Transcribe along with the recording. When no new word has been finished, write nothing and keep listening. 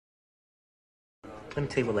Let me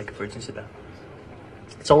tell you what Like a Virgin's about.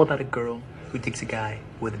 It's all about a girl who digs a guy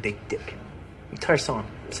with a big dick. The entire song,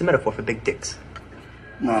 it's a metaphor for big dicks.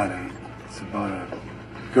 No, it ain't. It's about a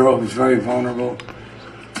girl who's very vulnerable.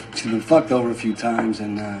 She's been fucked over a few times,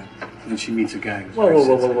 and then she meets a guy who's very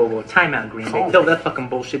sensitive. Whoa. Time out, Green Bay. Tell that fucking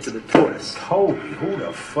bullshit to the tourists. Toby? Who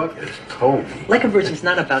the fuck is Toby? Like a Virgin's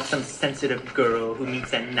not about some sensitive girl who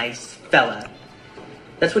meets a nice fella.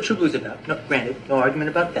 That's what True Blue's about. No, granted, no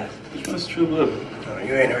argument about that. What's True Blue? No,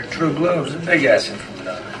 you ain't heard True Blue. It's a big-ass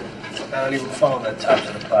phenomenon. I don't even follow that Tops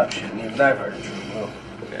of the Pop shit, and even I've heard of True Blue.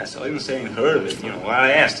 Yeah, so I didn't say I ain't heard of it. You know, what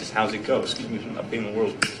I asked is, how's it go? Excuse me for not being the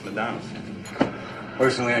world's biggest Madonna.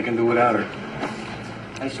 Personally, I can do without her.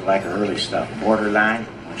 I used to like her early stuff. Borderline.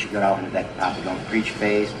 When she got off into that Papa Don't Preach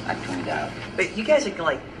phase, I tuned out. But you guys are,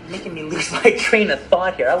 like, making me lose my train of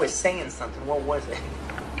thought here. I was saying something. What was it?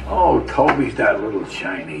 Oh, Toby's that little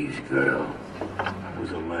Chinese girl. What was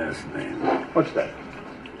her last name? What's that?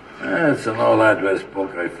 It's an old address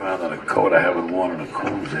book I found on a coat I haven't worn in a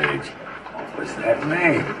coon's age. What's that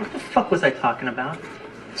name? What the fuck was I talking about?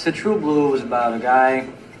 So True Blue was about a guy,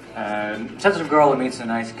 sensitive girl who meets a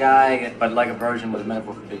nice guy, but Like a Virgin was a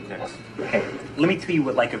metaphor for big dicks. Okay, let me tell you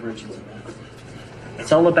what Like a Virgin's about.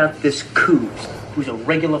 It's all about this Coos, who's a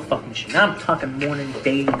regular fuck machine. I'm talking morning,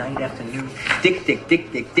 day, night, afternoon. Dick.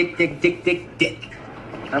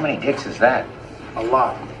 How many dicks is that? A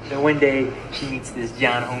lot. Then one day, she meets this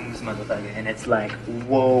John Holmes motherfucker, and it's like,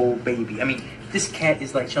 whoa, baby. I mean, this cat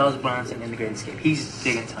is like Charles Bronson in The Great Escape. He's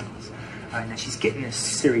digging tunnels. All right, now she's getting this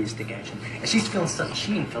serious dick action, and she's feeling something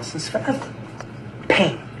she ain't felt since forever.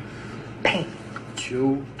 Pain.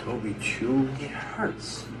 Chew, Toby, chew. It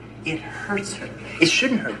hurts. It hurts her. It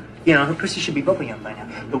shouldn't hurt. You know, her pussy should be bubbling up by now.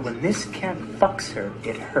 But when this cat fucks her,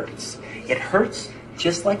 it hurts. It hurts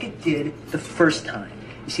just like it did the first time.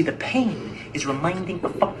 You see, the pain is reminding the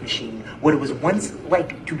fuck machine what it was once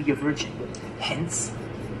like to be a virgin. Hence,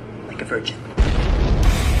 like a virgin.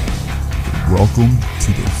 Welcome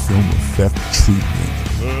to the Film Effect Treatment.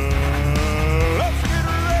 Let's get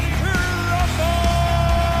ready to rumble!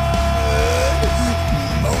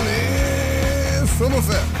 Morning Film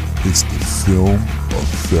Effect. It's the Film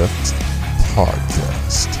Effect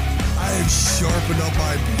Podcast. I have sharpened up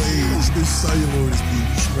my blades. This celluloid is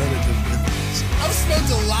being shredded to bits. I've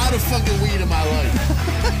smoked a lot of fucking weed in my life.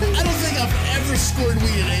 I don't think I've ever scored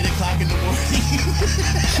weed at 8 o'clock in the morning.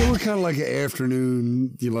 So we're kind of like an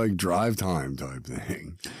afternoon, drive time type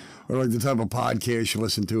thing. Or like the type of podcast you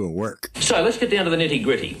listen to at work. So let's get down to the nitty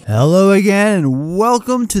gritty. Hello again, and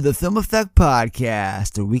welcome to the Film Effect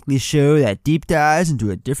Podcast, a weekly show that deep dives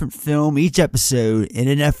into a different film each episode in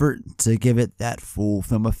an effort to give it that full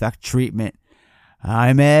film effect treatment.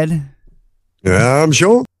 I'm Ed. Yeah, I'm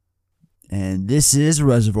Sean. And this is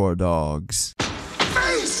Reservoir Dogs.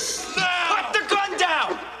 Face! Put the gun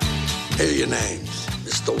down! Here are your names.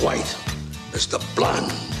 Mr. White, Mr. Blonde,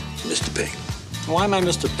 Mr. Pink. Why am I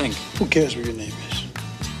Mr. Pink? Who cares what your name is?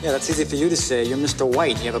 Yeah, that's easy for you to say. You're Mr.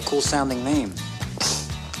 White. You have a cool sounding name.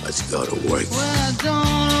 Let's go to work. Well, I don't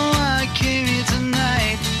know why I came here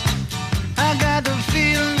tonight. I got the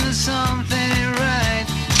feeling that something ain't right.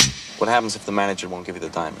 What happens if the manager won't give you the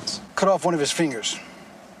diamonds? Cut off one of his fingers.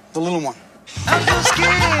 The little one. I feel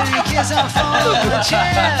scared in case I fall in the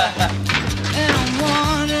chair. And I'm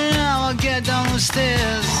wondering how I'll get down the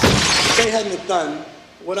stairs. If they hadn't done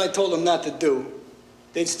what I told them not to do,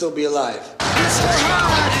 they'd still be alive. It's so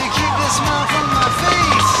hard to keep this smile from my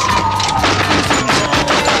face.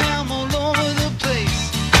 I'm all over the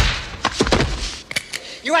place.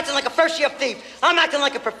 You're acting like a first-year thief. I'm acting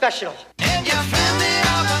like a professional. And you fill me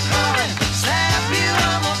up a calling, slap you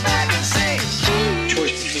on my back and say,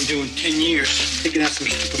 Choice between doing 10 years, taking out some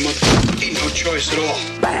stupid motherfucker. Ain't no choice at all.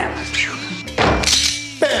 Bam. Bam.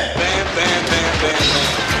 Bam, bam, bam, bam, bam.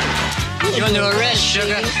 You're under arrest,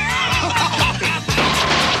 sugar.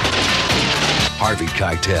 Harvey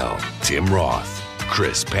Keitel, Tim Roth,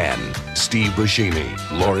 Chris Penn, Steve Buscemi,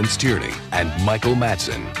 Lawrence Tierney, and Michael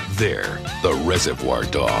Madsen. They're the Reservoir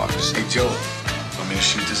Dogs. Hey, Joe, want me to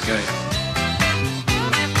shoot this guy?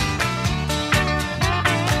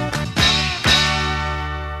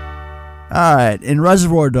 Alright, in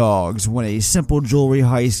Reservoir Dogs, when a simple jewelry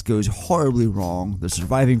heist goes horribly wrong, the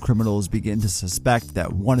surviving criminals begin to suspect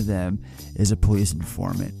that one of them is a police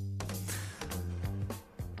informant.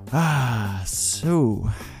 So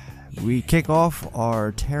we kick off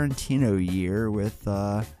our Tarantino year with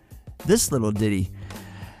this little ditty.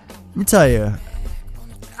 Let me tell you,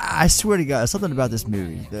 I swear to God, something about this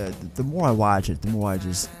movie, the more I watch it, the more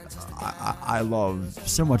I love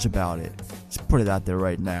so much about it. Just put it out there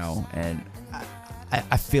right now, and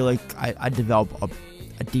I feel like I develop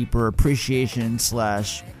a deeper appreciation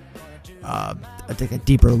slash I think a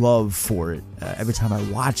deeper love for it every time I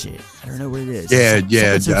watch it. I don't know what it is.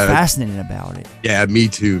 Something so fascinating about it. Yeah, me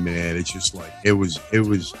too, man. It's just like it was.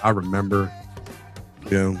 I remember,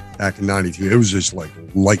 back in '92, it was just like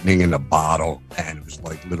lightning in a bottle, and it was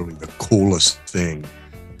like literally the coolest thing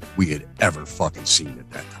we had ever fucking seen at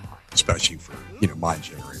that time, especially for my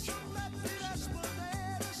generation.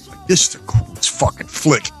 Like, this is the coolest fucking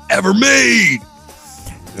flick ever made.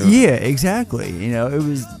 Yeah, exactly. It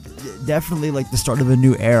was definitely like the start of a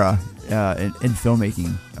new era in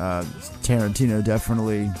filmmaking. Tarantino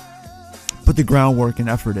definitely put the groundwork and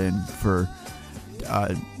effort in for.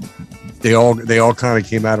 They all kind of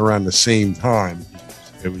came out around the same time.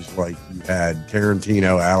 It was like you had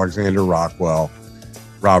Tarantino, Alexander Rockwell,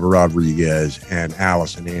 Robert Rodriguez, and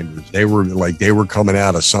Allison Andrews. They were coming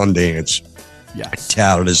out of Sundance,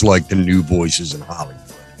 touted as like the new voices in Hollywood.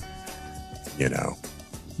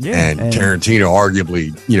 Yeah, and Tarantino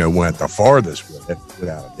arguably, went the farthest with it,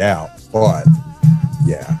 without a doubt. But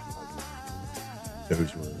yeah,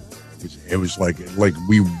 those were. It was like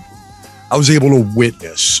I was able to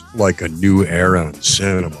witness like a new era in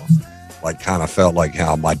cinema. Like, kind of felt like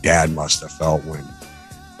how my dad must have felt when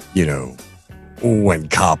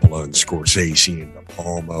Coppola and Scorsese and De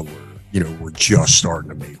Palma were just starting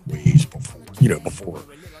to make waves before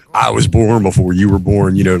I was born, before you were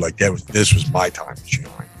born. This was my time to shine.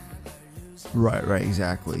 Right,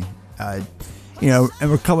 exactly. And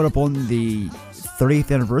we're coming up on the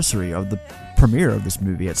 30th anniversary of the premiere of this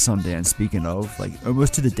movie at Sundance. Speaking of, like,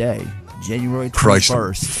 almost to the day, January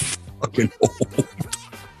 21st. Fucking old.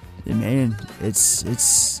 And man,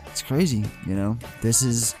 it's crazy. This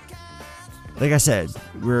is, like I said,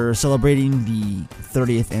 we're celebrating the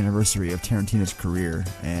 30th anniversary of Tarantino's career,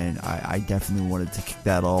 and I definitely wanted to kick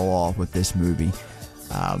that all off with this movie.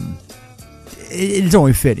 It's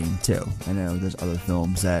only fitting too. I know there's other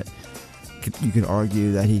films that you could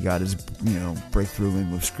argue that he got his breakthrough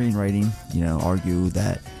in with screenwriting. Argue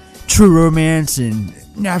that True Romance and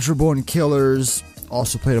Natural Born Killers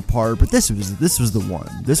also played a part, but this was the one.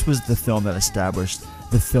 This was the film that established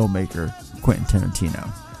the filmmaker Quentin Tarantino.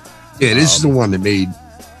 Yeah, this is the one that made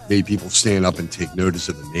people stand up and take notice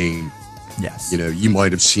of the name. Yes. You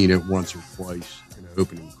might have seen it once or twice in the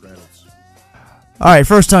opening credits. All right,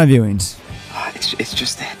 first time viewings. It's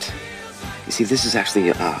just that. You see, this is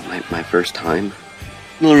actually my first time.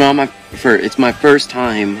 No, it's my first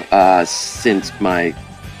time since my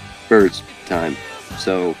first time.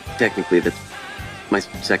 So technically, that's my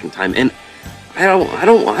second time, and I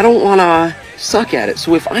don't want to suck at it.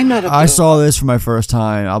 So if I'm not, I saw this for my first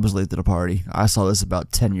time. I was late to the party. I saw this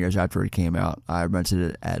about 10 years after it came out. I rented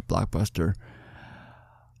it at Blockbuster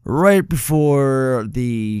right before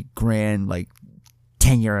the grand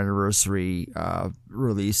 10-year anniversary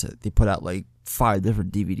release. They put out 5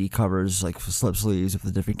 different DVD covers, slip sleeves of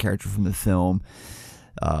the different characters from the film.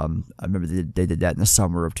 I remember they did that in the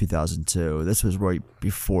summer of 2002. This was right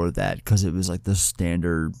before that, because it was the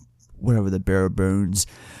standard, whatever the bare bones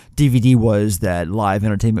DVD was that Live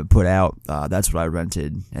Entertainment put out. That's what I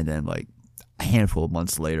rented, and then a handful of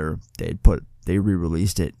months later, they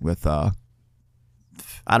re-released it with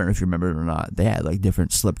I don't know if you remember it or not. They had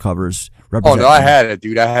different slip covers. Oh no, I had it,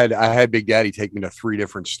 dude. I had Big Daddy take me to 3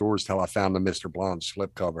 different stores till I found the Mr. Blonde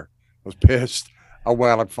slip cover. I was pissed. I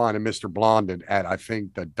wound up finding Mr. Blonde at I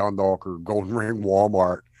think the Dundalk or Golden Ring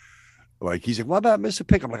Walmart. He's like, what about Mr.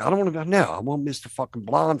 Pink? I'm like, I don't want to know. I want Mr. fucking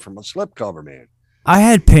Blonde from a slip cover, man. I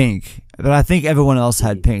had pink, but I think everyone else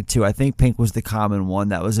had pink too. I think pink was the common one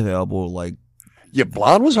that was available. Yeah,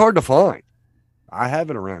 blonde was hard to find. I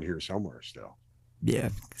have it around here somewhere still. Yeah,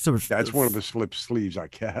 so that's one of the slip sleeves I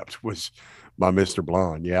kept, was my Mr.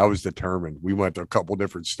 Blonde. Yeah, I was determined. We went to a couple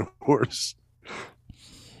different stores.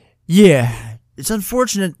 Yeah, it's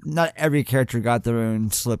unfortunate not every character got their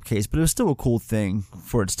own slipcase, but it was still a cool thing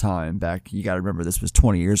for its time back. You got to remember, this was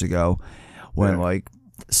 20 years ago when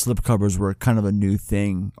slip covers were kind of a new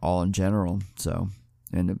thing all in general. So,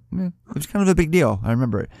 and it was kind of a big deal. I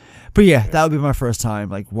remember it. But yeah, that would be my first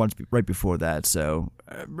time, once right before that. So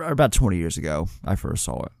about 20 years ago, I first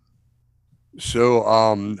saw it.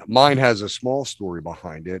 So mine has a small story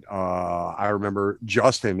behind it. I remember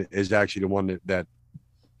Justin is actually the one that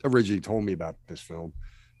originally told me about this film.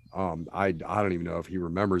 I don't even know if he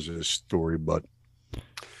remembers this story, but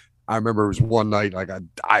I remember it was one night, I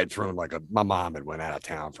had thrown my mom had went out of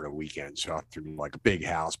town for the weekend. So I threw a big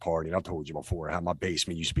house party. And I've told you before how my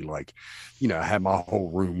basement used to be I had my whole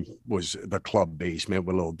room was the club basement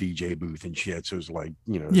with a little DJ booth and shit. So it was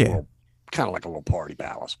yeah. Little kind of like a little party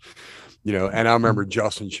palace, you know. And I remember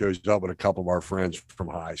Justin shows up with a couple of our friends from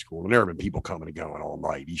high school, and there have been people coming and going all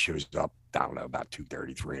night. He shows up, I don't know, about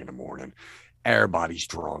 2:30, 3 in the morning. Everybody's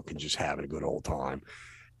drunk and just having a good old time.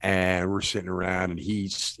 And we're sitting around, and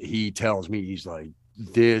he tells me, he's like,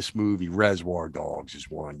 this movie, Reservoir Dogs, is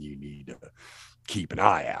one you need to keep an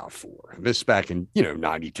eye out for. And this back in,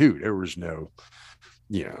 92. There was no,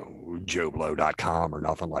 JoeBlow.com or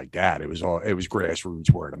nothing like that. It was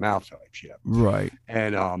grassroots word of mouth type shit. Right.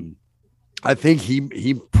 And I think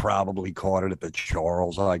he probably caught it at the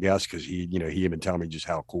Charles, I guess, because he had been telling me just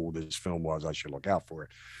how cool this film was. I should look out for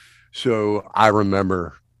it. So I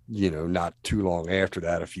remember, not too long after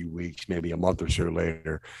that, a few weeks, maybe a month or so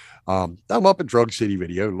later, I'm up at Drug City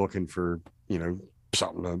Video looking for,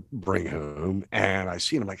 something to bring home. And I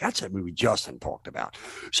see it. I'm like, that's that movie Justin talked about.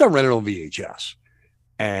 So I rented it on VHS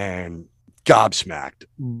and gobsmacked,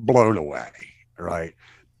 blown away. Right.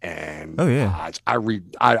 And oh yeah,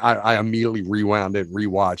 I immediately rewound it,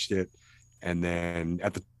 rewatched it. And then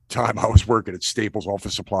at the time I was working at Staples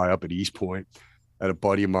Office Supply up at East Point. At a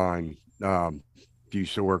buddy of mine,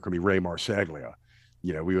 used to work with me, Ray Marsaglia.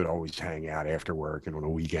 We would always hang out after work and on the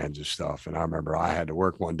weekends and stuff. And I remember I had to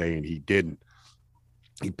work one day and he didn't.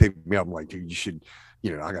 He picked me up and like, dude, you should,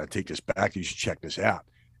 I got to take this back. You should check this out.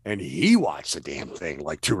 And he watched the damn thing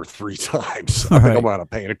like 2 or 3 times. I think I'm out of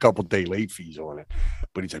paying a couple day late fees on it.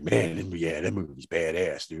 But he's like, man, that movie's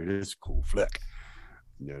badass, dude. It's a cool flick.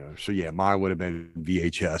 So yeah, mine would have been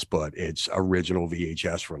VHS, but it's original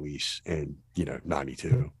VHS release in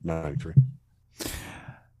 92, 93.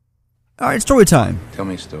 All right, story time. Tell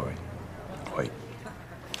me a story. Wait.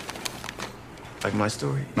 Like my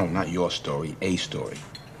story? No, not your story, a story.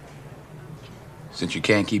 Since you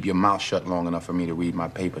can't keep your mouth shut long enough for me to read my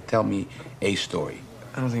paper, tell me a story.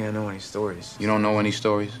 I don't think I know any stories. You don't know any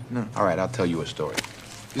stories? No. All right, I'll tell you a story.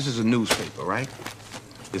 This is a newspaper, right?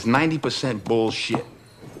 It's 90% bullshit,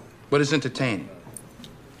 but it's entertaining.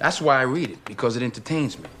 That's why I read it, because it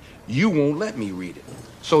entertains me. You won't let me read it.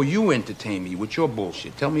 So you entertain me with your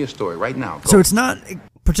bullshit. Tell me a story right now. Go. So it's not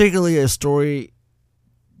particularly a story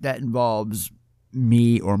that involves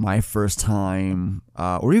me or my first time,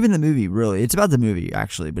 or even the movie, really. It's about the movie,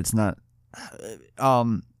 actually, but it's not.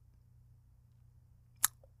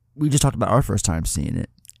 We just talked about our first time seeing it,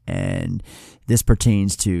 and this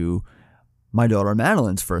pertains to my daughter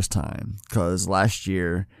Madeline's first time, because last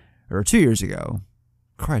year, or 2 years ago,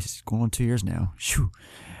 Christ, it's going on 2 years now,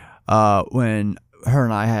 when her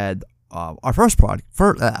and I had our first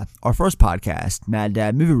podcast, Mad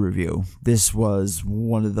Dad Movie Review. This was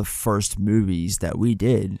one of the first movies that we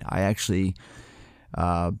did. I actually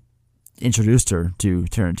introduced her to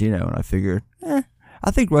Tarantino, and I figured,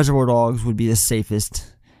 I think Reservoir Dogs would be the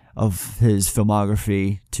safest of his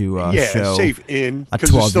filmography to show safe in a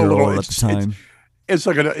 12-year-old at the time. It's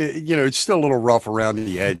like it's still a little rough around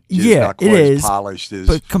the edge. Yeah, not quite it is. As polished as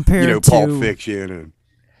but compared to Pulp Fiction and.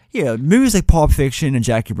 Yeah, movies like Pulp Fiction and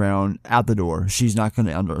Jackie Brown, out the door. She's not going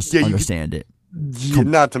to understand it.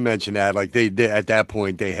 Not to mention that, like they at that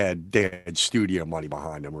point they had studio money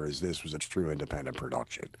behind them, whereas this was a true independent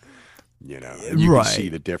production. You can see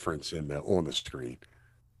the difference on the screen.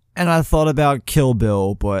 And I thought about Kill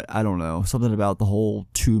Bill, but I don't know, something about the whole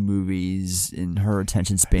 2 movies in her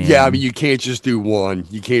attention span. Yeah, I mean, you can't just do one.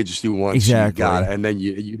 You can't just do one. Exactly. So and then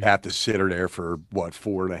you'd have to sit her there for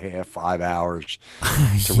 4.5, 5 hours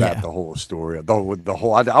to wrap the whole story. The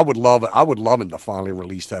whole. I would love him to finally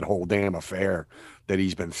release that whole damn affair that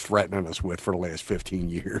he's been threatening us with for the last 15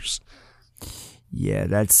 years. Yeah,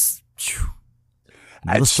 that's.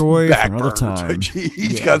 Another story for another time.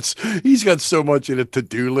 He's got so much in a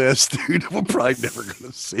to-do list, dude. We're probably never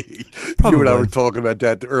gonna see. Probably. You and I were talking about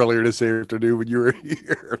that earlier this afternoon when you were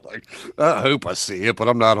here. Like, I hope I see it, but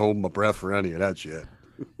I'm not holding my breath for any of that shit.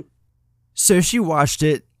 So she watched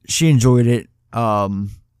it. She enjoyed it. I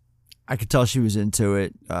could tell she was into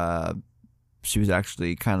it. She was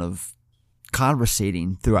actually kind of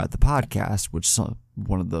conversating throughout the podcast, which is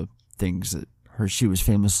one of the things that she was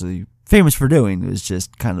famous for doing, was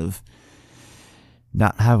just kind of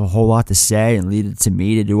not have a whole lot to say and leave it to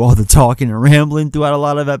me to do all the talking and rambling throughout a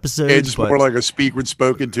lot of episodes. It's more like a speak when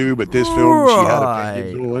spoken to, but this film she had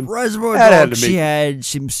opinions on. Reservoir Dogs,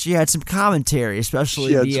 she had some commentary,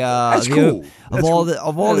 especially all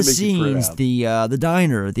the scenes, the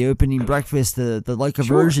diner, the opening breakfast, the like a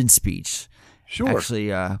virgin speech. Sure, actually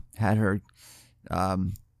had her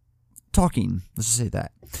talking. Let's just say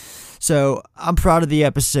that. So I'm proud of the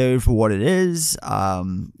episode for what it is.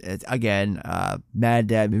 Again, Mad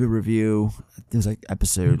Dad movie review. There's like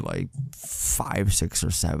episode like 5, 6, or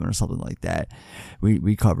 7 or something like that.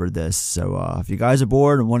 We covered this. So if you guys are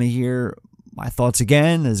bored and want to hear my thoughts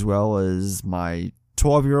again, as well as my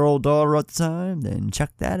 12-year-old daughter at the time, then check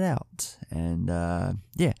that out. And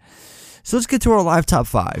yeah, so let's get to our live top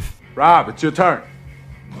 5. Rob, it's your turn.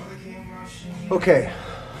 Okay,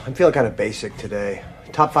 I'm feeling kind of basic today.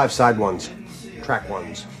 Top 5 side ones, track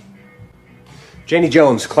ones. Janie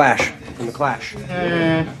Jones, Clash, from The Clash.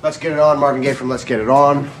 Let's Get It On, Marvin Gaye from Let's Get It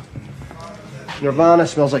On. Nirvana,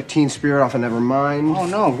 Smells Like Teen Spirit off of Nevermind. Oh,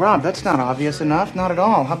 no, Rob, that's not obvious enough. Not at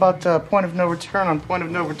all. How about Point of No Return on Point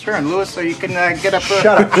of No Return? Lewis, so you can get up... Shut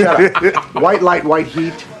up. White Light, White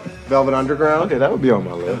Heat, Velvet Underground. Okay, that would be on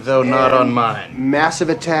my list. Though not on mine. Massive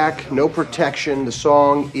Attack, No Protection. The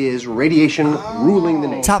song is Radiation Ruling the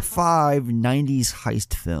Nation. Top 5 90s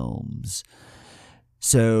heist films.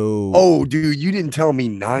 So... Oh, dude, you didn't tell me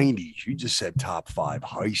 90s. You just said top 5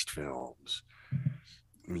 heist films.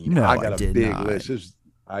 I mean, No, I got I a did big not. list.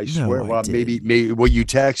 I No, swear. I Well, didn't. maybe. Well, you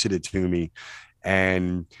texted it to me,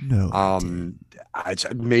 and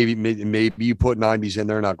maybe you put 90s in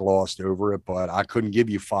there and I glossed over it, but I couldn't give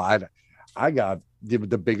you 5. I got the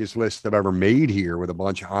biggest list I've ever made here with a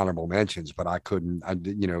bunch of honorable mentions, but I couldn't.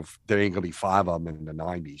 There ain't gonna be 5 of them in the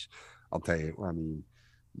 90s. I'll tell you. I mean.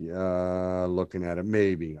 Yeah, looking at it,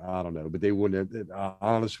 maybe I don't know, but they wouldn't.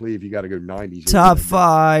 Honestly, if you got to go 90s, Top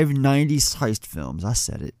 5 90s heist films. I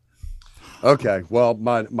said it. Okay, well,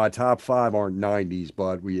 my top 5 aren't 90s,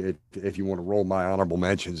 but if you want to roll my honorable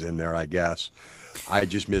mentions in there, I guess. I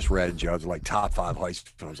just misread Judge like top 5 heist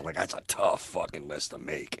films. Like that's a tough fucking list to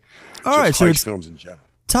make. All right, so heist it's films in general.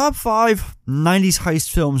 Top 5 90s heist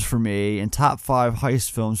films for me and top 5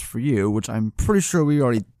 heist films for you, which I'm pretty sure we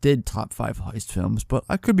already did top 5 heist films, but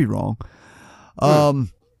I could be wrong. My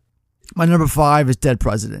number 5 is Dead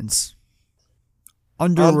Presidents.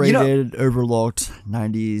 Underrated, overlooked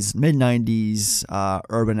 90s, mid 90s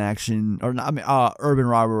urban action urban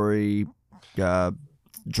robbery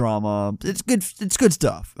drama. It's good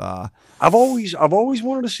stuff. I've always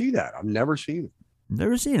wanted to see that. I've never seen it.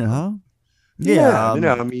 Never seen it, huh? Yeah,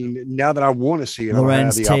 I mean, now that I want to see it, I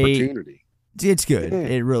have the opportunity. It's good. Yeah.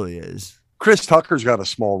 It really is. Chris Tucker's got a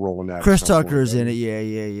small role in that. Chris Tucker's in it.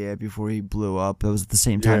 Yeah. Before he blew up, that was at the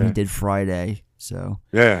same time he did Friday. So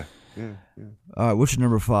yeah. What's your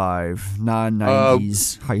number 5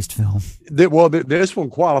 non-90s heist film? This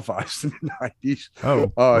one qualifies in the 90s.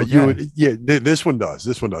 Oh, okay. This one does.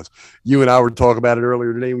 You and I were talking about it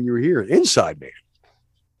earlier today when you were here. Inside Man.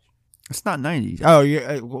 It's not 90s. Oh,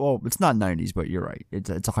 yeah. Well, it's not 90s, but you're right. It's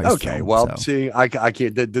a heist film. Okay, well, so. see, I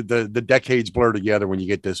can't. The decades blur together when you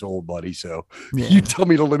get this old, buddy. So Yeah. you tell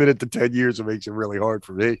me to limit it to 10 years, it makes it really hard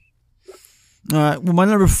for me. All right. Well, my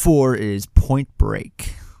number 4 is Point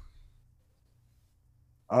Break.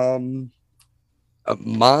 Mine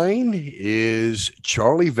is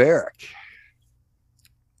Charlie Varick.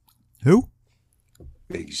 Who?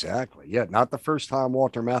 Exactly. Yeah, not the first time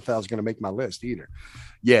Walter Matthau is going to make my list either.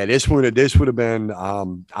 Yeah, this would have been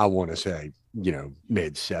I want to say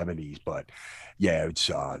mid 70s, but yeah,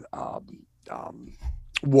 it's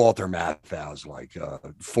Walter Matthau's like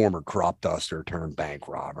former crop duster turned bank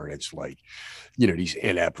robber, and it's like these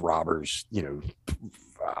inept robbers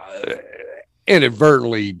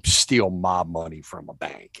inadvertently steal mob money from a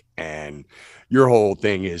bank, and your whole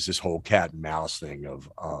thing is this whole cat and mouse thing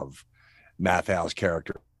of Matthau's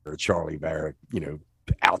character Charlie Varick,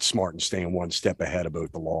 outsmart and staying one step ahead of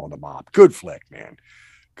both the law and the mob. Good flick, man.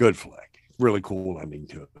 Good flick. Really cool ending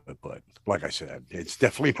to it, but like I said, it's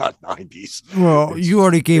definitely not 90s. Well, you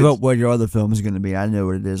already gave up what your other film is going to be. I know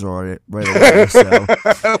what it is already right away. So.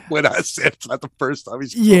 When I said it's not the first time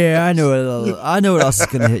he's I know what else is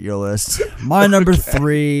going to hit your list. My number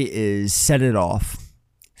 3 is Set It Off.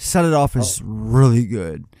 Set It Off is really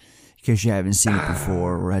good. In case you haven't seen it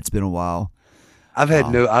before or it's been a while.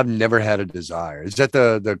 I've never had a desire. Is that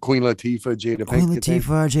the Queen Latifah, Jada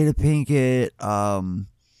Pinkett?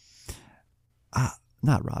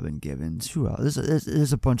 Not Robin Givens. Who else?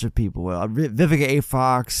 There's a bunch of people. Vivica A.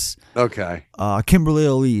 Fox. Okay. Kimberly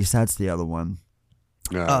Elise. That's the other one.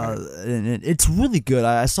 Right. And it's really good.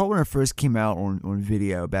 I saw it when it first came out on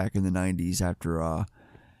video back in the 90s after, I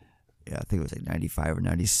think it was like 95 or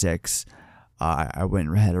 96. I went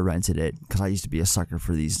and had rented it because I used to be a sucker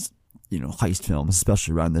for these, heist films,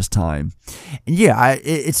 especially around this time. And yeah,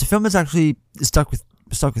 it's a film that's actually stuck with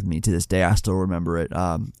me to this day. I still remember it.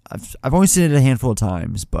 I've only seen it a handful of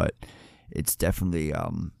times, but it's definitely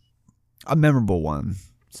a memorable one.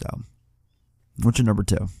 So, what's your number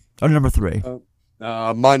 2? Oh, number 3.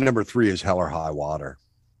 My number 3 is Hell or High Water.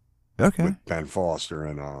 Okay. With Ben Foster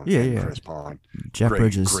and yeah. Chris Pine. Jeff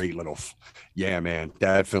Bridges. Great little. Yeah, man.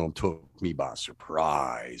 That film took me by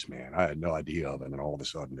surprise, man. I had no idea of it. And all of a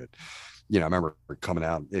sudden I remember it coming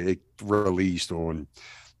out. It released on,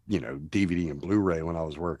 DVD and Blu-ray when I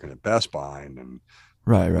was working at Best Buy. And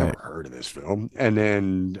Right. never heard of this film. And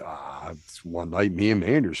then one night, me and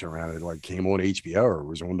Manders around it, like came on HBO or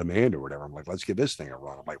was on demand or whatever. I'm like, let's give this thing a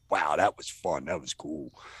run. I'm like, wow, that was fun. That was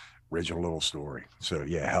cool. Original little story. So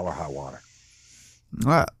yeah, Hell or High Water.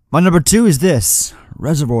 All right. My number 2 is this: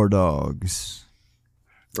 Reservoir Dogs.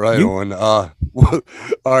 Right on. All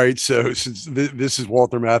right. So since this is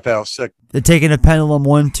Walter Matthau's second, They're taking a pendulum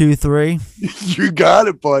 1, 2, 3. you got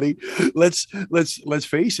it, buddy. Let's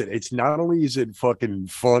face it. It's not only is it fucking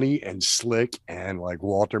funny and slick and like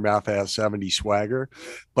Walter Matthau 70s swagger,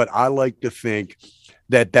 but I like to think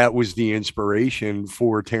that was the inspiration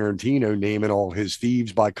for Tarantino naming all his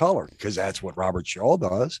thieves by color, because that's what Robert Shaw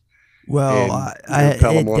does. Well,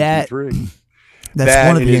 Pelham 1, 2, 3. That's that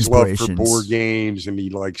one of and the his love inspirations. for board games, and he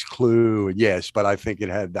likes Clue. And yes, but I think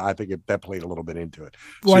that played a little bit into it.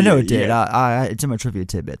 Well, So, I know yeah, it did. yeah. It's in my trivia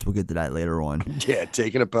tidbits. We'll get to that later on. Yeah,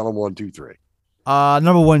 taking a Pelham 1, 2, 3.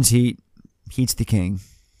 Number 1's Heat. Heat's the king.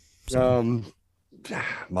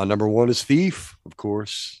 My number 1 is Thief, of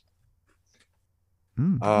course.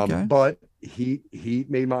 Okay. But he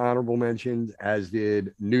made my honorable mentions, as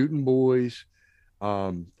did Newton Boys,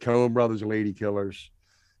 Coen Brothers and Lady Killers,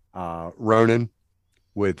 Ronin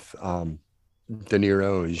with De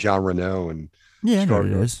Niro and Jean Reno and Yeah, I know what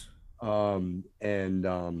it Skarsgård. is.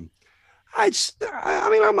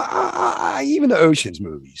 Even the Ocean's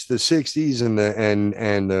movies, the 60s and the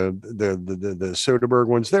Soderbergh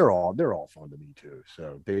ones, they're all fun to me too.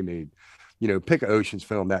 So they made, pick an Ocean's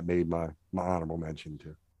film that made my honorable mention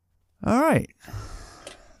too. All right.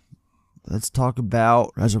 Let's talk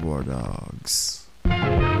about Reservoir Dogs.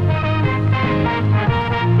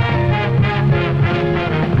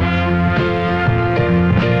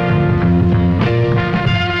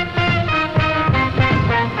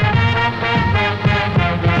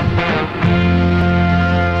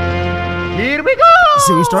 Here we go.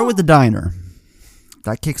 So we start with the diner.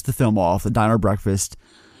 That kicks the film off. The diner breakfast.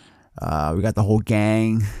 We got the whole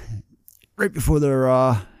gang right before their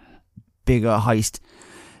big heist.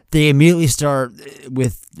 They immediately start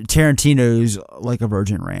with Tarantino's "Like a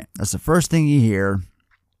Virgin" rant. That's the first thing you hear,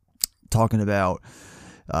 talking about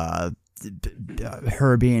her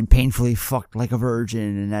being painfully fucked like a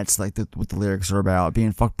virgin, and that's like what the lyrics are about,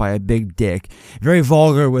 being fucked by a big dick. Very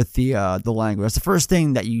vulgar with the language. That's the first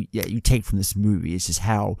thing that you take from this movie. It's just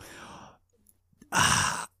how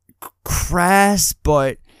crass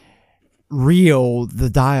but real the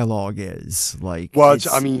dialogue is. Like, well,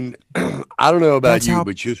 I don't know about you, how-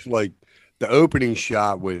 but just like the opening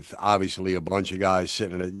shot with obviously a bunch of guys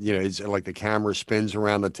sitting at, it's like the camera spins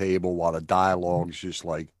around the table while the dialogue's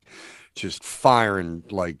just firing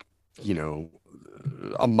like,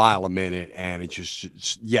 a mile a minute. And it's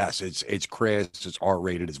crass, it's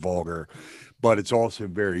R-rated, it's vulgar, but it's also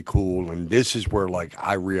very cool. And this is where like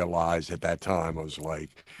I realized at that time, I was like,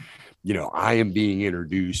 I am being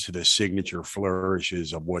introduced to the signature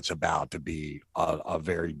flourishes of what's about to be a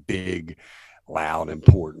very big, loud,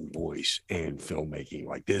 important voice in filmmaking.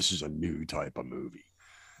 Like, this is a new type of movie.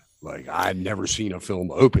 Like, I'd never seen a film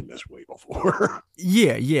open this way before.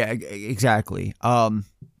 Yeah, exactly. I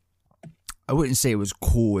wouldn't say it was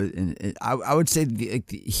cool. And I would say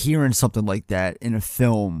hearing something like that in a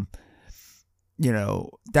film,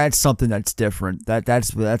 that's something that's different.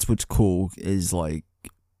 That's what's cool, is like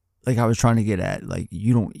I was trying to get at, like,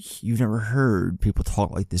 you've never heard people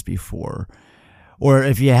talk like this before, or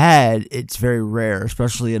if you had, it's very rare,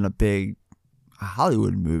 especially in a big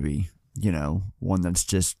Hollywood movie, one that's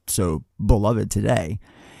just so beloved today.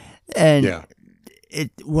 And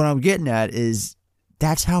what I'm getting at is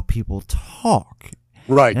that's how people talk.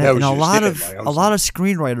 Right. And a lot of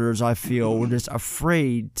screenwriters, I feel, were just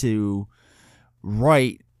afraid to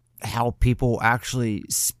write how people actually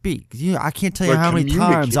speak. I can't tell you how many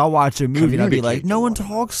times I'll watch a movie and I'll be like, no one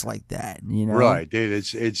talks like that. Right.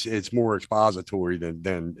 It's more expository than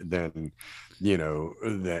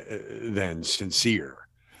sincere.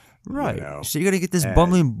 Right. So you got to get this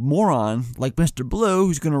bumbling moron like Mr. Blue,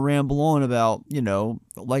 who's going to ramble on about,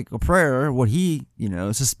 like a prayer, what he,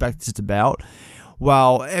 suspects it's about,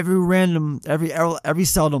 while every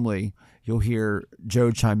seldomly you'll hear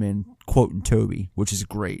Joe chime in quoting Toby, which is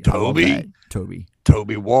great. Toby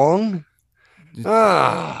Wong.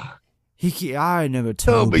 I never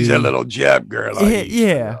Toby's a little Jap girl.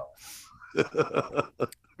 Yeah.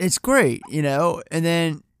 It's great, and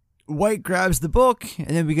then White grabs the book, and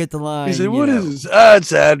then we get the line. He said, "What is this? Ah,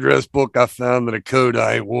 it's an address book I found in a code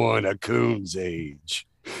I ain't won, a coon's age."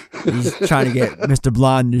 He's trying to get Mr.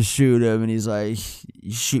 Blonde to shoot him, and he's like,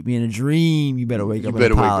 "You shoot me in a dream. You better wake up and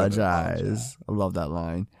apologize." I love that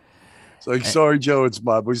line. It's like, "Sorry, Joe, it's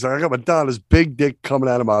my." He's like, "I got Madonna's big dick coming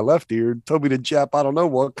out of my left ear. Told me the Jap, I don't know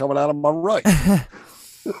what, coming out of my right."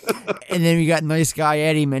 And then we got Nice Guy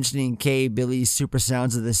Eddie mentioning K. Billy's super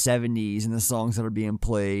sounds of the 70s and the songs that are being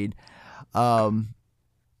played.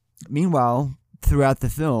 Meanwhile, throughout the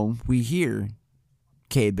film, we hear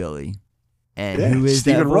K. Billy. And who is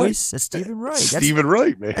Stephen that voice? Wright. That's Stephen Wright. Stephen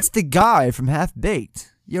Wright, man. That's the guy from Half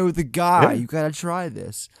Baked. Yo, the guy. You got to try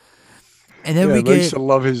this. And then we I used get... to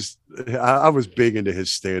love his... I was big into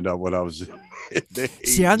his stand-up when I was...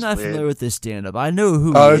 See, I'm not familiar with this stand-up. I know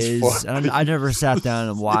who he is. And I never sat down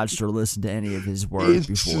and watched or listened to any of his work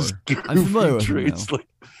before. I'm familiar with him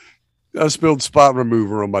now. I spilled spot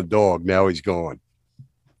remover on my dog. Now he's gone.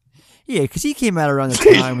 Yeah, because he came out around the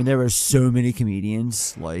time when there were so many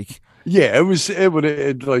comedians. Like, yeah,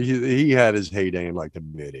 like he had his heyday in like the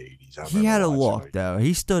mid '80s. He had a look though.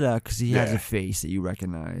 He stood out because he has a face that you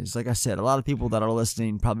recognize. Like I said, a lot of people that are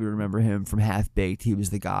listening probably remember him from Half Baked. He was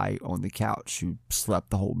the guy on the couch who slept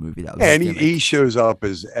the whole movie. That was and he shows up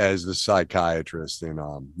as the psychiatrist in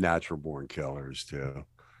Natural Born Killers too.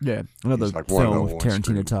 Yeah, another like film with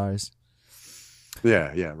Tarantino ties.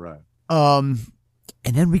 Yeah, right.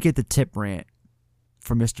 And then we get the tip rant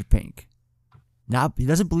from Mr. Pink. Now he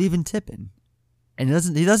doesn't believe in tipping, and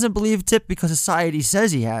he doesn't believe tip because society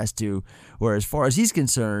says he has to. Where as far as he's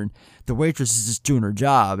concerned, the waitress is just doing her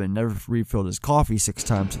job and never refilled his coffee 6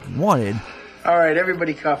 times like he wanted. All right,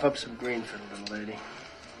 everybody, cough up some green for the little lady.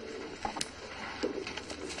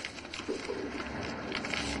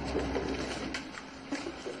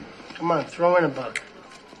 Come on, throw in a buck.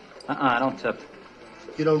 I don't tip.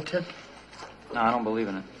 You don't tip? No, I don't believe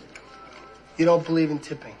in it. You don't believe in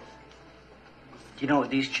tipping? You know what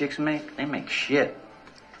these chicks make? They make shit.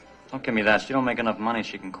 Don't give me that. She don't make enough money,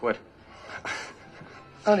 she can quit. I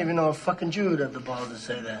don't even know a fucking Jew would have the balls to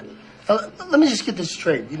say that. Now, let me just get this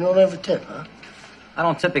straight. You don't ever tip, huh? I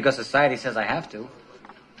don't tip because society says I have to.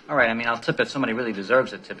 All right, I mean, I'll tip if somebody really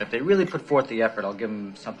deserves a tip. If they really put forth the effort, I'll give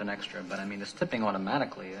them something extra. But, I mean, this tipping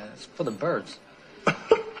automatically, it's for the birds. I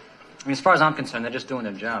mean, as far as I'm concerned, they're just doing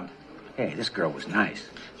their job. Hey, this girl was nice.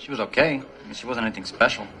 She was okay. I mean, she wasn't anything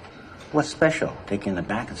special. What's special? Take you in the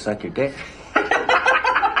back and suck your dick?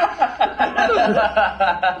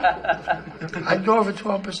 I'd go over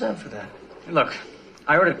 12% for that. Look,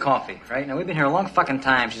 I ordered coffee, right? Now, we've been here a long fucking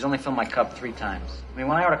time. She's only filled my cup 3 times. I mean,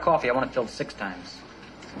 when I order coffee, I want it filled 6 times.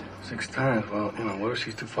 6 times? Well, you know, what if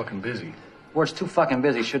she's too fucking busy? Words too fucking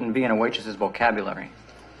busy shouldn't be in a waitress's vocabulary.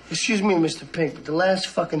 Excuse me, Mr. Pink, but the last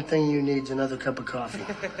fucking thing you need is another cup of coffee.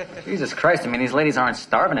 Jesus Christ, I mean, these ladies aren't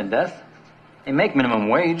starving to death. They make minimum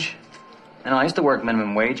wage. And I used to work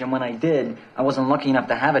minimum wage, and when I did, I wasn't lucky enough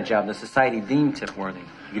to have a job that society deemed tip-worthy.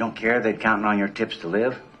 You don't care they're counting on your tips to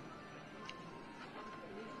live?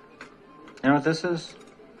 You know what this is?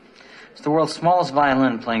 It's the world's smallest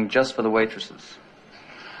violin playing just for the waitresses.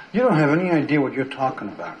 You don't have any idea what you're talking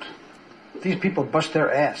about. These people bust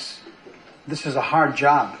their ass. This is a hard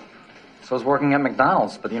job. So is working at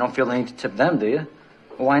McDonald's, but you don't feel the need to tip them, do you?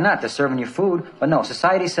 Well, why not? They're serving you food. But no,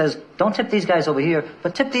 society says, don't tip these guys over here,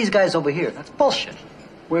 but tip these guys over here. That's bullshit.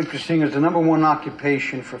 Waitressing is the #1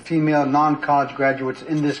 occupation for female non-college graduates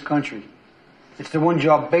in this country. It's the one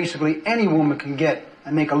job basically any woman can get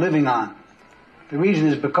and make a living on. The reason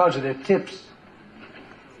is because of their tips.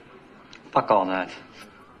 Fuck all that.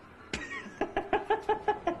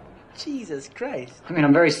 Jesus Christ. I mean,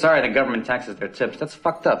 I'm very sorry the government taxes their tips. That's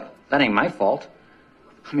fucked up. That ain't my fault.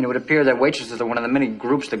 I mean, it would appear that waitresses are one of the many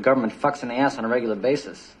groups the government fucks in the ass on a regular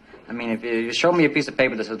basis. I mean, if you show me a piece of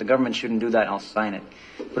paper that says the government shouldn't do that, I'll sign it.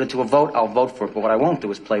 Put it to a vote, I'll vote for it. But what I won't do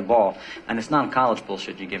is play ball. And it's non-college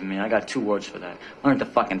bullshit you're giving me. I got 2 words for that. Learn to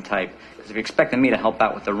fucking type. Because if you're expecting me to help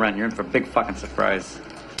out with the rent, you're in for a big fucking surprise.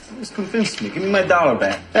 This convinced me. Give me my $1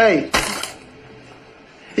 back. Hey,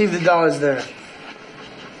 leave the dollars there.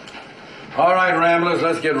 All right, Ramblers,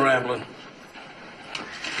 let's get rambling.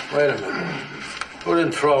 Wait a minute. Who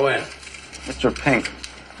didn't throw in? Mr. Pink.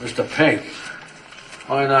 Mr. Pink?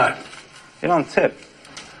 Why not? You don't tip.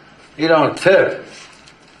 You don't tip?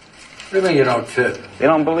 What do you mean you don't tip? They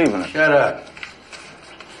don't believe in it. Shut up.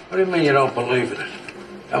 What do you mean you don't believe in it?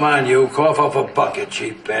 Come on, you. Cough off a bucket,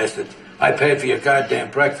 cheap bastard. I paid for your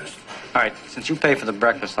goddamn breakfast. All right, since you pay for the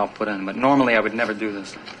breakfast, I'll put in. But normally I would never do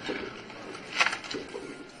this.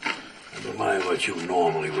 Never mind what you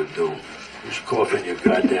normally would do. Just cough in your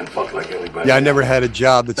goddamn fuck like everybody. Yeah, I never had a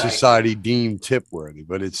job that society deemed tip worthy,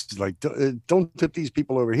 but it's like, don't tip these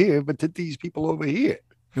people over here, but tip these people over here.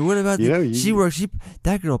 And what about she works?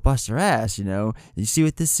 That girl busts her ass. You see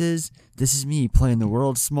what this is? This is me playing the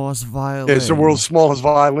world's smallest violin. It's the world's smallest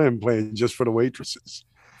violin playing just for the waitresses.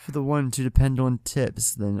 For the one to depend on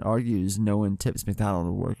tips, then argues no one tips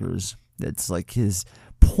McDonald's workers. That's like his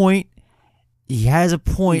point. He has a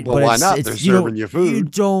point, well, but why not? They're serving you food. You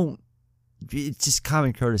don't. It's just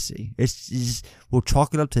common courtesy. It's just, we'll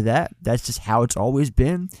chalk it up to that. That's just how it's always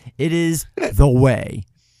been. It is the way.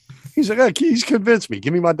 He's like, he's convinced me.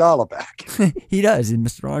 Give me my $1 back. He does. And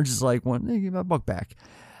Mr. Orange is like, give me my $1 back.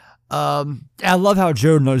 I love how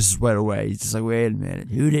Joe notices right away. He's just like, wait a minute,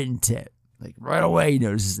 who didn't tip? Like right away, he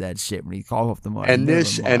notices that shit when he calls off the money. And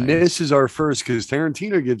this is our first, because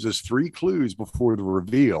Tarantino gives us 3 clues before the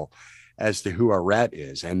reveal as to who our rat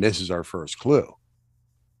is, and this is our first clue.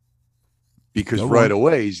 Because right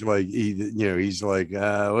away he's like, he's like,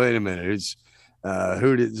 wait a minute, it's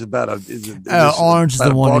it's about Orange is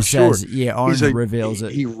the one who says, short. yeah, Orange reveals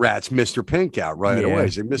it. He rats Mr. Pink out right away.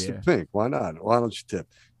 He's like, Mr. Pink, why not? Why don't you tip?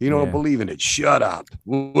 You don't believe in it. Shut up.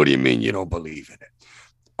 What do you mean you don't believe in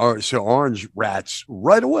it? So Orange rats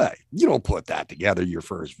right away. You don't put that together your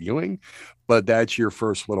first viewing, but that's your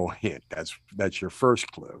first little hint. That's your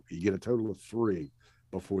first clue. You get a total of 3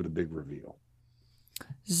 before the big reveal.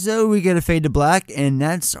 So we get a fade to black, and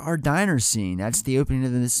that's our diner scene. That's the opening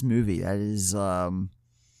of this movie. That is,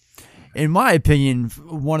 in my opinion,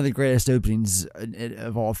 one of the greatest openings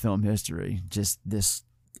of all film history. Just this,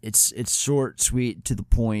 it's short, sweet, to the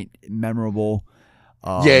point, memorable.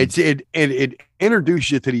 It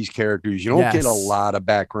introduces you to these characters. You don't get a lot of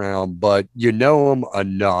background, but you know them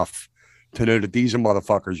enough to know that these are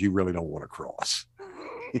motherfuckers you really don't want to cross.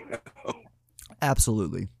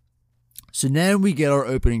 Absolutely. So then we get our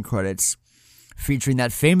opening credits featuring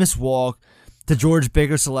that famous walk to George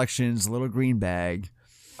Baker Selections, Little Green Bag.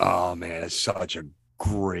 Oh, man, it's such a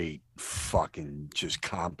great fucking just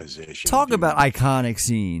composition. Talk about iconic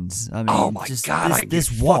scenes. I mean, oh my God,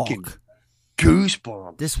 this walk.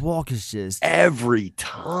 Goosebumps. This walk is just every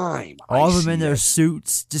time. All of them in their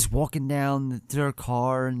suits, just walking down to their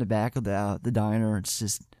car in the back of the diner.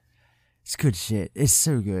 It's good shit. It's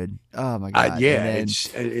so good. Oh my God.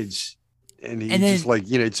 And he's just like,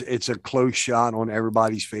 it's a close shot on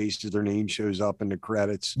everybody's face as their name shows up in the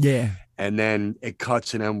credits. Yeah. And then it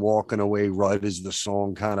cuts to them walking away right as the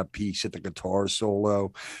song kind of peaks at the guitar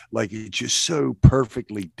solo. Like, it's just so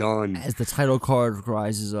perfectly done. As the title card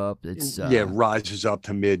rises up, it's rises up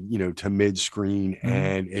to mid screen. Mm-hmm.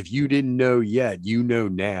 And if you didn't know yet, you know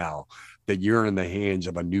now that you're in the hands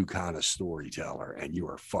of a new kind of storyteller, and you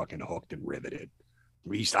are fucking hooked and riveted.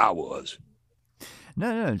 At least I was.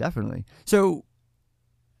 No, definitely. So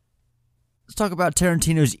let's talk about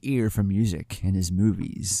Tarantino's ear for music in his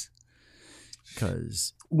movies.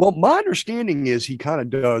 Well, my understanding is he kind of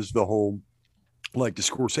does the whole, like the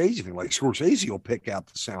Scorsese thing. Like Scorsese will pick out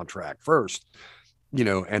the soundtrack first,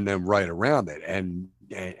 and then write around it. And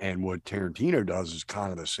what Tarantino does is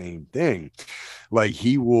kind of the same thing. Like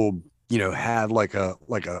he will, have like a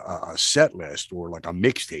set list or like a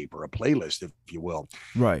mixtape or a playlist, if you will,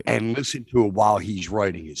 right? And listen to it while he's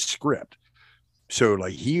writing his script. So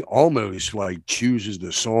like he almost like chooses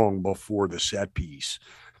the song before the set piece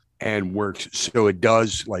and works. So it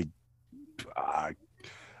does like,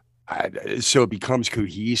 so it becomes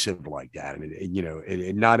cohesive like that.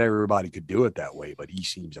 And not everybody could do it that way, but he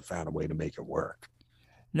seems to have found a way to make it work.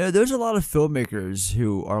 No, there's a lot of filmmakers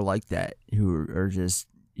who are like that, who are just,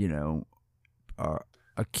 are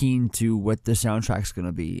keen to what the soundtrack's going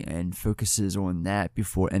to be and focuses on that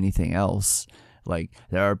before anything else. Like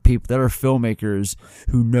there are filmmakers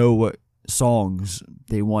who know what songs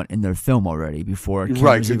they want in their film already before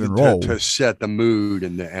cameras even roll. To set the mood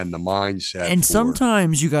and the mindset. And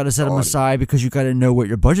sometimes you got to set them aside because you got to know what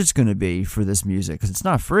your budget's going to be for this music, because it's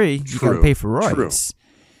not free. You got to pay for rights.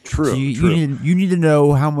 True. So you need to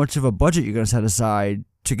know how much of a budget you're going to set aside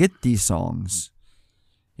to get these songs.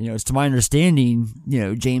 It's to my understanding,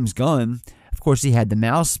 James Gunn, of course, he had the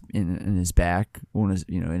mouse in his back,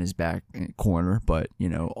 in his back corner, but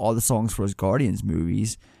all the songs for his Guardians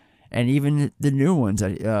movies, and even the new ones,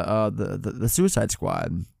 the Suicide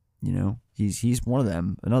Squad, he's one of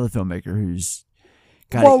them, another filmmaker who's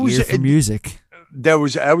got an ear for music. I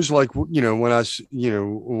was like, when I was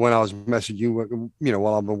messaging you,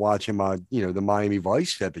 while I've been watching my, the Miami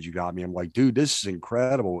Vice set that you got me, I'm like, dude, this is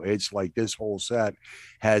incredible. It's like this whole set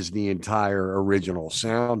has the entire original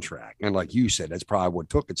soundtrack. And like you said, that's probably what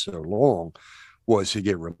took it so long, was to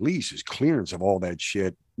get releases, clearance of all that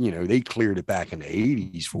shit. They cleared it back in the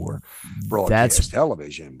 80s for broadcast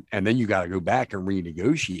television. And then you got to go back and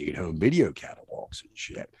renegotiate home video catalogs and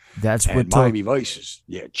shit. That's and what Miami Vice is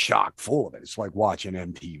chock full of it. It's like watching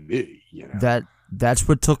MTV, That's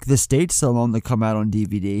what took the States so long to come out on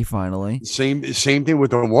DVD finally. Same thing with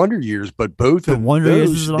the Wonder Years, but both the of Wonder those,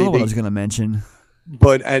 Years is another one I was going to mention.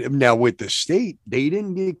 But now with the state, they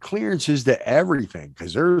didn't get clearances to everything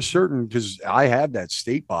because I have that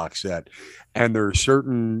state box set, and there are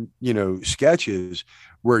certain, sketches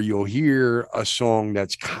where you'll hear a song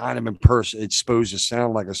that's kind of it's supposed to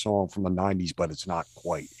sound like a song from the 90s, but it's not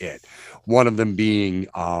quite it. One of them being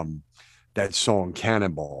that song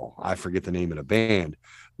Cannonball. I forget the name of the band,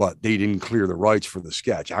 but they didn't clear the rights for the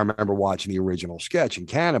sketch. I remember watching the original sketch and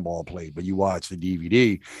Cannonball played, but you watch the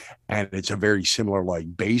DVD and it's a very similar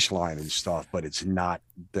like bass line and stuff, but it's not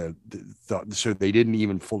so they didn't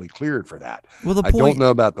even fully clear it for that. Well, I don't know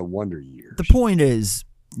about the Wonder Years. The point is,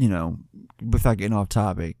 without getting off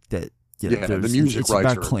topic, that the music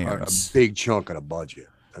rights are a big chunk of the budget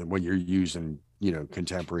when you're using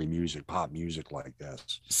contemporary music, pop music like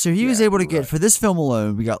this. So he was able to get, for this film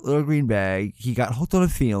alone, we got Little Green Bag, he got Hooked on a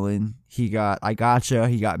Feeling, he got I Gotcha,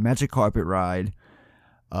 he got Magic Carpet Ride,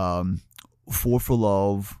 Four for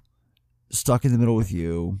Love, Stuck in the Middle with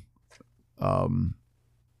You,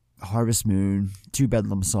 Harvest Moon, 2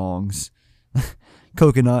 Bedlam Songs,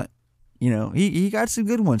 Coconut. He got some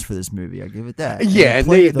good ones for this movie. I give it that. Yeah, and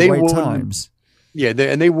they the right times. Yeah,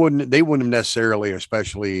 they wouldn't have necessarily,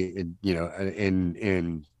 especially in the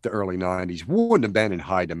early 90s, wouldn't have been in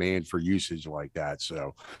high demand for usage like that.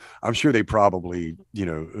 So I'm sure they probably,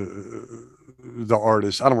 the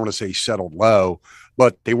artists, I don't want to say settled low,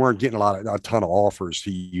 but they weren't getting a ton of offers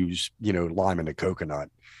to use, Lime and the Coconut,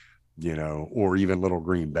 or even Little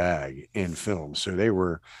Green Bag in film. So they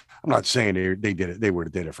were, I'm not saying they did it, they would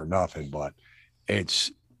have did it for nothing, but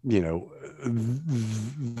it's, the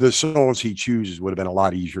songs he chooses would have been a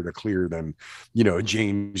lot easier to clear than, a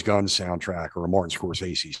James Gunn soundtrack or a Martin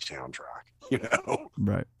Scorsese soundtrack,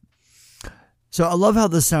 Right. So I love how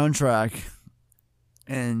the soundtrack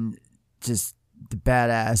and just the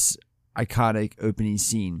badass, iconic opening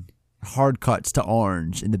scene, hard cuts to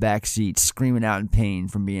Orange in the back seat, screaming out in pain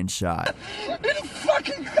from being shot. You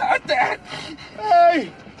fucking got that!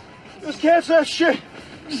 Hey! Let's cancel that shit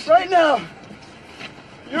right now!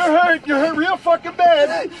 You're hurt real fucking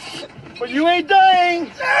bad, but you ain't dying.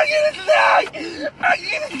 I'm gonna die.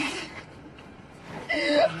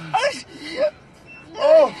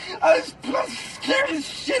 I was scaring the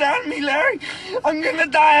shit out of me, Larry. I'm gonna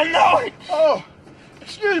die, I know it. Oh,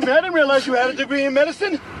 excuse me, I didn't realize you had a degree in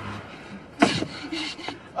medicine.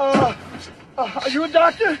 Are you a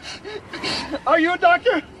doctor? Are you a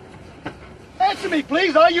doctor? Answer me,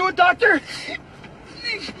 please. Are you a doctor?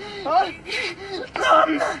 Huh?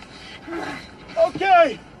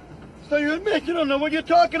 Okay. So you admit you don't know what you're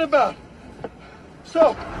talking about.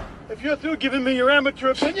 So, if you're through giving me your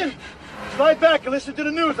amateur opinion, slide back and listen to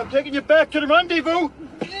the news. I'm taking you back to the rendezvous.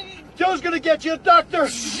 Joe's gonna get you a doctor.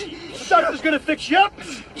 The doctor's gonna fix you up.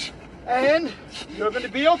 And you're gonna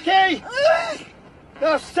be okay.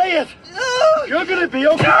 Now say it. You're gonna be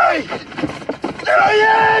okay.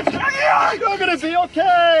 Say it! You're gonna be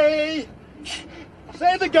okay.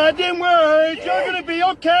 Say the goddamn words. You're gonna be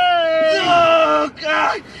okay. Oh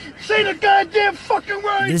God! Say the goddamn fucking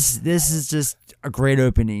words. This is just a great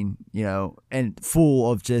opening, and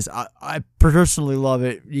full of just. I personally love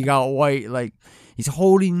it. You got White like he's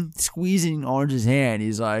squeezing Orange's hand.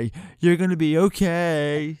 He's like, "You're gonna be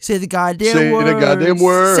okay. Say the goddamn words. Say the goddamn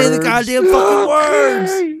words. Say the goddamn fucking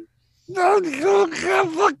words."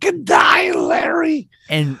 I'm fucking dying, Larry.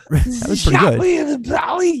 And that was pretty good. Shot me in the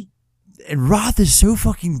belly. And Roth is so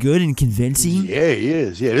fucking good and convincing. Yeah, he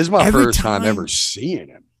is. Yeah, this is my first time ever seeing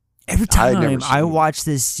him. Every time I watch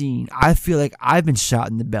this scene, I feel like I've been shot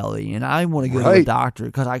in the belly, and I want to go to the doctor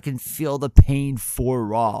because I can feel the pain for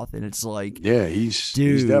Roth, and it's like, yeah, he's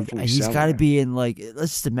definitely he's got to be in like.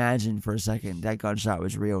 Let's just imagine for a second that gunshot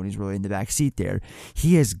was real, and he's really in the back seat there.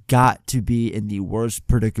 He has got to be in the worst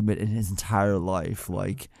predicament in his entire life.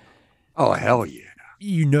 Like, oh hell yeah.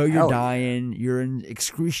 You're dying. You're in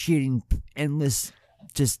excruciating, endless,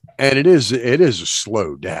 and it is a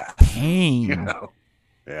slow death. Pain.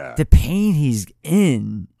 Yeah. The pain he's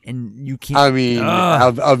in, and you can't. I mean,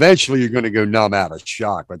 eventually you're going to go numb out of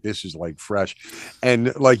shock, but this is like fresh,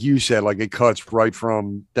 and like you said, like it cuts right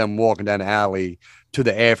from them walking down the alley to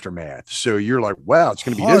the aftermath. So you're like, wow, it's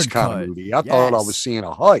going to be this kind of movie. I thought I was seeing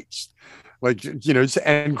a heist. Like,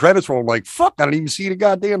 and credits roll like, fuck, I didn't even see the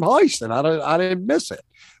goddamn heist, and I didn't miss it.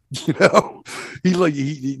 You know,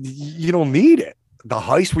 you don't need it. The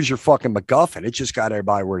heist was your fucking MacGuffin. It just got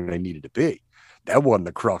everybody where they needed to be. That wasn't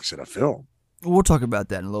the crux of the film. We'll talk about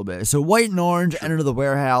that in a little bit. So White and Orange enter the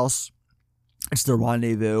warehouse. It's their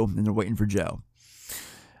rendezvous, and they're waiting for Joe.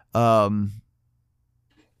 And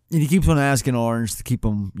he keeps on asking Orange to keep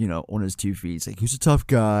him, on his 2 feet. It's like, who's a tough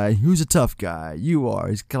guy? Who's a tough guy? You are.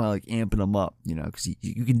 He's kind of like amping him up, because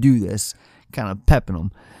you can do this, kind of pepping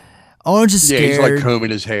him. Orange is scared. Yeah, he's like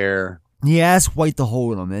combing his hair. He asks White to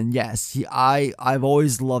hold him, and yes, I've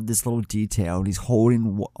always loved this little detail. He's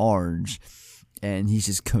holding Orange, and he's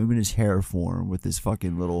just combing his hair for him with this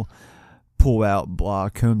fucking little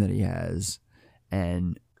pull-out comb that he has.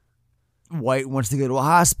 And White wants to go to a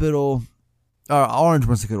hospital. Orange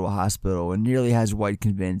wants to go to a hospital and nearly has White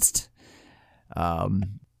convinced.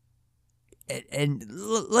 And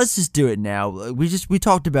let's just do it now. We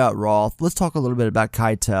talked about Roth. Let's talk a little bit about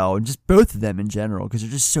Keitel and just both of them in general, because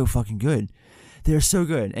they're just so fucking good. They're so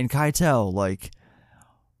good. And Keitel, like,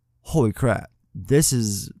 holy crap, this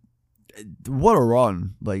is what a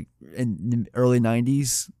run. Like in the early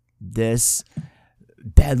 90s, this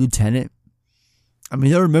Bad Lieutenant. I mean,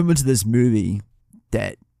 there are moments of this movie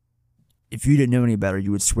that if you didn't know any better,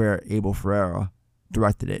 you would swear Abel Ferrara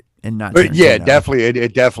directed it and not. But yeah, definitely,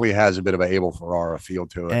 it definitely has a bit of an Abel Ferrara feel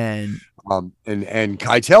to it. And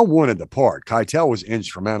Keitel wanted the part. Keitel was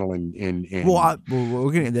instrumental in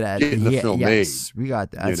we're getting into that. Getting the film made. We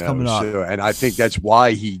got that. It's coming up. So, and I think that's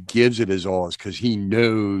why he gives it his all, is because he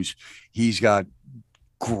knows he's got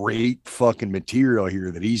great fucking material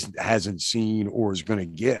here that he hasn't seen or is going to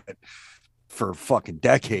get for fucking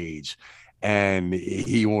decades. And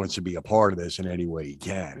he wants to be a part of this in any way he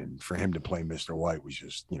can. And for him to play Mr. White was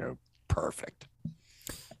just, perfect.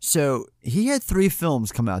 So he had 3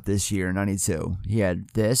 films come out this year in 92. He had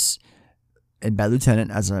this and Bad Lieutenant,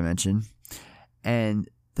 as I mentioned. And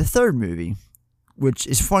the third movie, which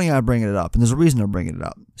is funny I'm bringing it up, and there's a reason I'm bringing it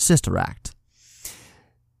up, Sister Act.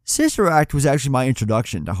 Sister Act was actually my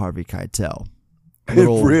introduction to Harvey Keitel.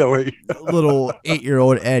 Really? Little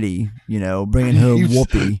 8-year-old Eddie, bringing home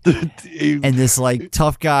Whoopi. And this, like,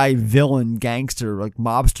 tough guy, villain, gangster, like,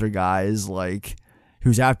 mobster guy is, like,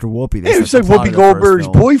 who's after Whoopi. Yeah, it was like Whoopi Goldberg's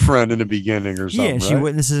boyfriend in the beginning or something. Yeah, she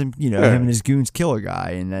witnesses him, him and his goons kill a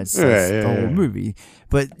guy, and that's the whole movie.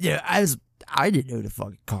 But, I didn't know who the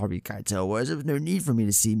fuck Harvey Keitel was. There was no need for me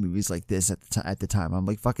to see movies like this at the time. I'm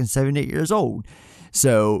like fucking 7, 8 years old.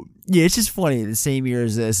 So, yeah, it's just funny. The same year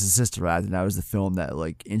as this is Sister Act, and that was the film that,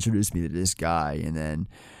 like, introduced me to this guy. And then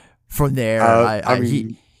from there,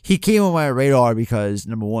 he came on my radar because,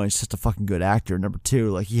 number one, he's just a fucking good actor. Number two,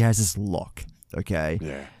 like, he has this look, okay?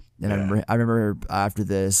 Yeah. And I remember after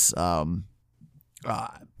this, Point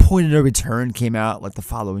of No Return came out, like, the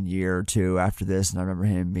following year or two after this, and I remember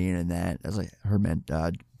him being in that as, like, her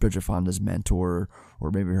Bridget Fonda's mentor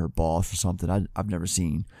or maybe her boss or something. I've never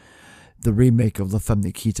seen the remake of La Femme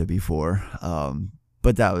Nikita before,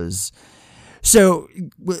 but that was so.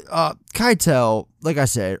 Keitel, like I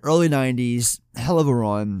said, early 90s, hell of a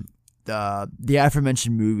run. The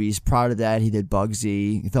aforementioned movies. Prior to that, he did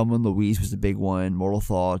Bugsy. Thelma and Louise was the big one. Mortal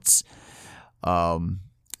Thoughts.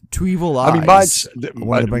 Two Evil Eyes. I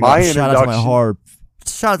mean, my shout out to my horror.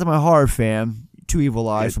 Shout out to my horror fam. Two Evil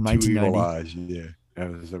Eyes from 1990. Two Evil Eyes, yeah,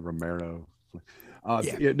 that was a Romero.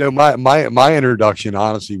 My introduction,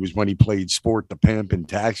 honestly, was when he played Sport the Pimp in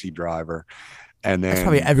Taxi Driver, and then that's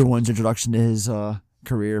probably everyone's introduction to his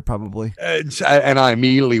career, probably. And I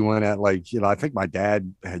immediately went at, like, I think my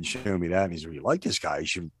dad had shown me that, and he's like, "You like this guy? You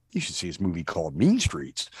should see this movie called Mean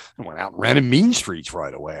Streets." I went out and rented Mean Streets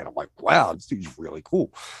right away, and I'm like, "Wow, this dude's really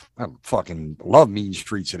cool." I fucking love Mean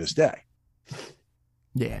Streets to this day.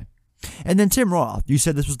 Yeah. And then Tim Roth. You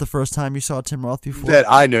said this was the first time you saw Tim Roth before?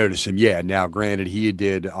 That I noticed him, yeah. Now, granted, he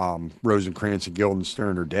did Rosencrantz and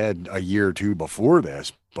Guildenstern are Dead a year or two before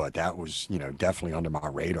this, but that was, definitely under my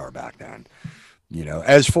radar back then.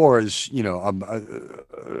 As far as, an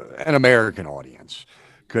American audience,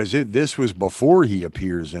 because this was before he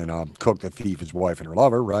appears in Cook, the Thief, His Wife, and Her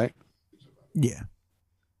Lover, right? Yeah.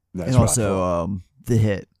 That's and also The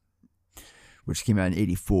Hit, which came out in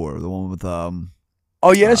 84, the one with...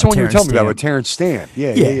 Oh, yeah, that's the one you were telling me about Stamp. with Terrence Stamp.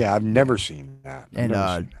 Yeah. I've never seen that. And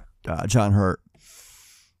John Hurt.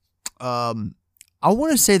 I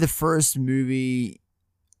want to say the first movie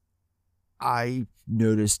I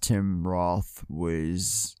noticed Tim Roth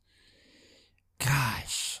was,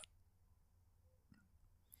 gosh,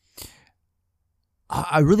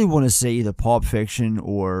 I really want to say either Pulp Fiction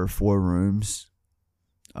or Four Rooms.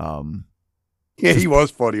 Yeah, he was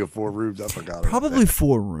funny of 4 Rooms. I forgot. Probably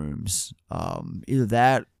 4 Rooms. Either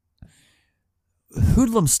that.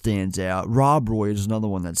 Hoodlum stands out. Rob Roy is another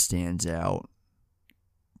one that stands out.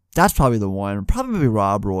 That's probably the one. Probably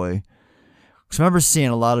Rob Roy. Because I remember seeing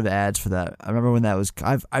a lot of ads for that. I remember when that was...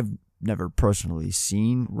 I've never personally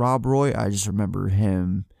seen Rob Roy. I just remember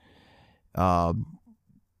him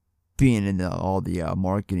being in all the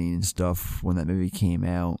marketing and stuff when that movie came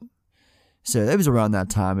out. So it was around that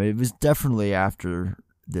time. It was definitely after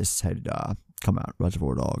this had come out,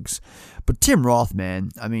 Reservoir Dogs. But Tim Roth, man,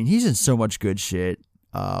 I mean, he's in so much good shit.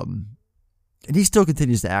 And he still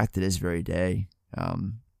continues to act to this very day.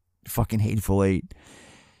 Fucking Hateful Eight.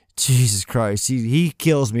 Jesus Christ, he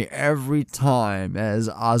kills me every time as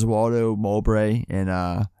Oswaldo Mowbray and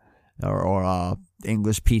or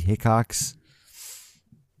English Pete Hickox.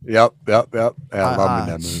 Yep. Yeah, I love him in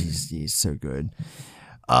that movie. He's so good.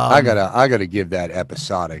 I gotta give that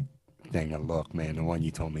episodic thing a look, man. The one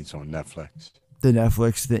you told me is on Netflix. The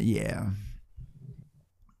Netflix thing, yeah.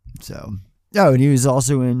 So, and he was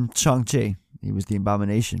also in Shang-Chi. He was the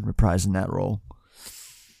Abomination, reprising that role.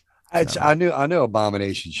 I knew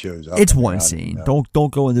Abomination shows up. It's one scene. Don't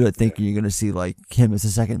go into it thinking you're gonna see like him as a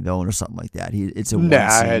second villain or something like that. It's a one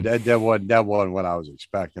scene. That wasn't what I was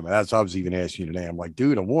expecting. That's what I was even asking you today. I'm like,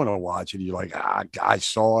 dude, I want to watch it. You're like, I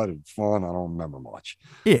saw it. It's fun. I don't remember much.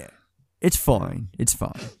 Yeah, it's fine. It's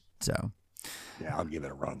fine. So yeah, I'll give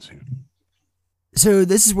it a run soon. So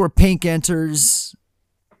this is where Pink enters.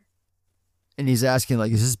 And he's asking,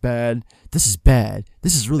 like, is this bad? This is bad.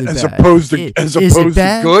 This is really bad. As opposed to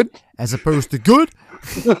good? As opposed to good?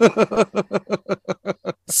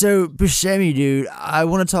 So, Buscemi, dude, I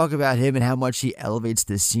want to talk about him and how much he elevates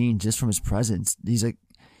this scene just from his presence.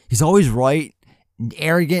 He's always right and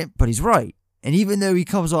arrogant, but he's right. And even though he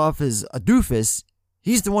comes off as a doofus,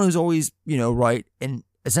 he's the one who's always, right and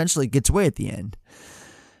essentially gets away at the end.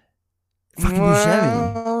 Fucking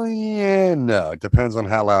Buscemi. Well, yeah, no. It depends on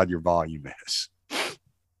how loud your volume is.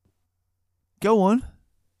 Go on.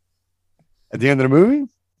 At the end of the movie?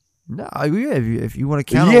 No, if you want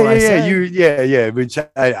to count on what I said. Yeah. Which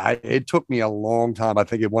it took me a long time. I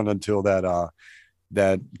think it wasn't until that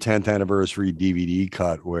 10th anniversary DVD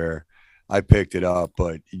cut where I picked it up.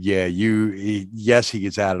 But yeah, he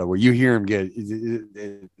gets out of the way. You hear him get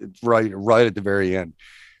right at the very end.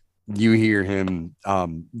 You hear him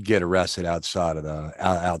get arrested outside of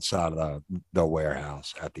the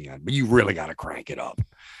warehouse at the end, but you really got to crank it up.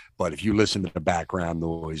 But if you listen to the background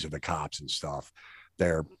noise of the cops and stuff,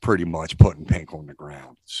 they're pretty much putting Pink on the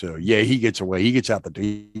ground. So yeah, he gets away. He gets out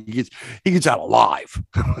he gets out alive.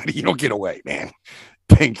 You don't get away, man.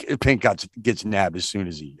 Pink gets nabbed as soon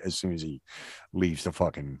as he leaves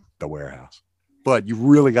the warehouse. But you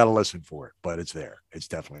really got to listen for it. But it's there. It's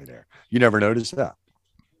definitely there. You never noticed that.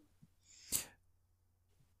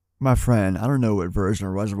 My friend, I don't know what version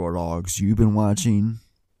of Reservoir Dogs you've been watching,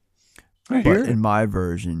 but in my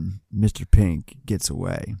version, Mr. Pink gets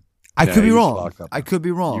away. I could be wrong. I could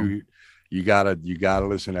be wrong. You gotta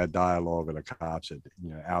listen to that dialogue of the cops.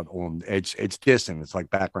 Out on it's distant. It's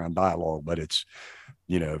like background dialogue, but it's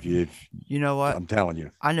if you know what I'm telling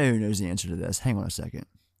you. I know who knows the answer to this. Hang on a second.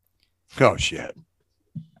 Oh shit!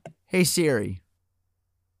 Hey Siri.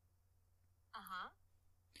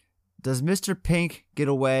 Does Mr. Pink get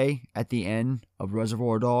away at the end of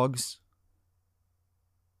Reservoir Dogs?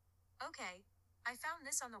 Okay, I found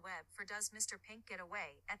this on the web for Does Mr. Pink Get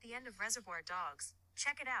Away at the end of Reservoir Dogs.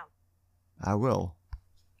 Check it out. I will.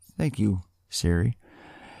 Thank you, Siri.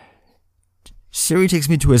 Siri takes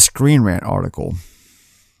me to a Screen Rant article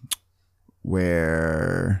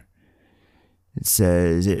where it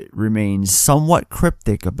says it remains somewhat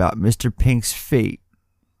cryptic about Mr. Pink's fate.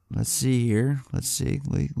 Let's see here. Let's see.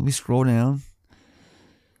 Let me scroll down.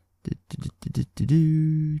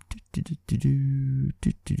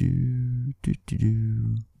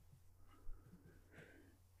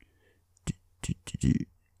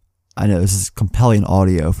 I know this is compelling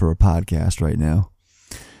audio for a podcast right now.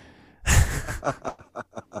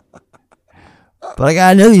 But I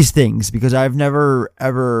gotta know these things because I've never,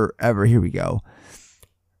 ever, here we go.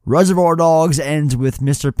 Reservoir Dogs ends with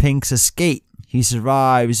Mr. Pink's escape. He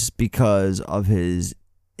survives because of his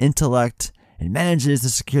intellect and manages to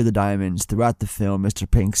secure the diamonds. Throughout the film, Mr.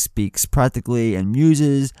 Pink speaks practically and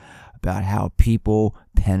muses about how people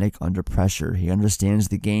panic under pressure. He understands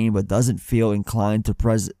the game but doesn't feel inclined to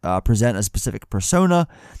present a specific persona.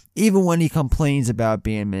 Even when he complains about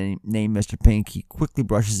being named Mr. Pink, he quickly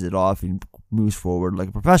brushes it off and moves forward like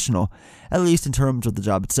a professional, at least in terms of the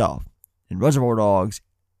job itself. In Reservoir Dogs,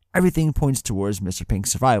 everything points towards Mr.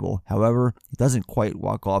 Pink's survival. However, he doesn't quite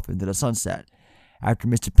walk off into the sunset. After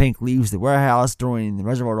Mr. Pink leaves the warehouse during the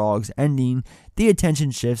Reservoir Dogs ending, the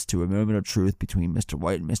attention shifts to a moment of truth between Mr.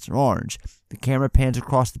 White and Mr. Orange. The camera pans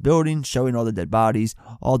across the building, showing all the dead bodies,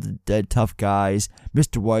 all the dead tough guys.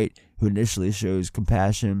 Mr. White, who initially shows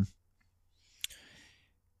compassion.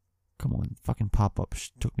 Come on, fucking pop-up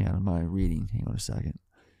took me out of my reading. Hang on a second.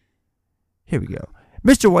 Here we go.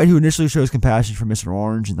 Mr. White, who initially shows compassion for Mr.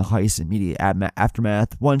 Orange in the heist's immediate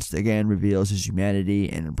aftermath, once again reveals his humanity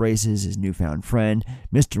and embraces his newfound friend.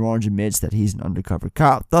 Mr. Orange admits that he's an undercover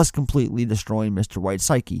cop, thus completely destroying Mr. White's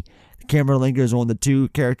psyche. The camera lingers on the two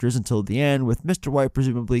characters until the end, with Mr. White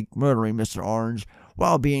presumably murdering Mr. Orange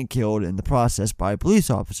while being killed in the process by police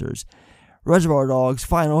officers. Reservoir Dogs'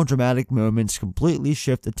 final dramatic moments completely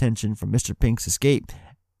shift attention from Mr. Pink's escape.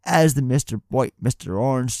 As the Mr. White, Mr.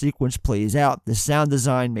 Orange sequence plays out, the sound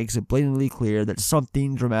design makes it blatantly clear that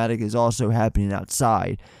something dramatic is also happening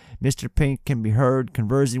outside. Mr. Pink can be heard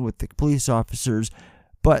conversing with the police officers,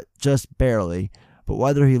 but just barely. But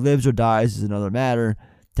whether he lives or dies is another matter.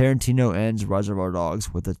 Tarantino ends Reservoir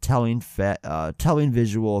Dogs with a telling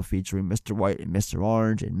visual featuring Mr. White and Mr.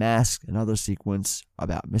 Orange in masks, another sequence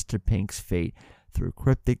about Mr. Pink's fate through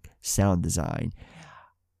cryptic sound design.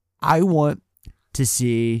 I want to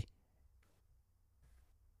see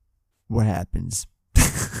what happens.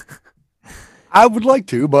 I would like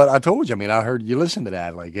to, but I told you. I mean, I heard you listen to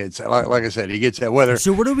that. Like it's like I said, he gets that whether.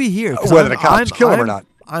 So what do we hear? Whether the cops kill him or not.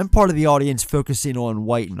 I'm part of the audience focusing on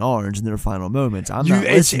White and Orange in their final moments. I'm not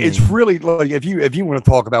listening. It's really like if you want to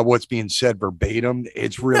talk about what's being said verbatim,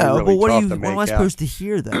 it's really no. Really but what tough do you? to What make am I out. supposed to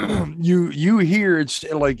hear then? You hear it's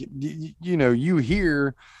like you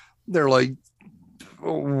hear they're like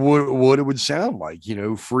what it would sound like,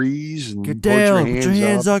 freeze and get down, put your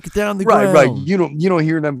hands up, get down on the ground. Right. You don't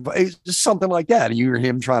hear them. It's just something like that. And you hear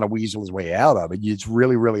him trying to weasel his way out of it. It's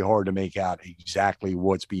really, really hard to make out exactly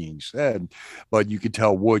what's being said, but you could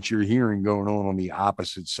tell what you're hearing going on the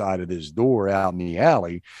opposite side of this door out in the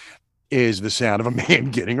alley is the sound of a man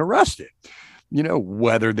getting arrested.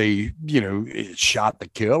 Whether they, shot to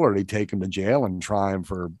kill or they take him to jail and try him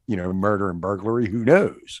for, murder and burglary, who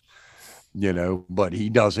knows? But he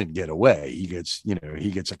doesn't get away. He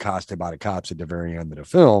gets accosted by the cops at the very end of the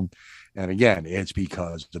film. And again, it's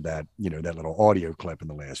because of that, that little audio clip in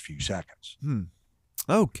the last few seconds.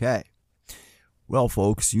 Okay. Well,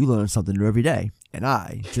 folks, you learn something new every day. And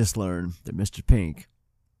I just learned that Mr. Pink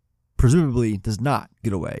presumably does not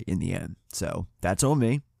get away in the end. So that's on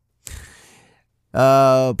me.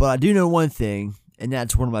 But I do know one thing. And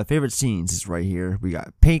that's one of my favorite scenes is right here. We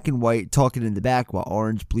got Pink and White talking in the back while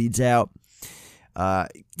Orange bleeds out.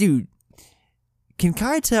 Dude, can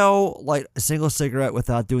Keitel light a single cigarette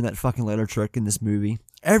without doing that fucking lighter trick in this movie?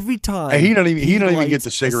 Every time he don't even get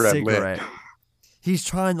the cigarette lit. He's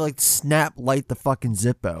trying to snap light the fucking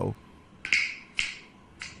Zippo.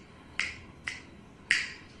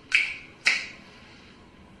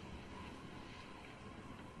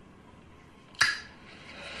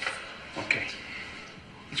 Okay.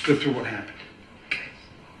 Let's go through what happened.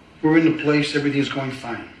 We're in the place, everything's going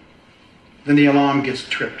fine. Then the alarm gets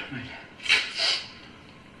tripped.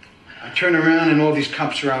 I turn around and all these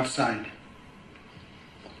cops are outside.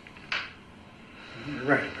 You're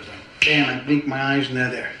right, because I blink my eyes and they're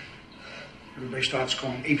there. Everybody starts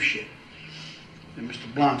going apeshit. Then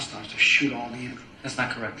Mr. Blonde starts to shoot all the info. That's not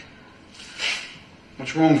correct.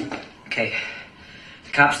 What's wrong with it? Okay.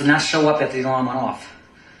 The cops did not show up after the alarm went off.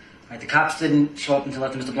 Right, the cops didn't show up until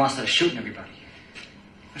after Mr. Blonde started shooting everybody.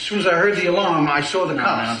 As soon as I heard the alarm, I saw the No,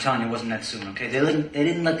 cops. man, I'm telling you, it wasn't that soon, okay? They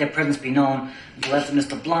didn't let their presence be known until after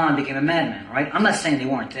Mr. Blonde became a madman, all right? I'm not saying they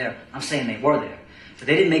weren't there. I'm saying they were there. But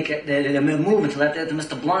they didn't make their move until after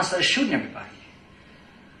Mr. Blonde started shooting everybody.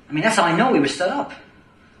 I mean, that's how I know he was set up.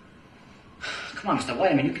 Come on, Mr.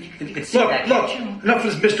 White, I mean, you could see that. Look, enough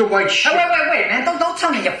of this Mr. White shit. Hey, wait, man. Don't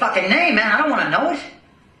tell me your fucking name, man. I don't want to know it.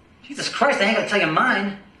 Jesus Christ, I ain't gonna tell you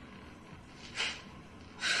mine.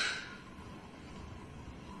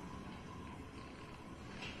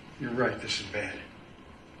 You're right, this is bad.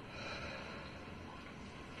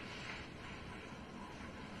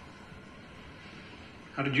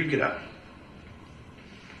 How did you get out?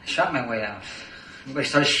 I shot my way out. Everybody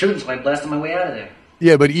started shooting, so I blasted my way out of there.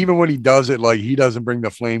 Yeah, but even when he does it, he doesn't bring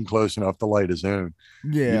the flame close enough to light his own.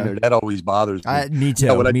 Yeah. That always bothers me. Me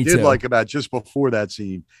too. What I did like about just before that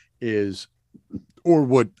scene is, or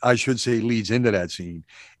what I should say leads into that scene,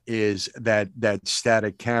 is that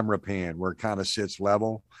static camera pan where it kind of sits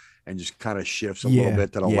level and just kind of shifts a little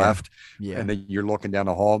bit to the left. Yeah. And then you're looking down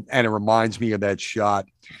the hall. And it reminds me of that shot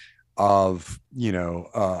of,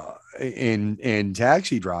 in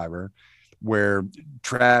Taxi Driver, where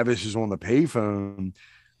Travis is on the payphone,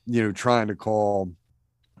 trying to call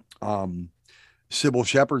Sybil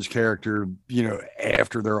Shepherd's character,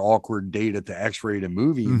 after their awkward date at the X-rated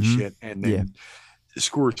movie and shit. And then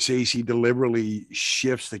Scorsese deliberately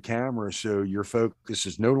shifts the camera so your focus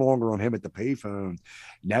is no longer on him at the payphone.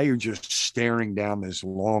 Now you're just staring down this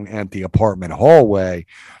long, empty apartment hallway.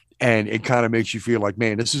 And it kind of makes you feel like,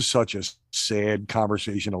 man, this is such a sad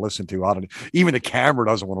conversation to listen to. Even the camera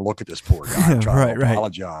doesn't want to look at this poor guy trying to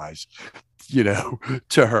apologize,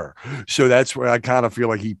 to her. So that's where I kind of feel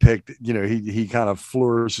like he picked, he kind of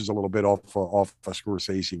flourishes a little bit off of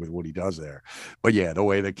Scorsese with what he does there. But yeah, the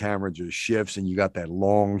way the camera just shifts and you got that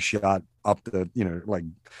long shot up the, like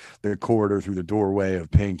the corridor through the doorway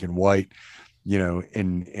of pink and white,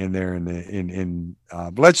 in there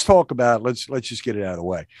let's talk about, let's just get it out of the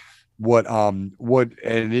way.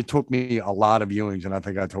 And it took me a lot of viewings, and I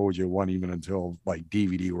think I told you one even until like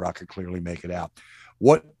DVD where I could clearly make it out.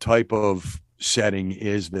 What type of setting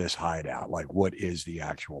is this hideout? Like, what is the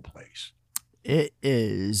actual place? It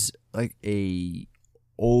is like a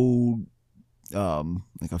old,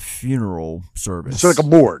 like a funeral service. It's like a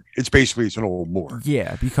morgue. It's an old morgue.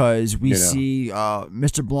 Yeah, because we see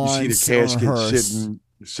Mr. Blonde, you see the casket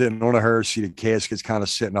sitting on a hearse. See the caskets kind of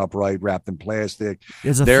sitting upright, wrapped in plastic.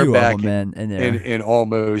 There's a few of them in there, in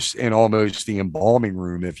almost the embalming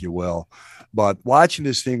room, if you will. But watching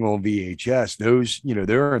this thing on VHS, those,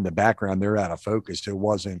 they're in the background, they're out of focus. It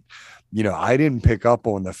wasn't, I didn't pick up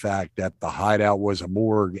on the fact that the hideout was a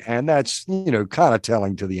morgue. And that's, kind of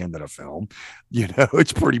telling to the end of the film.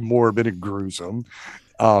 It's pretty morbid and gruesome.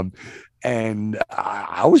 And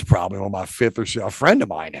I was probably on my fifth or so. A friend of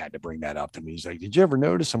mine had to bring that up to me. He's like, "Did you ever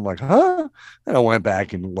notice?" I'm like, "Huh?" And I went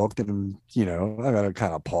back and looked, and I got to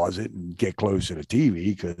kind of pause it and get close to the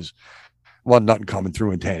TV because nothing coming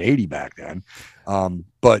through in 1080 back then.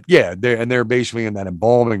 But yeah, they're basically in that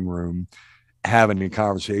embalming room having a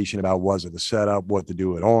conversation about was it the setup, what to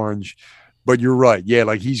do at Orange. But you're right. Yeah,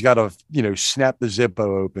 like he's got to, snap the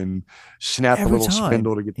Zippo open, snap the little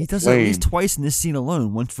spindle to get the He does flame. it at least twice in this scene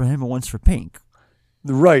alone, once for him and once for Pink.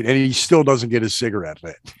 Right, and he still doesn't get his cigarette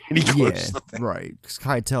lit. And he goes, right. Because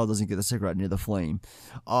Keitel doesn't get the cigarette near the flame.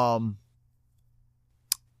 And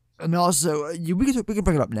also, we can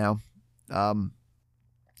bring it up now.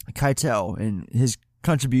 Keitel and his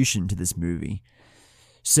contribution to this movie.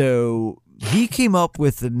 So he came up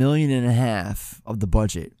with $1.5 million of the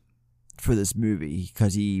budget for this movie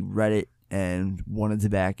because he read it and wanted to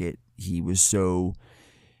back it. He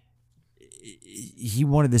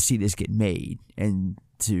wanted to see this get made, and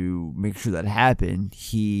to make sure that happened,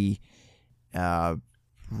 he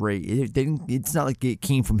it's not like it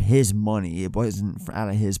came from his money. It wasn't out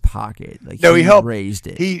of his pocket. Like, no, he helped raised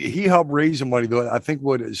it. He helped raise the money. Though I think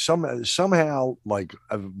somehow like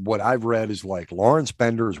what I've read is like Lawrence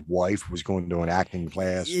Bender's wife was going to an acting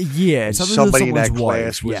class. Yeah, somebody in that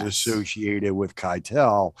wife, class was associated with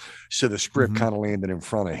Keitel, so the script kind of landed in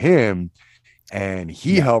front of him, and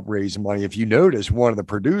he helped raise the money. If you notice, one of the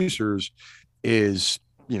producers is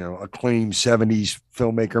acclaimed 70s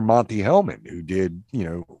filmmaker Monty Hellman, who did,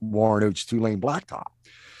 Warren Oates' Two Lane Blacktop,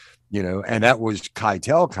 and that was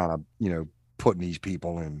Keitel kind of, putting these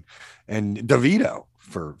people in, and DeVito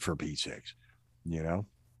for Pete's sakes,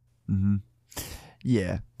 Mm-hmm.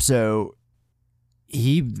 Yeah. So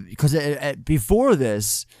because before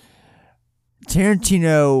this,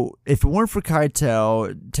 Tarantino, if it weren't for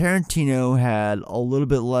Keitel, Tarantino had a little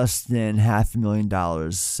bit less than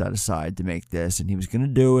 $500,000 set aside to make this, and he was going to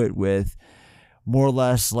do it with more or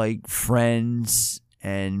less like friends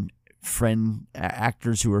and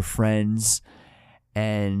actors who were friends,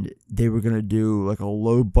 and they were going to do like a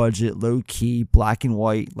low budget, low key, black and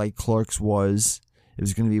white, like Clerks was. It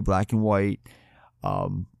was going to be black and white.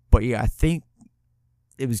 But yeah, I think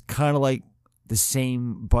it was kind of like the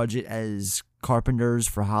same budget as Carpenter's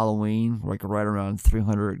for Halloween, like right around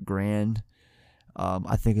 $300,000.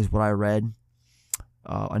 I think is what I read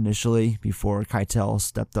initially before Keitel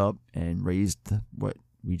stepped up and raised what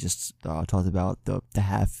we just talked about, the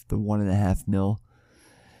 $1.5 million.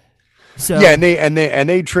 So yeah, and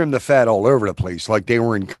they trimmed the fat all over the place. Like they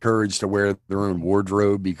were encouraged to wear their own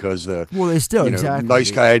wardrobe because they still exactly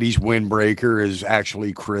Nice Coyote's windbreaker is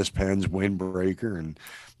actually Chris Penn's windbreaker, and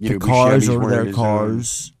the cars over their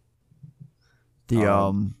cars. The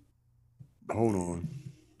hold on.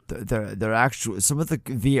 They're actual. Some of the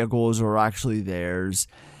vehicles are actually theirs.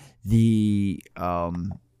 The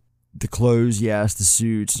clothes, yes, the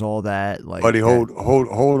suits and all that. Like, buddy, hold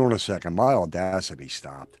on a second. My Audacity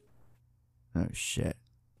stopped. Oh shit!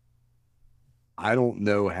 I don't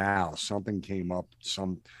know how something came up.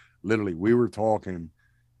 Literally, we were talking,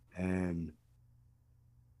 and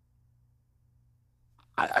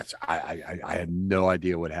I had no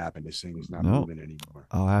idea what happened. This thing is not moving anymore.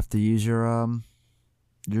 I'll have to use your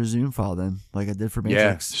Zoom file then, like I did for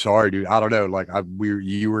Matrix. Yeah, sorry, dude. I don't know. Like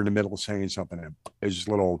you were in the middle of saying something. And it was just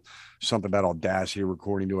a little something about Audacity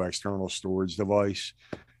recording to external storage device,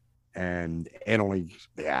 and it only.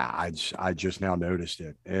 Yeah, I just now noticed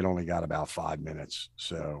it. It only got about 5 minutes,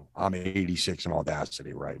 so I'm 86 in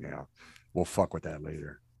Audacity right now. We'll fuck with that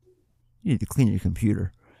later. You need to clean your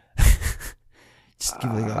computer. Just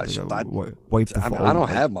give it wipe the phone. I don't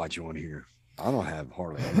have much on here. I don't have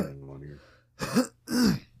hardly anything on here.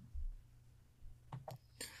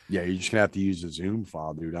 Yeah, you're just gonna have to use the Zoom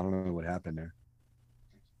file, dude. I don't know what happened there.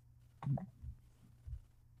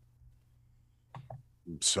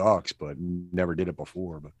 It sucks, but never did it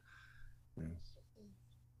before. But yeah.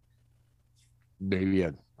 Maybe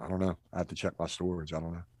I don't know. I have to check my storage. I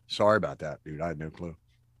don't know. Sorry about that, dude. I had no clue.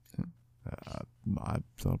 I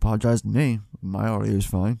don't apologize to me. My audio is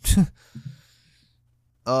fine.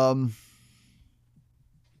 All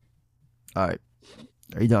right.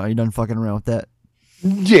 Are you done? Are you done fucking around with that?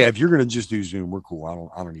 Yeah, if you're gonna just do Zoom, we're cool.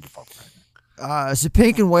 I don't need to fuck with So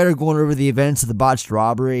Pink and White are going over the events of the botched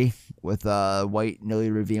robbery with White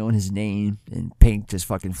nearly revealing his name, and Pink just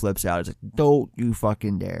fucking flips out. It's like, don't you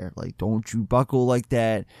fucking dare! Like, don't you buckle like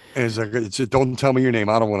that. And it's like, don't tell me your name.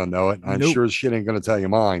 I don't want to know it. I'm sure as shit ain't gonna tell you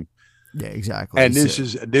mine. Yeah, exactly. And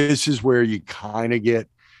this is where you kind of get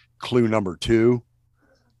clue number 2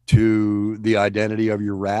 to the identity of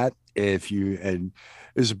your rat. And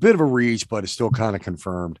it's a bit of a reach, but it's still kind of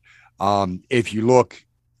confirmed. If you look,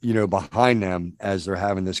 behind them as they're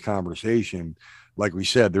having this conversation, like we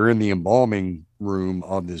said, they're in the embalming room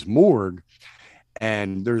of this morgue,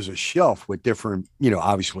 and there's a shelf with different,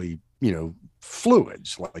 obviously,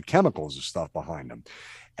 fluids like chemicals and stuff behind them.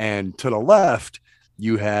 And to the left,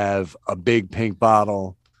 you have a big pink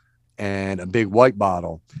bottle and a big white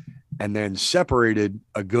bottle, and then separated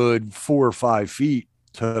a good 4 or 5 feet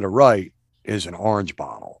to the right is an orange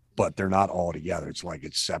bottle, but they're not all together. It's like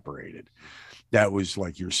it's separated. That was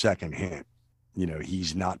like your second hint.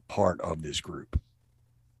 He's not part of this group.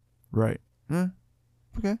 Right.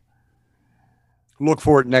 Okay. Look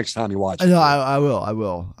for it next time you watch it. No, I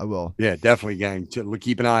will. Yeah, definitely, gang.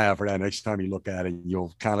 Keep an eye out for that. Next time you look at it,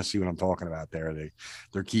 you'll kind of see what I'm talking about there.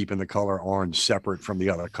 They're keeping the color orange separate from the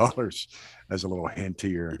other colors as a little hint to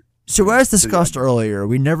your. So as discussed earlier,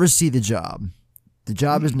 we never see the job. The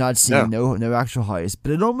job is not seen, no actual heist,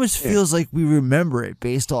 but it almost feels like we remember it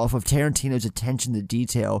based off of Tarantino's attention to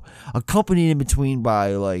detail, accompanied in between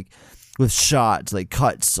by with shots,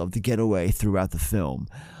 cuts of the getaway throughout the film.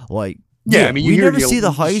 Yeah, I mean, we never see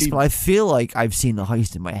the heist, but I feel like I've seen the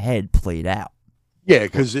heist in my head played out. Yeah,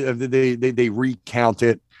 because they recount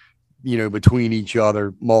it, between each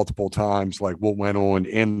other multiple times, like what went on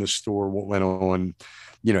in the store, what went on,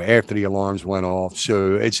 after the alarms went off.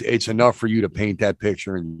 So it's enough for you to paint that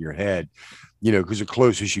picture in your head, because the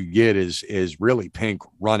closest you get is really Pink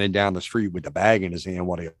running down the street with the bag in his hand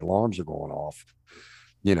while the alarms are going off.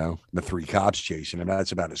 The 3 cops chasing him.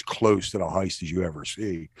 That's about as close to the heist as you ever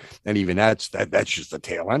see. And even that's just the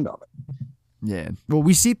tail end of it. Yeah. Well,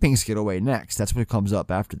 we see Pink's get away next. That's what comes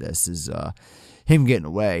up after this is him getting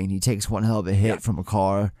away, and he takes one hell of a hit from a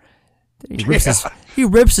car. He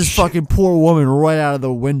rips his fucking poor woman right out of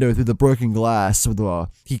the window through the broken glass with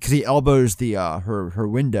because he elbows the her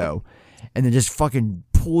window, and then just fucking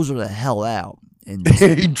pulls her the hell out. And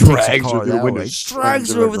he drags her through the window,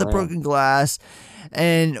 drags her over the broken glass.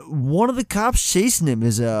 And one of the cops chasing him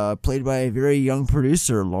is played by a very young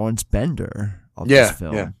producer, Lawrence Bender, of this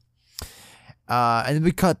film. Yeah. And then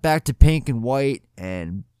we cut back to Pink and White,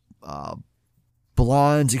 and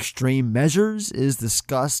Blonde's extreme measures is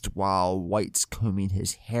discussed while White's combing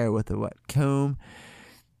his hair with a wet comb.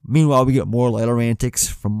 Meanwhile, we get more letter antics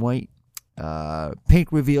from White.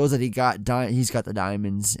 Pink reveals that he's got the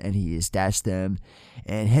diamonds and he has stashed them.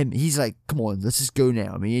 And he's like, come on, let's just go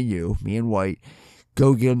now. Me and White,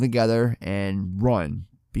 go get them together and run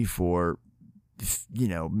before, this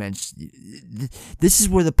is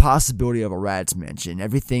where the possibility of a rat's mentioned.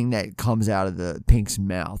 Everything that comes out of the Pink's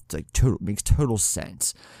mouth makes total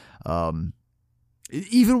sense.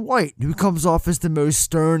 Even White, who comes off as the most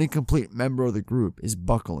stern and complete member of the group, is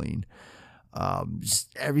buckling.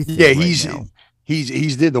 Just everything. Yeah,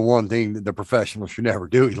 he's did the one thing that the professional should never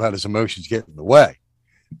do. He let his emotions get in the way,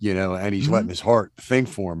 and he's letting his heart think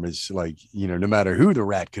for him. It's like, no matter who the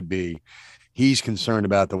rat could be, he's concerned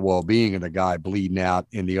about the well-being of the guy bleeding out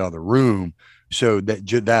in the other room. So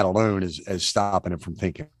that alone is stopping him from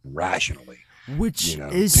thinking rationally. Which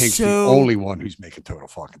is Pink's the only one who's making total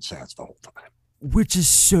fucking sense the whole time. Which is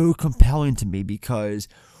so compelling to me because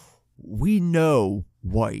we know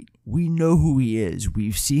White. We know who he is.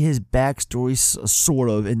 We see his backstory sort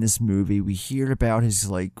of in this movie. We hear about his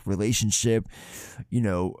like relationship,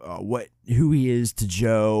 who he is to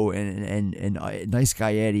Joe and Nice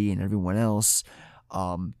Guy Eddie and everyone else.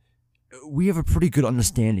 We have a pretty good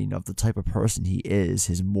understanding of the type of person he is,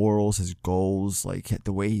 his morals, his goals, like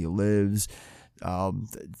the way he lives,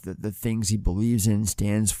 the things he believes in,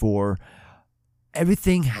 stands for.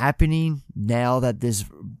 Everything happening now that this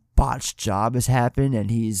botched job has happened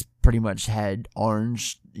and he's pretty much had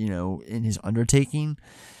Orange, in his undertaking,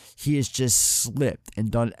 he has just slipped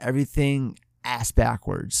and done everything ass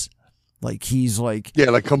backwards. Like he's like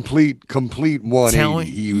complete 180.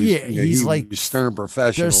 He's like stern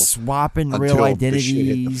professional. They're swapping real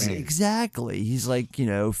identities. Exactly. He's like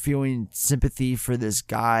feeling sympathy for this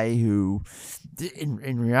guy who,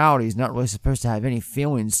 in reality, is not really supposed to have any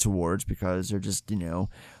feelings towards because they're just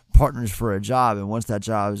partners for a job, and once that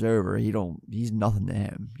job is over, he's nothing to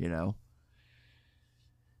him.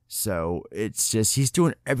 So it's just he's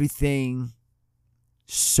doing everything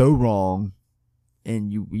so wrong.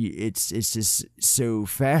 And it's just so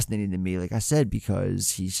fascinating to me, like I said,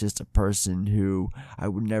 because he's just a person who I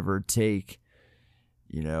would never take,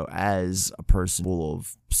 as a person full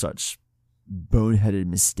of such boneheaded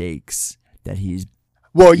mistakes that he's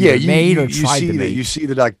made or tried to make.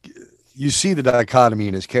 You see the dichotomy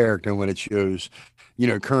in his character when it shows,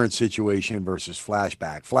 current situation versus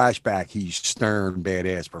flashback. Flashback, he's stern,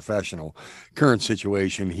 badass professional. Current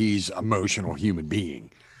situation, he's emotional human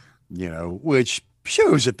being. Which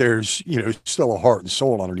shows that there's, still a heart and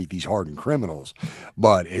soul underneath these hardened criminals,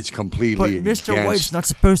 but it's completely. But Mr. White's not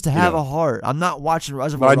supposed to have a heart. I'm not watching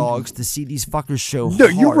Reservoir Dogs to see these fuckers show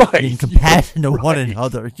heart you're right. and compassion to one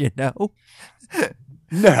another.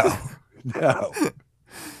 No.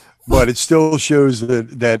 But it still shows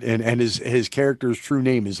that and his character's true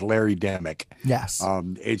name is Larry Demick. Yes.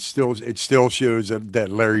 It still shows that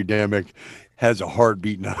Larry Demick has a heart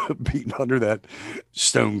beating under that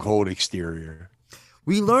stone cold exterior.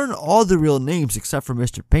 We learn all the real names except for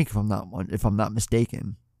Mr. Pink, if I'm not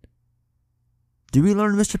mistaken. Do we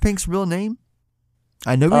learn Mr. Pink's real name?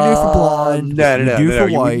 I know we do for Blonde. No. For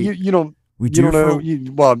White. You don't. We do do know.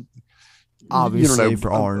 Obviously, you don't know,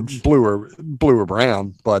 for Orange, blue or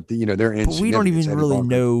brown, but they're in. But we don't even really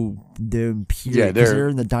know them. Period, because they're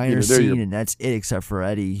in the diner scene, and that's it, except for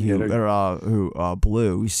Eddie, who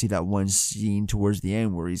Blue. We see that one scene towards the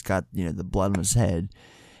end where he's got the blood on his head,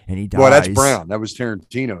 and he dies. Well, that's Brown. That was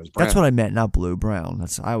Tarantino's Brown. That's what I meant, not Blue. Brown.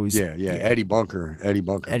 That's I always. Yeah. Eddie Bunker. Eddie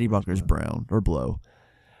Bunker's Brown or Blue.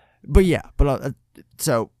 But yeah,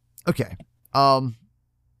 so okay.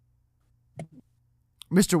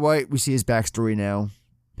 Mr. White, we see his backstory now.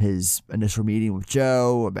 His initial meeting with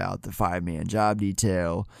Joe about the 5-man job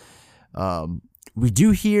detail. We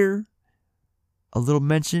do hear a little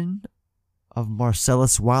mention of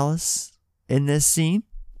Marcellus Wallace in this scene.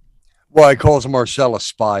 Well, I calls him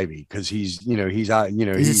Marcellus Spivey because he's Is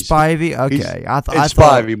it Spivey? Okay, I thought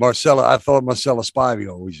Spivey. Marcella. I thought Marcellus Spivey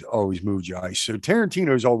always moved your ice. So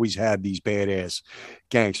Tarantino's always had these badass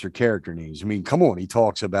gangster character names. I mean, come on, he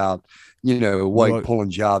talks about White pulling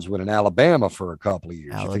jobs with an Alabama for a couple of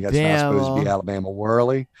years. You think that's not supposed to be Alabama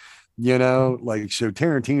Worley? So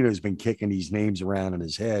Tarantino's been kicking these names around in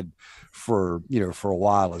his head for a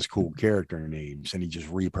while as cool character names, and he just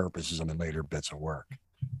repurposes them in later bits of work.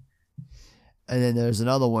 And then there's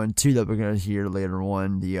another one too that we're gonna hear later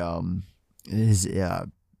on. The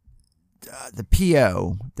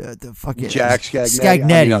PO, the fucking Jack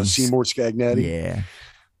Scagnetti. Seymour Scagnetti.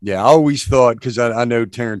 Yeah. I always thought, because I know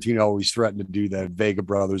Tarantino always threatened to do that Vega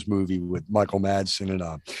Brothers movie with Michael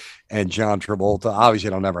Madsen and John Travolta. Obviously,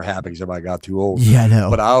 it'll never happen because everybody got too old. Yeah, I know.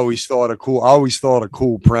 But I always thought a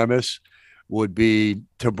cool premise would be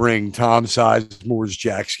to bring Tom Sizemore's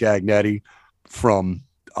Jack Scagnetti from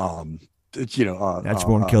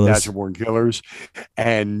Natural Born Killers,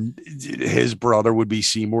 and his brother would be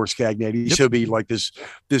Seymour Scagnetti. Yep. So it'd be like this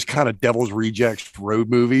kind of Devil's Rejects road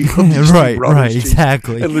movie. right,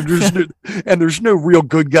 exactly. And there's no real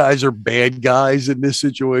good guys or bad guys in this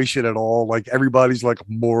situation at all. Like everybody's like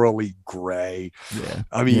morally gray. Yeah.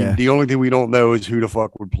 I mean, the only thing we don't know is who the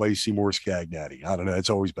fuck would play Seymour Scagnetti. I don't know. It's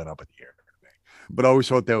always been up in the air. But I always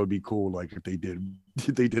thought that would be cool, like if they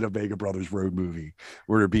did a Vega Brothers road movie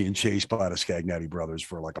where they're being chased by the Scagnetti brothers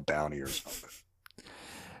for like a bounty or something.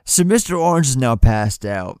 So Mr. Orange is now passed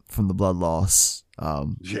out from the blood loss.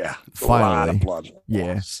 Yeah, finally. A lot of blood loss.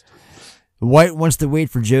 Yeah. White wants to wait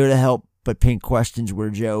for Joe to help, but Pink questions where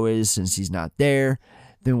Joe is since he's not there.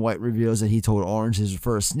 Then White reveals that he told Orange his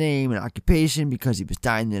first name and occupation because he was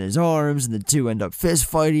dying in his arms, and the two end up fist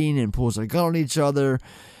fighting and pulls a gun on each other.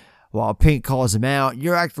 while Pink calls him out.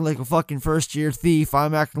 You're acting like a fucking first-year thief.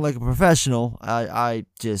 I'm acting like a professional. I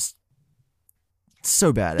just...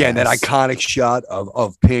 So badass. Yeah, and that iconic shot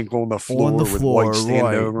of Pink on the floor, with White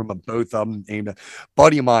standing over him, and both of them aimed at.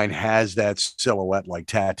 Buddy of mine has that silhouette like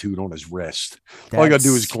tattooed on his wrist. All you gotta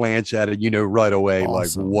do is glance at it, you know right away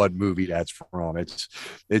like what movie that's from. It's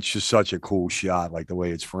just such a cool shot, like the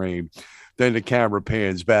way it's framed. Then the camera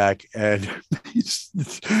pans back, and here's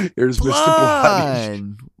Mr.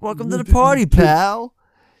 Blind. Welcome to the party, pal.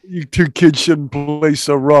 You two kids shouldn't play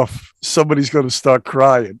so rough. Somebody's gonna start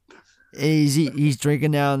crying. He's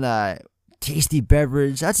drinking down that tasty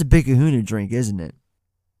beverage. That's a Big Kahuna drink, isn't it?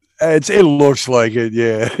 It looks like it,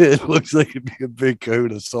 yeah. It looks like it'd be a Big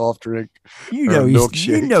Kahuna soft drink. You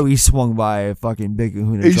know he swung by a fucking Big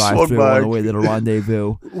Kahuna drive-through on the way to the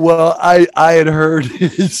rendezvous. Well, I had heard,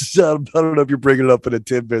 I don't know if you're bringing it up in the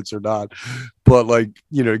tidbits or not, but like,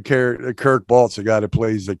 you know, Kirk Baltz, the guy that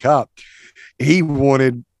plays the cop, he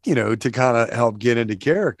wanted, you know, to kind of help get into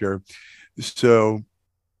character. So...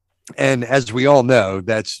 And as we all know,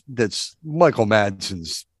 that's Michael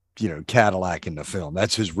Madsen's, you know, Cadillac in the film.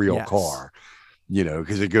 That's his real car, you know,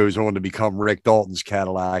 because it goes on to become Rick Dalton's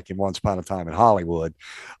Cadillac in Once Upon a Time in Hollywood.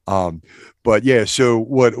 But yeah, so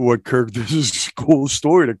what Kirk, this is a cool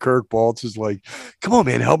story to Kirk Baltz is like, come on,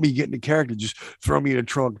 man, help me get into character. Just throw me in the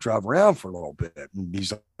trunk, drive around for a little bit. And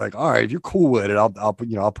he's like, all right, if you're cool with it, I'll put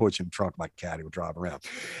you in the trunk of my caddy, we'll drive around.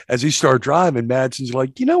 As he started driving, Madsen's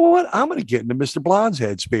like, you know what? I'm going to get into Mr. Blonde's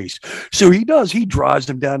headspace. So he does. He drives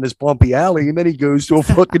him down this bumpy alley, and then he goes to a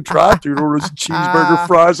fucking drive-thru and orders a cheeseburger,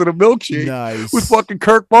 fries, and a milkshake with fucking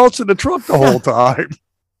Kirk Baltz in the trunk the whole time.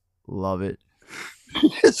 Love it.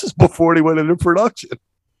 This is before he went into production.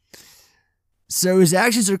 So his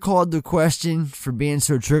actions are called to question for being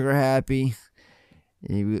so trigger happy.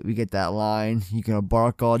 We get that line. You're gonna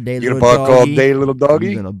bark all day, little doggy. You're gonna bark all day, little doggy.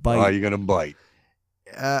 You're gonna bite. Oh, you're gonna bite.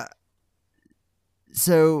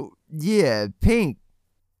 So yeah, Pink,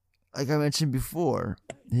 like I mentioned before,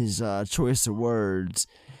 his choice of words,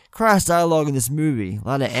 crass dialogue in this movie. A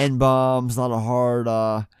lot of N-bombs, a lot of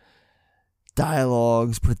hard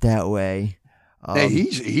dialogues. Put it that way. Hey,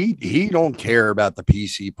 he don't care about the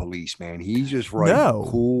PC police, man. He's just writing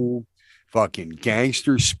cool fucking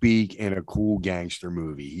gangster speak in a cool gangster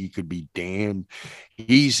movie. He could be damned.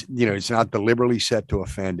 He's, you know, it's not deliberately set to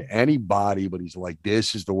offend anybody, but he's like,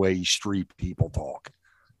 this is the way street people talk.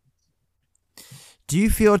 Do you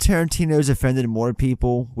feel Tarantino's offended more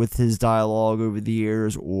people with his dialogue over the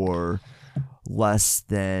years, or less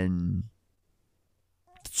than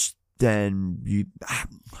you? How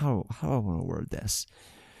do I want to word this?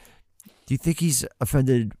 Do you think he's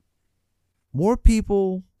offended more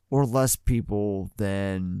people or less people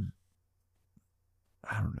than,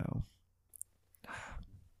 I don't know.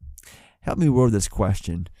 Help me word this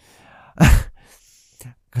question.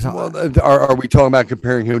 Well, are we talking about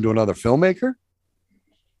comparing him to another filmmaker?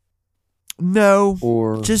 No,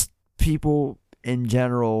 or just people in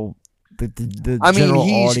general. The general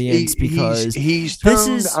audience, because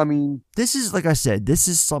this is like I said, this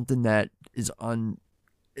is something that is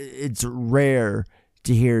it's rare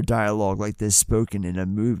to hear dialogue like this spoken in a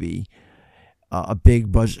movie, a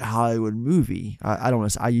big budget Hollywood movie. I don't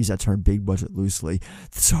want to. I use that term "big budget" loosely.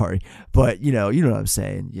 Sorry, but you know what I'm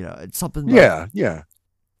saying. You know, it's something. Yeah.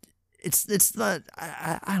 It's not.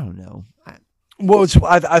 I don't know. Well,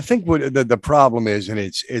 I think what the problem is, and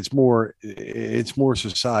it's more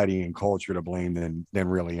society and culture to blame than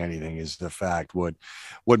really anything, is the fact what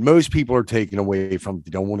most people are taking away from, they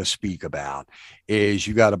don't want to speak about, is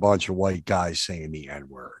you got a bunch of white guys saying the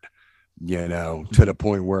N-word, you know, to the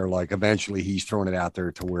point where like eventually he's throwing it out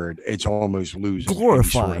there to where it's almost losing,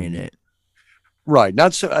 glorifying it. Right.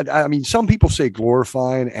 Not so. I mean, some people say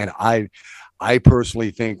glorifying, and I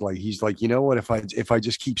personally think like he's like, you know what, if I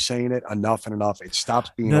just keep saying it enough and enough, it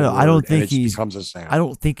stops being no, I don't think he becomes a sound. I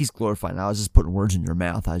don't think he's glorifying. I was just putting words in your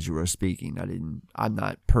mouth as you were speaking. I'm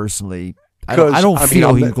not personally. I don't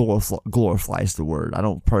feel he glorifies the word. I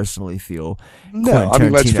don't personally feel. No, I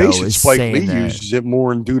mean, let's face it, Spike Lee uses it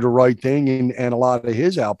more in Do the Right Thing and a lot of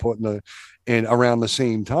his output and around the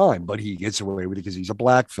same time, but he gets away with it because he's a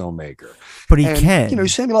black filmmaker. But he can. You know,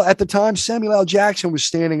 Samuel L. Jackson was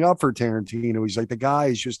standing up for Tarantino. He's like, the guy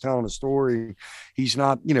is just telling a story. He's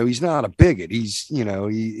not, you know, he's not a bigot. He's, you know,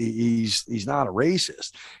 he's not a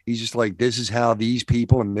racist. He's just like, this is how these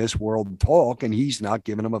people in this world talk, and he's not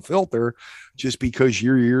giving them a filter just because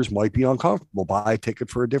your ears might be uncomfortable. Buy a ticket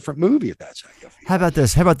for a different movie if that's how you feel. How about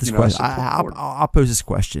this question? I'll pose this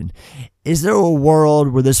question. Is there a world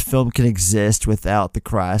where this film can exist without the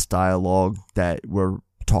crass dialogue that we're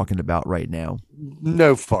talking about right now.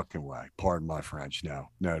 No fucking way. Pardon my French. No,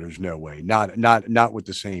 there's no way. Not with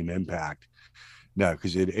the same impact. No,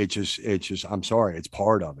 because it just. I'm sorry. It's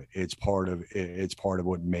part of it. It's part of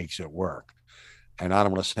what makes it work. And I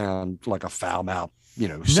don't want to sound like a foul mouth,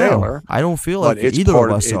 sailor. I don't feel but like it's either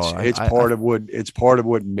part of us are. It's part of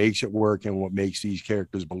what makes it work and what makes these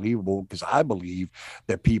characters believable. Because I believe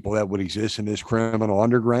that people that would exist in this criminal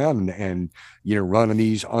underground and running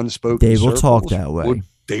these unspoken, they will talk circles that way.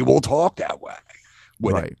 They will talk that way.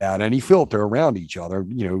 Without any filter around each other,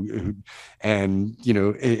 and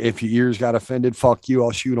if your ears got offended, fuck you,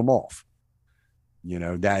 I'll shoot them off.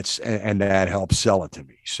 That helps sell it to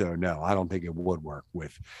me. So no, I don't think it would work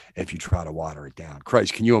if you try to water it down.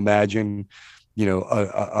 Christ, can you imagine,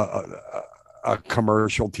 a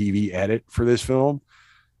commercial TV edit for this film?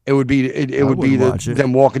 It would be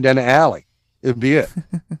them walking down the alley. It'd be it.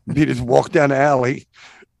 It'd be just walk down the alley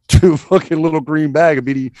to a fucking little green bag. It'd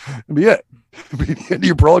be it. It'd be the end of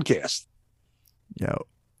your broadcast.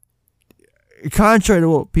 Contrary to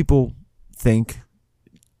what people think,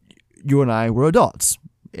 you and I were adults,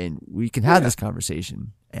 and we can have this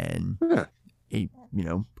conversation. And I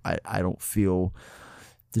don't feel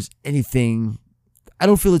there's anything. I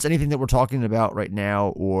don't feel it's anything that we're talking about right now,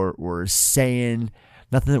 or saying.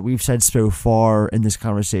 Nothing that we've said so far in this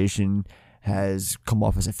conversation has come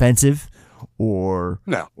off as offensive, or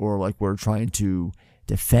like we're trying to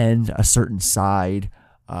defend a certain side,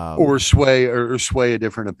 or sway a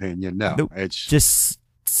different opinion. No, nope. It's just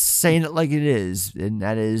saying it like it is, and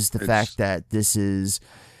that is the fact that this is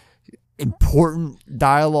important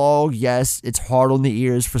dialogue. Yes, it's hard on the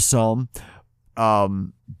ears for some,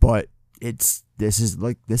 but this is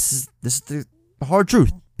the hard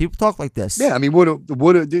truth. People talk like this. Yeah, I mean,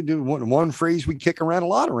 one phrase we kick around a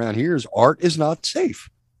lot around here is art is not safe.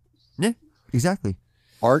 Yeah, exactly.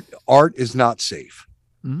 Art is not safe.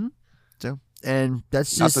 Mm-hmm. So, and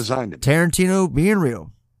that's not just designed to be. Tarantino being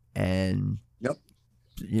real, and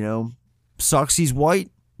sucks he's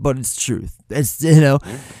white, but it's the truth. It's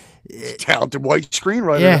it's talented white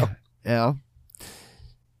screenwriter. Yeah.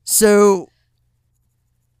 So,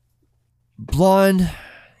 Blonde,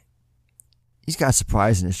 he's got a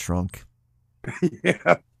surprise in his trunk.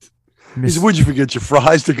 Yeah. He said, "Would you forget your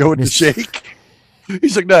fries to go with the shake?"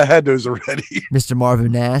 He's like, "No, I had those already." Mr.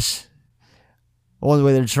 Marvin Nash. On the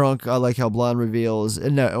way to the trunk, I like how Blonde reveals.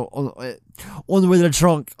 On the way to the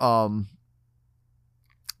trunk,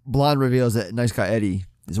 Blonde reveals that Nice Guy Eddie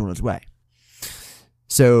is on his way.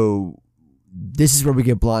 So this is where we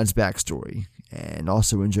get Blonde's backstory. And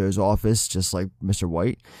also in Joe's office, just like Mr.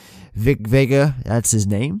 White, Vic Vega, that's his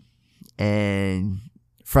name. And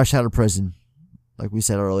fresh out of prison, like we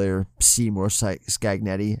said earlier, Seymour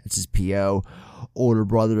Scagnetti, that's his P.O., older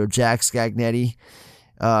brother of Jack Scagnetti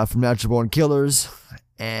from Natural Born Killers.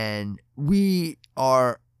 And we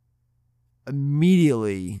are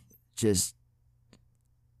immediately just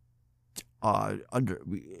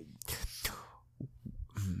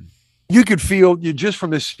you could feel just from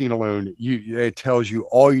this scene alone. It tells you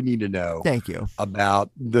all you need to know. Thank you.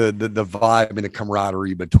 About the vibe and the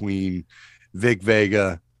camaraderie between Vic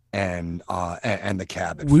Vega and the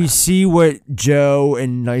Cabot. We see what Joe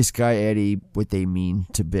and Nice Guy Eddie, what they mean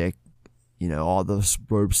to Vic. All those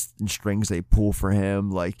ropes and strings they pull for him.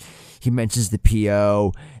 Like he mentions the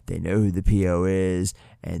PO, they know who the PO is,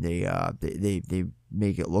 and they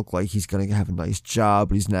make it look like he's gonna have a nice job,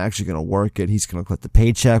 but he's not actually gonna work it. He's gonna collect the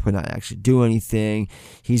paycheck, but not actually do anything.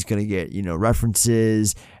 He's gonna get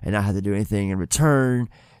references and not have to do anything in return.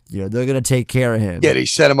 They're gonna take care of him. Yeah, they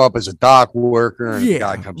set him up as a dock worker, and the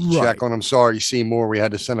guy comes to check on him. Sorry, Seymour, we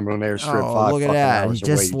had to send him on an airstrip. Look at that, he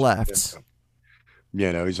just left.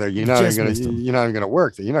 He's like, you're not even gonna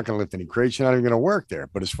work there. You're not gonna lift any crates. You're not even gonna work there.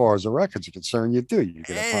 But as far as the records are concerned, you do. You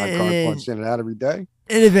get a time card punched in and out every day.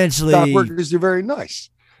 And eventually, dock workers are very nice.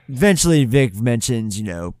 Eventually, Vic mentions,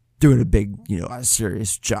 doing a big, a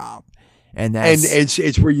serious job, and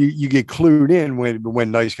it's where you get clued in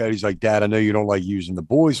when Nice Guy, he's like, "Dad, I know you don't like using the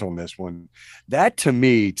boys on this one." That to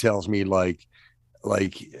me tells me like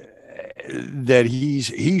that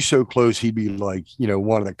he's so close he'd be like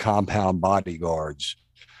one of the compound bodyguards.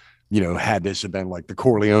 Had this have been like the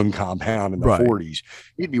Corleone compound in the 40s,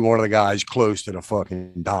 he'd be one of the guys close to the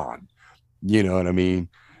fucking Don. You know what I mean?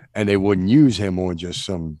 And they wouldn't use him on just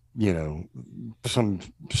some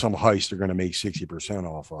heist they're going to make 60%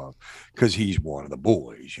 off of, because he's one of the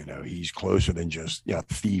boys. He's closer than just a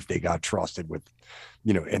thief they got trusted with,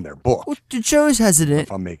 in their book. Well, Joe's hesitant.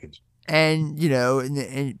 If I'm making. And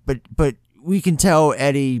but we can tell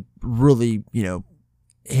Eddie really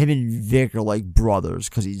him and Vic are like brothers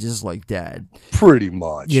because he's just like dad. Pretty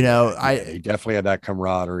much. You know, he definitely had that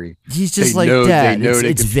camaraderie. He's just they like dad. They know they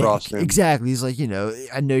it's can Vic. trust him. Exactly. He's like,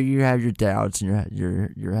 I know you have your doubts and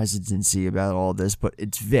your hesitancy about all this, but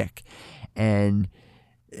it's Vic. And,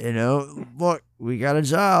 look, we got a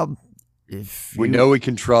job. We know we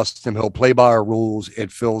can trust him. He'll play by our rules.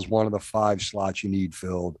 It fills one of the 5 slots you need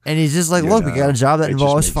filled. And he's just like, look, we got a job that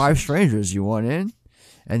involves 5 sense. strangers. You want in?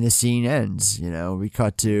 And the scene ends. We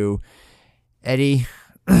cut to Eddie.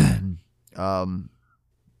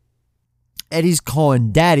 Eddie's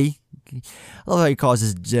calling Daddy. I love how he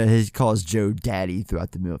calls Joe Daddy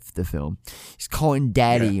throughout the film. He's calling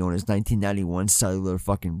Daddy on his 1991 cellular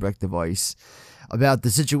fucking brick device about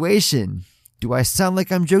the situation. Do I sound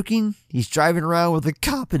like I'm joking? He's driving around with a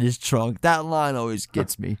cop in his trunk. That line always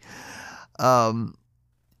gets me. And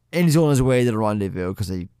he's on his way to the rendezvous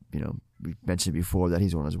because we mentioned before that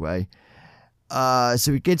he's on his way.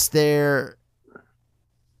 So he gets there,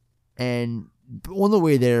 and on the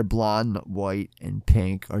way there, Blonde, White, and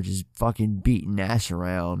Pink are just fucking beating Nash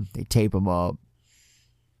around. They tape him up.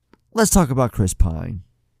 Let's talk about Chris Pine.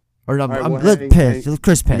 Or no, Chris Penn.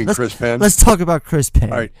 Chris Penn? Let's talk about Chris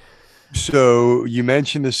Penn. All right. So you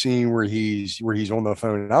mentioned the scene where he's on the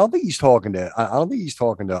phone. And I don't think he's talking to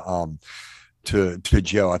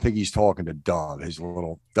Joe. I think he's talking to Doug,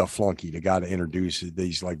 the flunky, the guy that introduces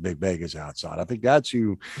these like big beggars outside. I think that's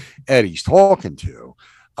who Eddie's talking to.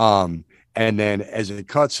 And then as it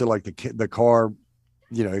cuts to like the car,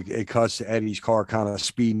 it cuts to Eddie's car kind of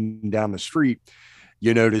speeding down the street.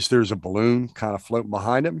 You notice there's a balloon kind of floating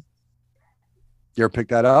behind him. You ever pick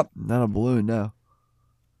that up? Not a balloon, no.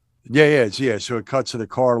 Yeah. So it cuts to the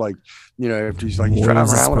car, like, after he's like driving around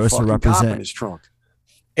with a fucking cop in his trunk.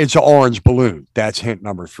 It's an orange balloon. That's hint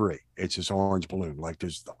number 3. It's this orange balloon. Like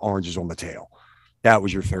there's the oranges on the tail. That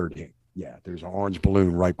was your 3rd hint. Yeah, there's an orange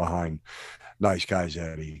balloon right behind Nice Guy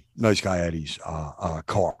Eddie's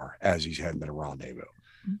car as he's heading to the rendezvous.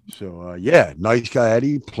 So Nice Guy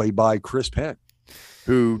Eddie, played by Chris Penn,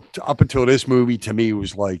 who up until this movie to me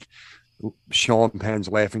was like Sean Penn's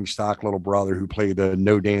laughing stock little brother who played the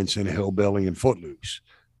no dancing hillbilly in Footloose.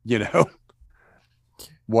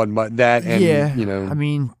 Wasn't much that, and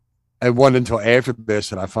it wasn't until after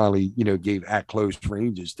this that I finally gave At Close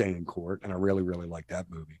Range's Day in Court, and I really really liked that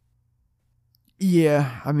movie.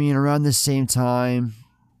 Yeah, around the same time,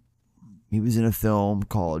 he was in a film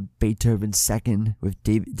called Beethoven's Second with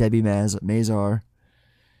Debbie Mazar.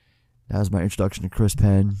 That was my introduction to Chris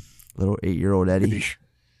Penn, little 8-year-old Eddie.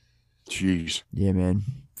 Jeez. Yeah, man.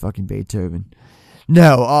 Fucking Beethoven.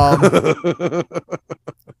 No,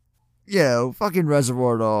 fucking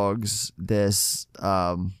Reservoir Dogs. This,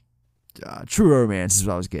 True Romance is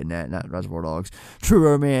what I was getting at, not Reservoir Dogs. True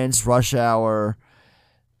Romance, Rush Hour.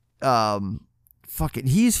 Fucking,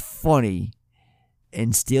 he's funny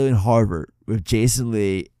in Stealing Harvard with Jason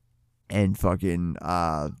Lee and fucking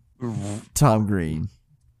Tom Green.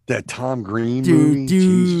 That Tom Green movie,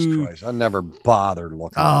 Jesus Christ! I never bothered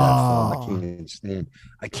looking at that film.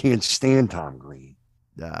 I can't stand Tom Green.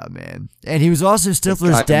 Man, and he was also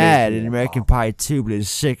Stifler's dad in American Pie 2, but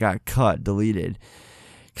his shit got cut, deleted.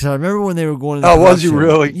 Because I remember when they were going. Oh, was he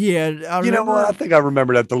really? Yeah, you know what? I think I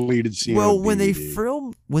remember that deleted scene. Well, when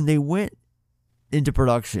they went into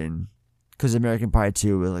production, because American Pie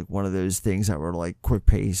 2 was like one of those things that were like quick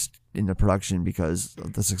paced into production because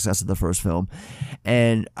of the success of the first film.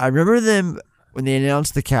 And I remember them when they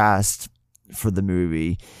announced the cast for the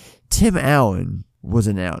movie, Tim Allen was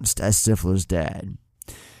announced as Stifler's dad.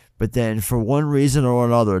 But then for one reason or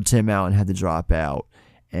another, Tim Allen had to drop out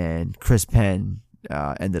and Chris Penn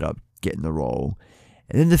ended up getting the role.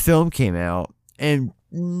 And then the film came out and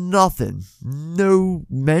nothing, no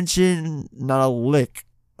mention, not a lick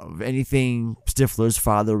of anything Stifler's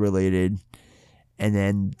father related. And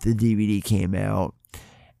then the DVD came out,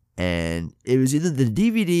 and it was either the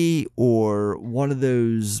DVD or one of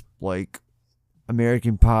those like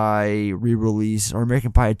American Pie re-release or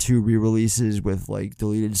American Pie 2 re-releases with like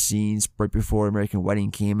deleted scenes right before American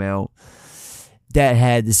Wedding came out that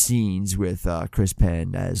had the scenes with Chris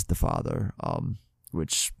Penn as the father,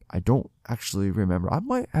 which I don't actually remember.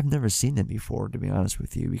 I've never seen them before, to be honest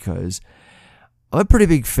with you, because I'm a pretty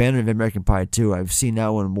big fan of American Pie 2. I've seen that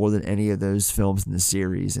one more than any of those films in the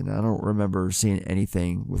series, and I don't remember seeing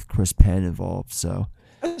anything with Chris Penn involved. So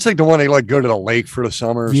it's like the one they like go to the lake for the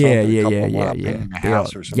summer. Or yeah.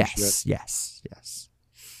 House or some shit. Yes.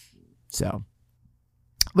 So,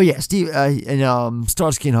 but yeah, Steve and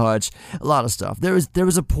Starsky and Hutch, a lot of stuff. There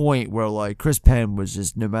was a point where like Chris Penn was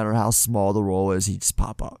just, no matter how small the role is, he'd just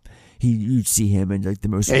pop up. You'd see him in like the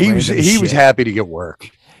most. Yeah, he was happy to get work.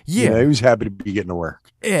 Yeah. You know, he was happy to be getting to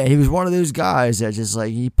work. Yeah, he was one of those guys that just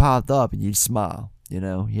like he popped up and you'd smile. You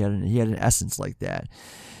know, he had an essence like that.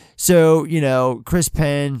 So, you know, Chris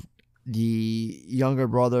Penn, the younger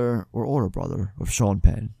brother or older brother of Sean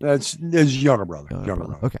Penn. That's his younger brother.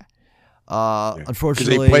 Okay. Yeah.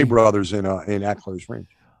 Unfortunately, because they play brothers in at close range.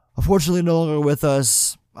 Unfortunately, no longer with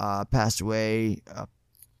us. Passed away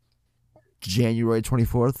January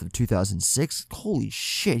 24th of 2006. Holy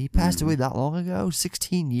shit, he passed away that long ago?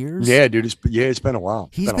 16 years? Yeah, dude. It's been a while.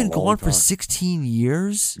 He's been gone for 16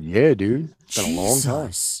 years? Yeah, dude. It's been Jesus. a long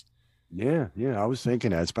time. Yeah. I was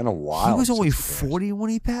thinking that. It's been a while. He was only 40 when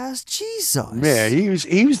he passed? Jesus. Yeah, he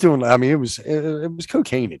was doing, I mean, it was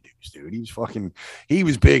cocaine induced, dude. He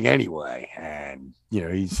was big anyway. And, you know,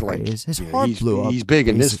 he's like, his heart blew up. He's big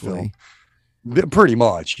in this basically. film. Pretty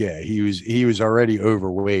much, yeah. He was already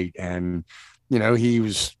overweight, and you know he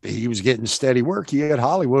was getting steady work. He had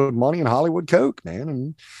Hollywood money and Hollywood coke, man.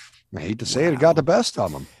 And I hate to say it got the best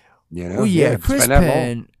of him. You know, Well, yeah, Chris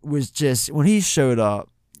Penn was just when he showed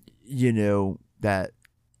up. You know that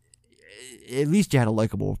at least you had a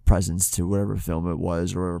likable presence to whatever film it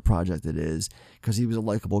was or whatever project it is, because he was a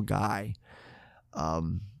likable guy.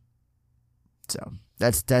 So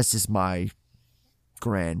that's just my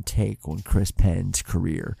grand take on Chris Penn's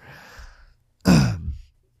career.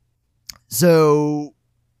 So,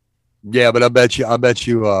 yeah, but I bet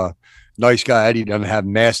you, nice guy Eddie doesn't have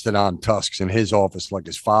mastodon tusks in his office like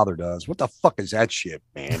his father does. What the fuck is that shit,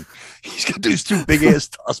 man? He's got those two big ass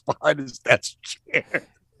tusks behind his desk chair.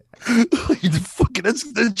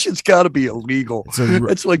 That shit's got to be illegal.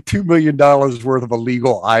 It's like $2 million worth of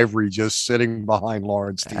illegal ivory just sitting behind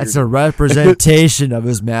Lawrence Tierney. That's a representation of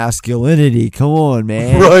his masculinity. Come on,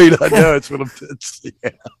 man. Right, I know. It's what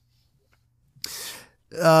yeah.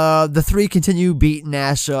 The three continue beating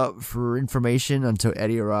Nash up for information until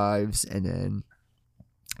Eddie arrives, and then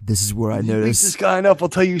this is where I notice this guy enough. I'll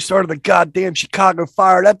tell you, he started the goddamn Chicago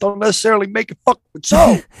fire. That don't necessarily make it fucking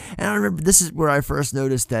so. And I remember this is where I first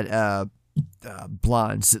noticed that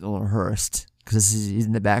Blonde sitting on a hearse, because he's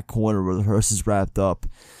in the back corner where the hearse is wrapped up,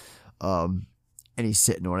 and he's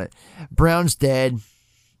sitting on it. Brown's dead,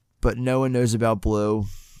 but no one knows about Blue.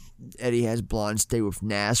 Eddie has Blonde stay with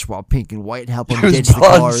Nash while Pink and White help him ditch the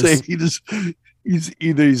cars.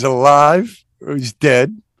 He's alive or he's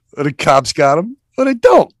dead, or the cops got him, or they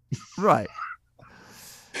don't. Right.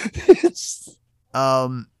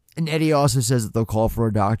 And Eddie also says that they'll call for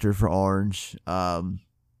a doctor for Orange,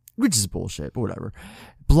 which is bullshit, but whatever.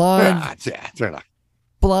 Blonde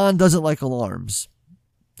doesn't like alarms.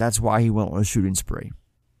 That's why he went on a shooting spree.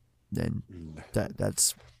 Then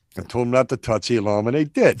that's. I told them not to touch the alarm, and they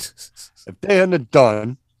did. If they hadn't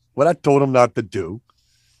done what I told them not to do,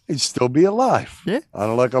 they'd still be alive. Yeah. I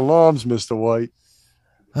don't like alarms, Mr. White.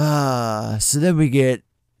 So then we get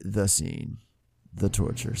the scene, the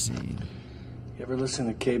torture scene. You ever listen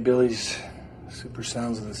to K. Billy's Super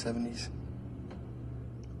Sounds of the 70s?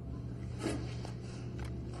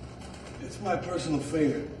 It's my personal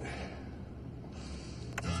favorite.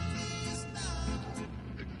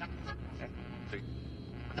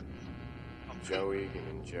 Joe Egan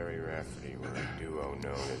and Jerry Rafferty were a duo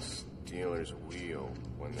known as Dealer's Wheel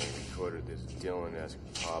when they recorded this Dylan-esque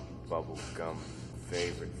pop bubblegum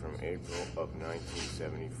favorite from April of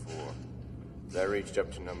 1974. That reached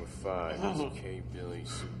up to number 5 as K. Billy's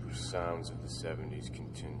Super Sounds of the 70s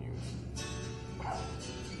continues.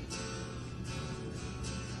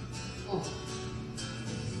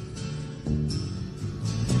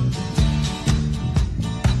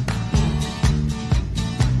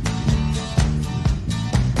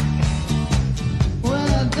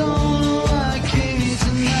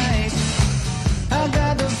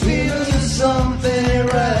 Something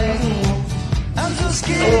right. I'm so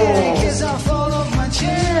scared because I'll fall off my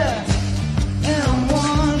chair, and I'm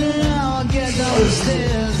wondering how I'll get down the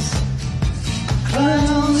stairs.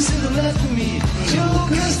 Clowns to the left of me,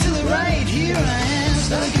 jokers to the right. Here I am,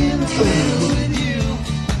 stuck in the middle with you.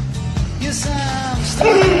 Yes, I'm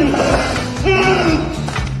stuck in the middle,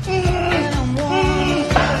 and I'm wondering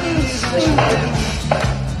how it is I should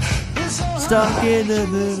do. Stuck in the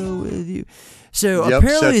middle with you. So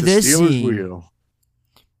apparently this scene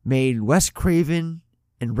made Wes Craven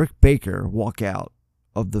and Rick Baker walk out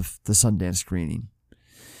of the Sundance screening.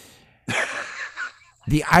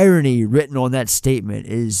 The irony written on that statement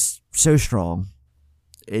is so strong.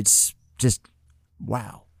 It's just,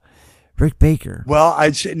 wow. Rick Baker. Well,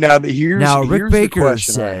 I'd say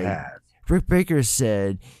Rick Baker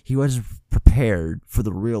said he wasn't prepared for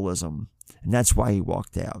the realism. And that's why he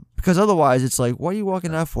walked out. Because otherwise, it's like, what are you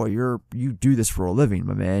walking out for? You do this for a living,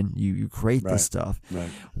 my man. You create this stuff. Right.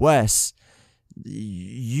 Wes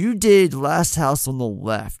You did Last House on the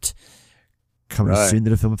Left, coming Right. soon to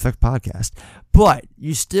the Film Effect podcast, but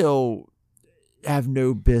you still have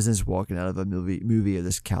no business walking out of a movie of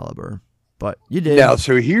this caliber. But you did. Now,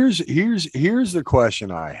 so here's the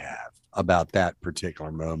question I have about that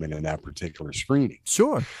particular moment and that particular screening.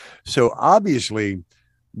 Sure. So obviously,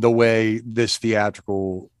 the way this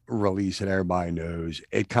theatrical release that everybody knows,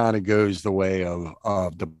 it kind of goes the way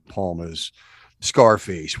of De Palma's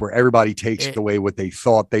Scarface, where everybody takes away what they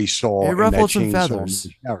thought they saw. It in ruffled that some chainsaw feathers. in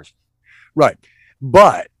the showers. Right.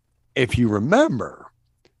 But if you remember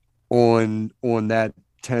on that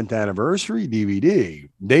 10th anniversary DVD,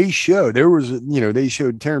 they showed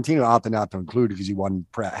Tarantino opted not to include it because he wasn't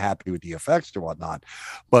happy with the effects or whatnot.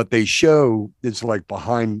 But they show it's like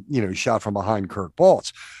behind, shot from behind Kirk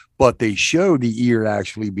Baltz, but they show the ear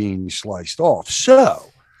actually being sliced off. So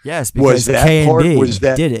yes, because the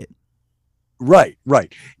K&B did it. Right.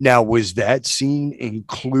 Now, was that scene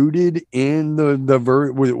included in the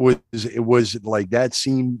was like that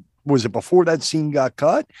scene? Was it before that scene got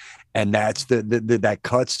cut? And that's that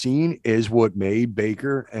cut scene is what made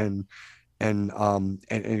Baker and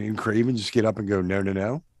Craven just get up and go,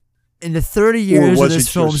 no. In the 30 years of this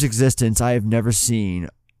film's existence, I have never seen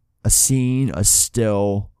a scene, a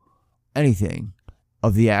still, anything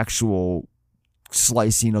of the actual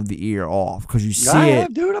slicing of the ear off, because you see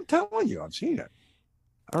it. Dude, I'm telling you, I've seen it.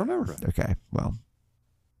 I remember it. Okay, well,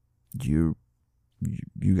 you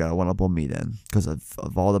got one up on me then, because of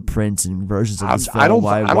all the prints and versions of this film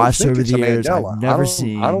I watched over the years. I've never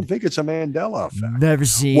seen. I don't think it's a Mandela effect. Never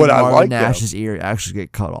seen Marvin Nash's ear actually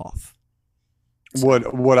get cut off.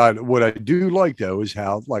 What I do like though is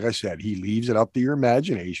how, like I said, he leaves it up to your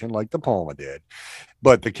imagination, like De Palma did.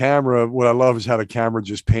 But the camera, what I love is how the camera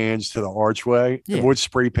just pans to the archway. Yeah. And what's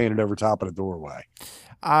spray painted over top of the doorway.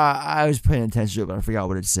 I was paying attention to it, but I forgot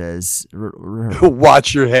what it says.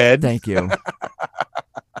 Watch your head. Thank you.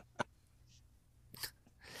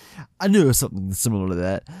 I knew it was something similar to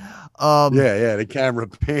that. Yeah. The camera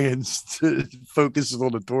pans to focuses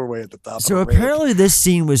on the doorway at the top. So of the apparently, this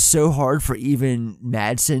scene was so hard for even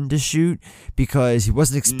Madsen to shoot because he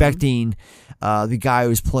wasn't expecting the guy who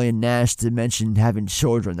was playing Nash to mention having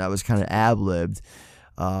children. That was kind of ad-libbed.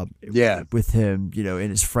 With him, in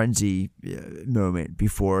his frenzy moment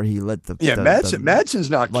before he let the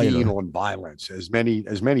Madsen's not keen on violence. As many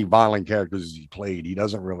violent characters as he played, he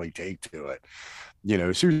doesn't really take to it.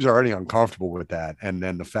 So he's already uncomfortable with that, and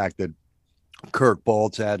then the fact that Kirk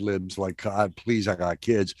Baltz ad-libs like, God, please, I got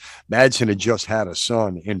kids. Madsen had just had a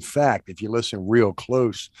son. In fact, if you listen real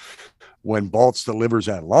close, when Baltz delivers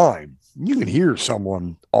that line, you can hear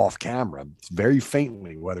someone off camera very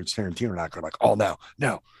faintly, whether it's Tarantino or not, going like, oh, no,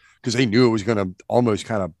 because they knew it was going to almost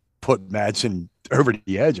kind of put Madsen over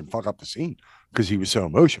the edge and fuck up the scene because he was so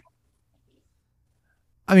emotional.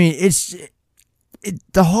 I mean,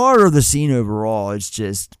 the horror of the scene overall, it's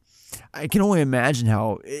just, I can only imagine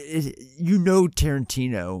how,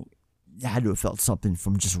 Tarantino had to have felt something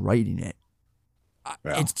from just writing it.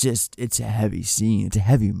 Yeah. It's a heavy scene. It's a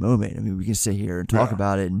heavy moment. I mean, we can sit here and talk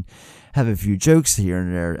about it and have a few jokes here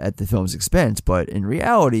and there at the film's expense, but in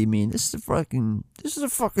reality, I mean, this is a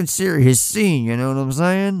fucking serious scene. You know what I'm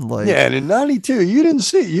saying? Like, yeah, and in '92, you didn't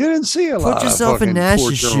see a lot. Put yourself in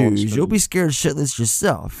Nash's shoes. Girls. You'll be scared shitless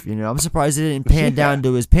yourself. I'm surprised it didn't pan down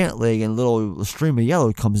to his pant leg and a little stream of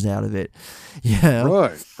yellow comes out of it. Yeah,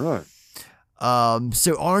 right.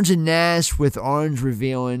 So Orange and Nash with Orange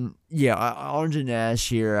revealing, Orange and Nash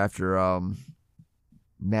here after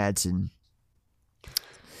Madsen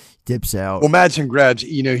dips out. Well, Madsen grabs,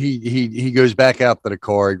 he goes back out to the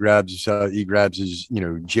car. He grabs his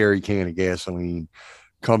jerry can of gasoline,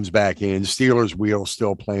 comes back in. Steelers Wheel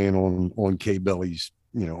still playing on K Billy's,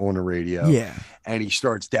 on the radio. Yeah. And he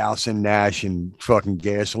starts dousing Nash in fucking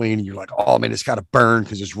gasoline. And you're like, oh man, it's got to burn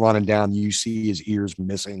because it's running down. You see his ears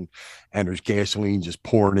missing and there's gasoline just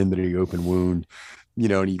pouring into the open wound,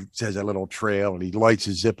 and he says that little trail and he lights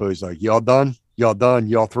his Zippo. He's like, y'all done?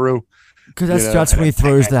 Y'all through? Because that's when he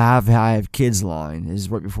throws the I have kids line, is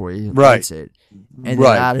right before he lights it. And then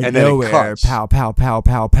out of nowhere, pow, pow, pow,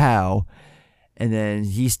 pow, pow. And then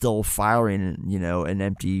he's still firing, an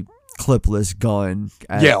empty clipless gun.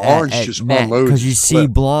 Orange just unloads. Because you see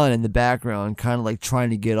Blonde in the background kind of like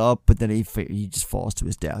trying to get up, but then he just falls to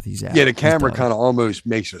his death. He's out. Yeah, the camera kind of almost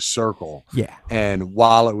makes a circle. Yeah. And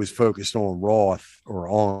while it was focused on Roth or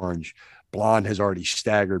Orange, Blonde has already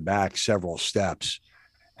staggered back several steps.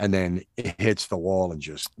 And then it hits the wall and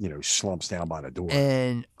just, slumps down by the door.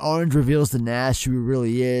 And Orange reveals to Nash who he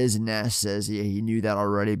really is. And Nash says, he knew that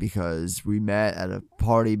already because we met at a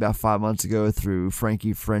party about 5 months ago through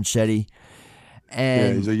Frankie Franchetti.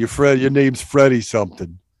 And he's like, your name's Freddie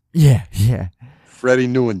something. Yeah. Freddie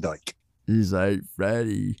Newendike. He's like,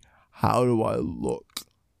 Freddie, how do I look?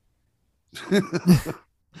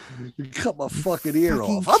 You cut my fucking ear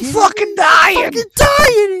off. I'm fucking dying.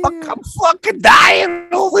 I'm fucking dying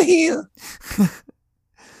over here.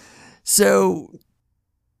 So,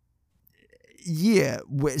 yeah.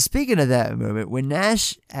 Speaking of that moment, when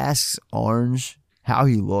Nash asks Orange how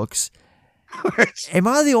he looks, am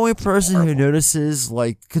I the only person who notices,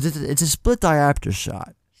 like, because it's a split diopter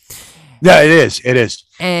shot? Yeah, it is.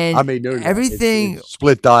 And I mean, no, everything it's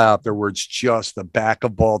split diopter where it's just the back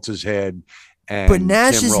of Baltz's head. And but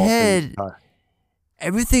Nash's Tim Roth head,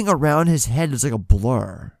 everything around his head is like a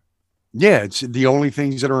blur. Yeah, it's the only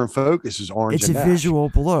things that are in focus is Orange. It's and a Nash. visual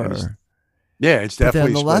blur. It's But then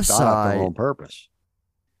definitely the split left diopter side on purpose.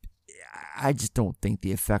 I just don't think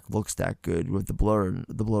the effect looks that good with the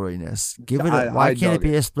blurriness. I Why can't it dug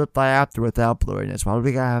be a split diopter without blurriness? Why do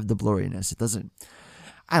we gotta have the blurriness? It doesn't.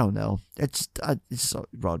 I don't know. It just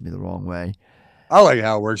rubbed me the wrong way. I like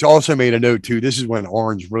how it works. Also made a note too. This is when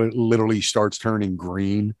Orange literally starts turning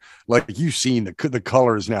green. Like you've seen the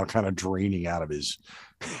color is now kind of draining out of his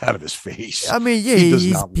face. I mean, yeah,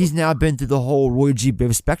 he's now been through the whole Roy G.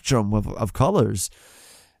 Biv spectrum of colors.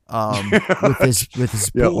 With his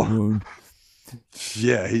bullet wound.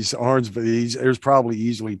 Yeah, he's orange, but there's probably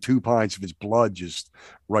easily 2 pints of his blood just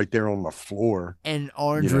right there on the floor. And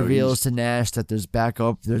Orange reveals to Nash that there's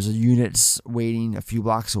backup. There's units waiting a few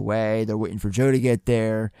blocks away. They're waiting for Joe to get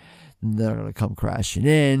there. And they're going to come crashing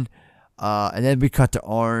in. And then we cut to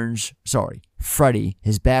Freddie,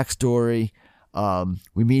 his backstory.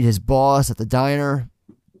 We meet his boss at the diner.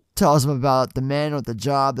 Tells him about the man or the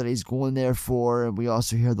job that he's going there for, and we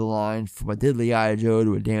also hear the line, from a diddly eye Joe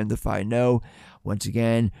to a damned if I know. Once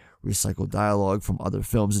again, recycled dialogue from other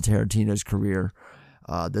films in Tarantino's career.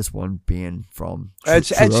 This one being from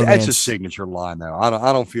It's a signature line though. I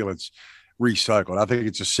don't feel it's recycled. I think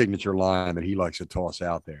it's a signature line that he likes to toss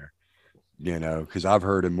out there. Because I've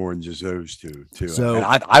heard it more than just those two too. So and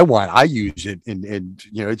I use it, and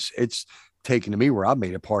it's taken to me where I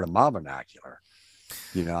made it part of my vernacular.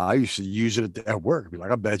 I used to use it at work. Be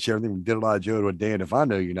like, I bet you everything did a lot of Joe to a Dan if I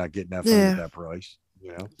know you're not getting that phone at that price.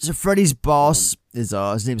 So Freddie's boss is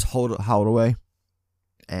his name's Holdaway.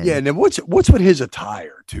 And then what's with his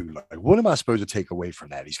attire too? Like, what am I supposed to take away from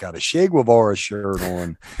that? He's got a Che Guevara shirt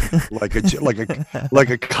on, like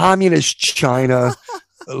a communist China.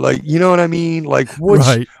 Like, you know what I mean? Like,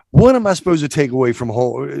 what am I supposed to take away from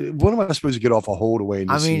what am I supposed to get off a Holdaway?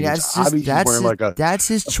 I mean, that's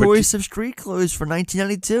his choice of street clothes for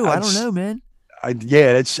 1992. I don't know, man. I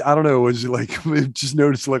don't know. It was like, just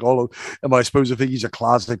noticed like am I supposed to think he's a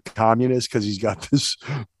closet communist because he's got this,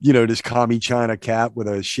 this commie China cap with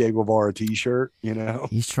a Che Guevara t-shirt,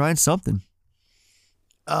 He's trying something.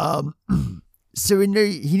 So he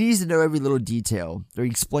needs to know every little detail. Or he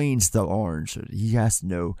explains to Orange that he has to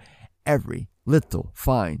know every little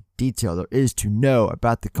fine detail there is to know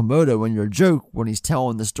about the Komodo when you're a joke when he's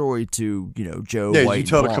telling the story to, Joe. Yeah, White you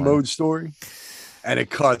tell the Vaughn. Komodo story? And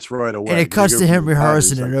it cuts right away. And it cuts to him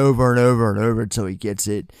rehearsing it over and over and over until he gets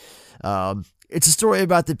it. It's a story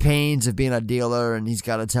about the pains of being a dealer, and he's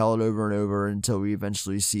got to tell it over and over until we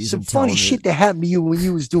eventually see some funny shit that happened to you when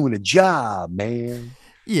you was doing a job, man.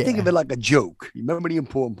 Yeah. Think of it like a joke. You remember the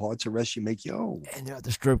important parts, the rest you make your own. And they're at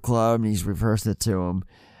the strip club, and he's rehearsing it to him.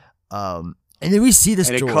 And then we see the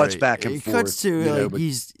story. And it cuts back and forth. It cuts to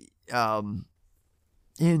he's him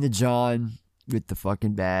and John with the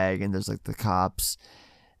fucking bag, and there's like the cops,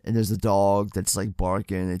 and there's the dog that's like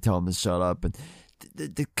barking, and they tell him to shut up. And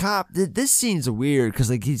the cop, this scene's weird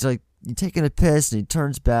because like he's like taking a piss, and he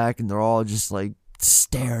turns back, and they're all just like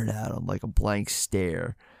staring at him like a blank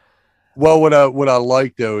stare. Well, what I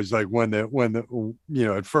like though is like when the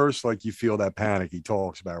at first like you feel that panic he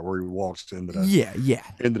talks about where he walks into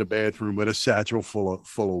the bathroom with a satchel full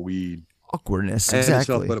of weed. Awkwardness, and exactly.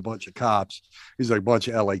 Stuff, but a bunch of cops. He's like a bunch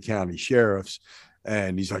of LA County sheriffs,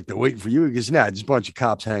 and he's like, they're waiting for you. He goes, nah, just a bunch of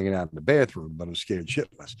cops hanging out in the bathroom, but I'm scared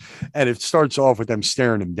shitless. And it starts off with them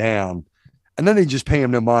staring him down, and then they just pay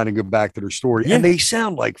him no mind and go back to their story. Yeah. And they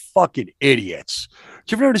sound like fucking idiots.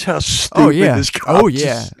 Did you ever notice how stupid this cop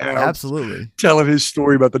sounds? Absolutely. Telling his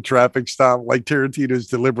story about the traffic stop, like Tarantino's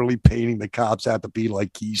deliberately painting the cops out to be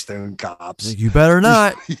like Keystone cops. Like, you better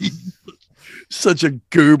not. Such a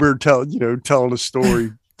goober telling a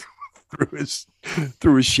story through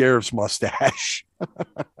his sheriff's mustache.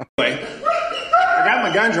 Anyway, I got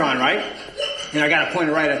my gun drawn, right? And I got to point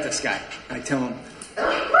it right at this guy. I tell him,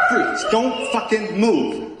 freeze, don't fucking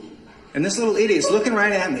move. And this little idiot's looking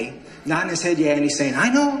right at me, nodding his head, yeah, and he's saying, I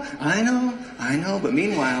know, I know, I know. But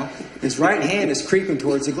meanwhile, his right hand is creeping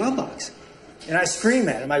towards the glove box. And I scream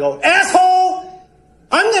at him. I go, asshole!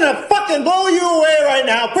 I'm gonna fucking blow you away right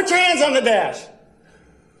now. Put your hands on the dash.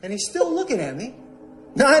 And he's still looking at me,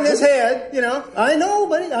 nodding his head, you know. I know,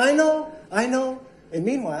 buddy, I know, I know. And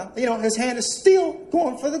meanwhile, you know, his hand is still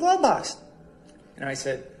going for the glove box. And I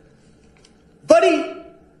said, buddy,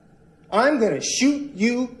 I'm gonna shoot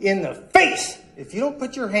you in the face if you don't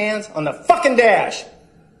put your hands on the fucking dash.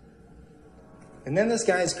 And then this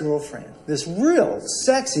guy's girlfriend, this real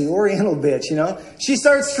sexy oriental bitch, you know, she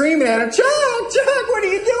starts screaming at him, Chuck, what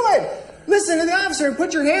are you doing? Listen to the officer and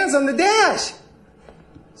put your hands on the dash.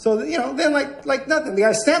 So, you know, then like nothing, the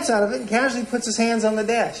guy snaps out of it and casually puts his hands on the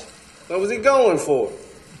dash. What was he going for?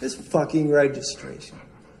 His fucking registration.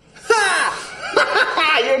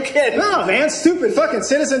 Ha! You're kidding. No, man, stupid fucking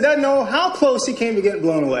citizen doesn't know how close he came to getting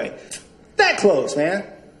blown away. That close, man.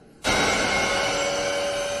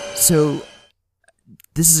 So,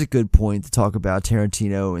 this is a good point to talk about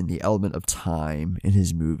Tarantino and the element of time in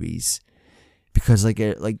his movies, because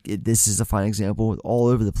this is a fine example all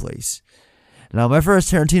over the place. Now, my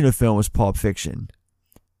first Tarantino film was Pulp Fiction,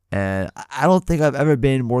 and I don't think I've ever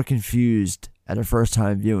been more confused at a first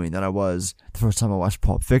time viewing than I was the first time I watched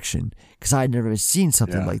Pulp Fiction, because I'd never seen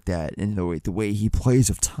something like that in the way he plays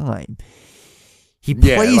with time. He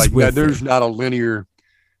plays with there's it. not a linear.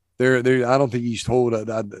 There. I don't think he's told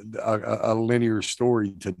a linear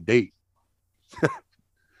story to date.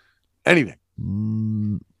 Anything.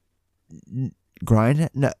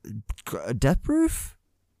 Death Proof?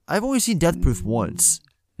 I've only seen Death Proof once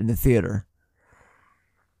in the theater.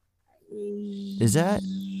 Is that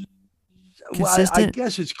consistent? Well, I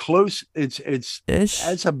guess it's close.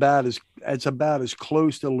 It's about as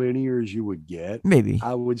close to linear as you would get. Maybe,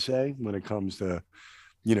 I would say, when it comes to,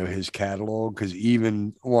 you know, his catalog, because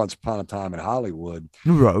even Once Upon a Time in Hollywood,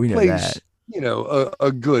 right, we know plays, that. you know,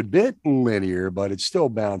 a good bit linear, but it still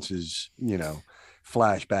bounces, you know,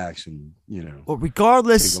 flashbacks and, you know. Well,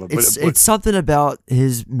 regardless, it's something about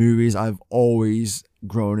his movies I've always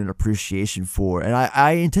grown an appreciation for, and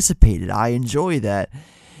I anticipated. I enjoy that,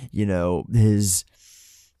 you know, his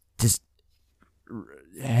just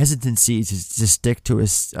hesitancy to stick to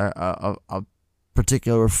a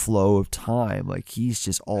particular flow of time. Like, he's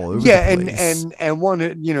just all over the place. and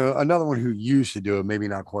one, you know, another one who used to do it, maybe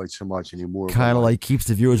not quite so much anymore, kind of like keeps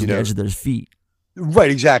the viewers on the edge of their feet.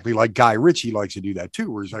 Right, exactly. Like Guy Ritchie likes to do that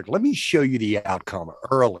too, where he's like, let me show you the outcome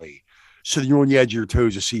early so that you're on the edge of your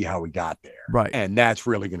toes to see how we got there. Right. And that's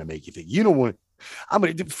really going to make you think. You don't want, I'm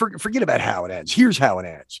going to forget about how it ends. Here's how it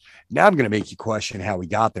ends. Now I'm going to make you question how we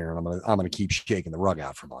got there, and I'm going to keep shaking the rug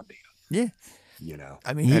out from under you. Yeah. You know,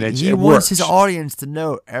 I mean, he wants his audience to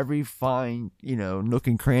know every fine, you know, nook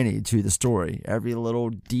and cranny to the story, every little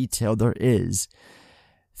detail there is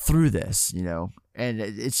through this, you know. And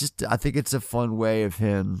it's just, I think it's a fun way of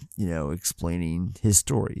him, you know, explaining his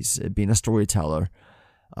stories, being a storyteller.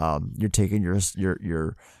 You're taking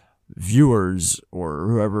your viewers or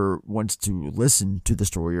whoever wants to listen to the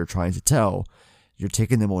story you're trying to tell, you're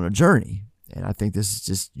taking them on a journey. And I think this is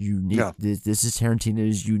just unique. Yeah. This is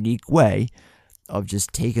Tarantino's unique way of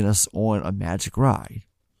just taking us on a magic ride.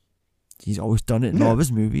 He's always done it in all of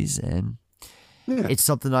his movies, and it's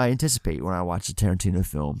something I anticipate when I watch a Tarantino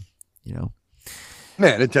film, you know.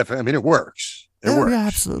 Man, it definitely, I mean, it works. It works. Yeah,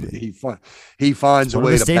 absolutely. He finds a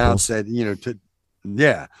way to bounce staples. that, you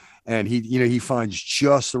know, and he finds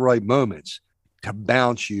just the right moments to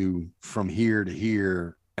bounce you from here to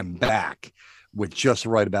here and back with just the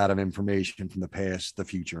right amount of information from the past, the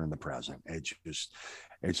future, and the present.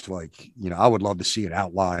 It's like, you know, I would love to see an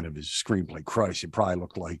outline of his screenplay. Christ, it probably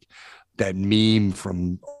looked like that meme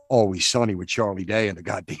from Always Sunny with Charlie Day and the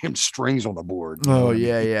goddamn strings on the board. Oh,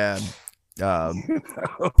 yeah.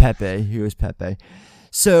 Pepe. He was Pepe.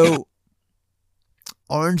 So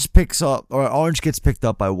Orange gets picked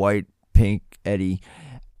up by White, Pink, Eddie.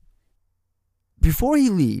 Before he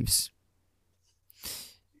leaves,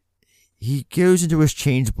 he goes into his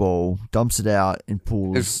change bowl, dumps it out, and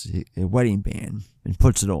pulls a wedding band and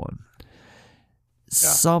puts it on. Yeah.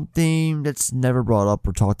 Something that's never brought up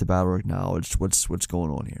or talked about or acknowledged. What's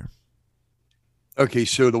going on here? Okay,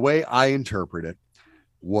 so the way I interpret it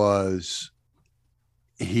was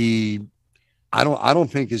I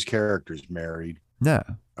don't think his character's married. No,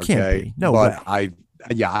 can't be. No but way.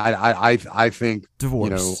 I think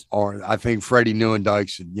divorce. You know, or I think Freddie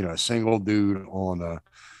Neuendyk's, you know, a single dude on a,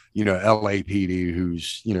 you know, LAPD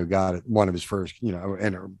who's, you know, got one of his first, you know,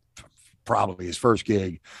 and probably his first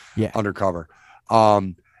gig undercover.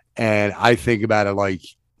 And I think about it like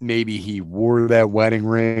maybe he wore that wedding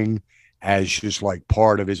ring as just like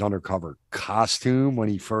part of his undercover costume when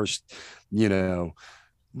he first, you know,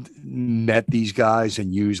 met these guys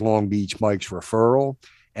and used Long Beach Mike's referral.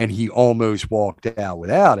 And he almost walked out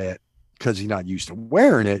without it because he's not used to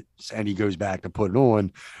wearing it. And he goes back to put it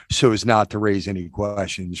on so as not to raise any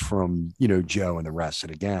questions from, you know, Joe and the rest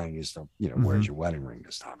of the gang as to, you know, where's your wedding ring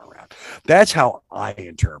this time around? That's how I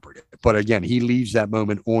interpret it. But again, he leaves that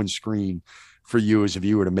moment on screen for you as a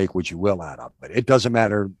viewer to make what you will out of it. It doesn't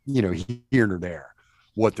matter, you know, here nor there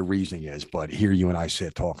what the reasoning is, but here you and I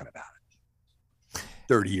sit talking about it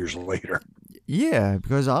 30 years later. Yeah,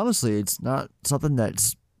 because honestly, it's not something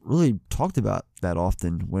that's really talked about that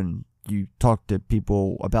often when you talk to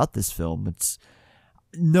people about this film. It's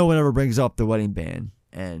no one ever brings up the wedding band,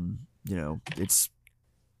 and you know, it's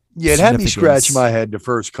it had me scratch my head the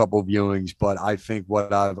first couple viewings, but I think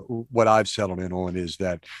what I've settled in on is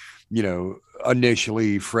that, you know,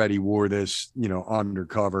 initially Freddie wore this, you know,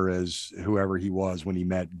 undercover as whoever he was when he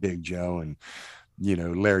met Big Joe and, you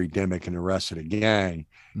know, Larry Dimmick and the rest of the gang.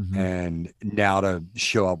 And now to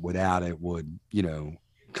show up without it would, you know,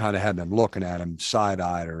 kind of have them looking at him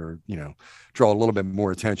side-eyed or, you know, draw a little bit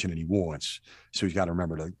more attention than he wants. So he's got to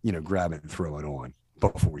remember to, you know, grab it and throw it on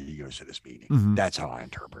before he goes to this meeting. That's how I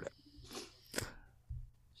interpret it.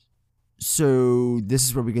 So this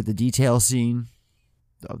is where we get the detail scene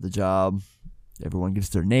of the job. Everyone gives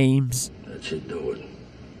their names. That should do it.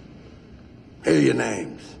 Here are your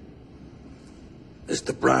names.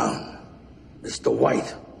 Mr. Brown, Mr.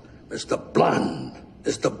 White, Mr. Blonde,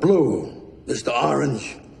 Mr. Blue, Mr.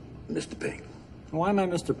 Orange, and Mr. Pink. Why am I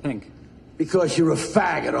Mr. Pink? Because you're a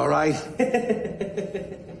faggot, all right?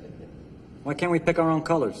 Why can't we pick our own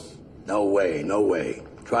colors? No way, no way.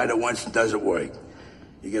 Tried it once, it doesn't work.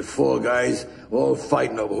 You get four guys all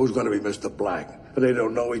fighting over who's going to be Mr. Black. But they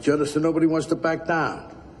don't know each other, so nobody wants to back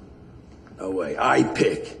down. No way. I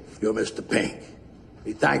pick. You're Mr. Pink.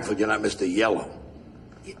 Be thankful you're not Mr. Yellow.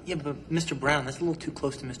 Yeah, but Mr. Brown, that's a little too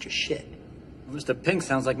close to Mr. Shit. Well, Mr. Pink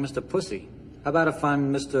sounds like Mr. Pussy. How about if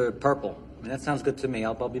I'm Mr. Purple? I mean, that sounds good to me.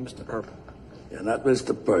 I'll be Mr. Purple. You're not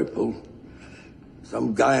Mr. Purple.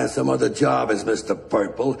 Some guy on some other job is Mr.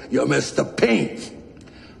 Purple. You're Mr. Pink.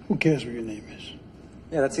 Who cares what your name is?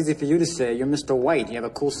 Yeah, that's easy for you to say. You're Mr. White. You have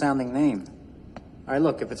a cool-sounding name. All right,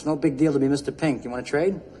 look, if it's no big deal to be Mr. Pink, you want to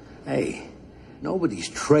trade? Hey, nobody's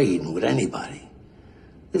trading with anybody.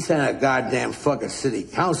 This ain't a goddamn fucking city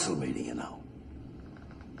council meeting, you know.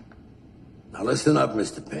 Now listen up,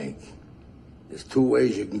 Mr. Pink. There's two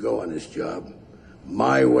ways you can go on this job.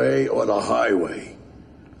 My way or the highway.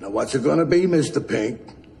 Now what's it gonna be, Mr. Pink?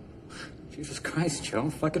 Jesus Christ, Joe,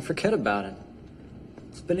 fucking forget about it.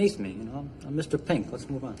 It's beneath me, you know. I'm Mr. Pink. Let's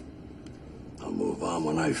move on. I'll move on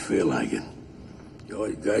when I feel like it.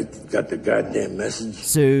 You guys got the goddamn message?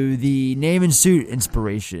 So the name and suit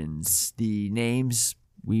inspirations. The names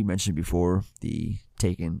we mentioned before, the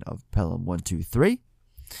taken of Pelham 1, 2, 3.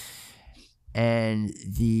 And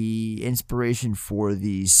the inspiration for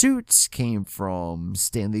the suits came from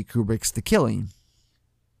Stanley Kubrick's The Killing.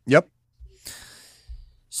 Yep.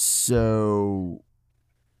 So,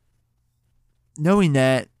 knowing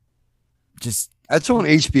that, just... That's on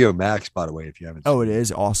HBO Max, by the way, if you haven't seen it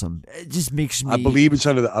is awesome. It just makes me... I believe it's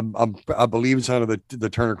under the I believe it's under the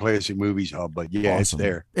Turner Classic Movies Hub, but yeah, awesome. It's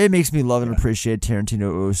there. It makes me love and appreciate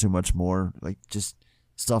Tarantino so much more. Like, just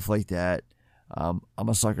stuff like that. I'm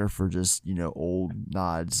a sucker for just, you know, old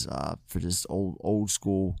nods, for just old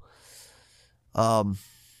school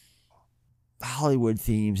Hollywood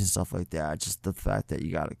themes and stuff like that. Just the fact that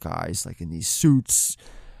you got guys like in these suits.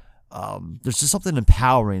 There's just something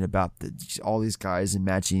empowering about all these guys in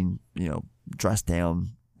matching, you know, dressed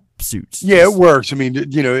down suits. Yeah, it works. I mean,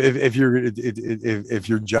 you know, if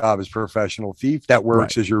your job is professional thief, that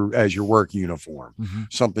works as your work uniform.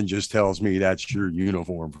 Something just tells me that's your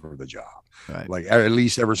uniform for the job. Right. Like at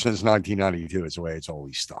least ever since 1992, it's the way it's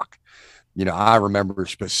always stuck. You know, I remember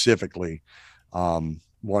specifically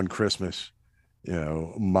one Christmas, you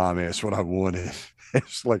know, Mom asked what I wanted.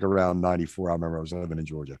 It's like around 94. I remember I was living in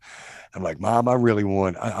Georgia. I'm like, Mom, I really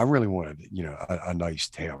wanted, you know, a nice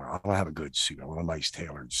tailor. I want to have a good suit. I want a nice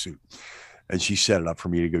tailored suit. And she set it up for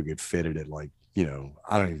me to go get fitted at, like, you know,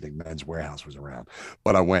 I don't even think Men's Warehouse was around,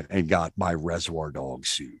 but I went and got my Reservoir Dogs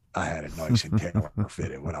suit. I had it nice and tailor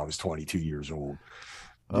fitted when I was 22 years old.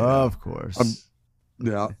 Of course.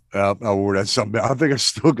 Yeah, I wore that something. I think I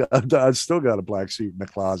still got a black suit in the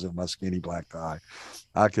closet, my skinny black tie.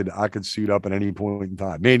 I could suit up at any point in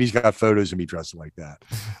time. Man, he's got photos of me dressed like that.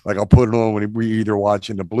 Like I'll put it on when we either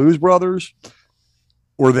watching the Blues Brothers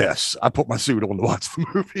or this. I put my suit on to watch the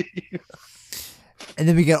movie. And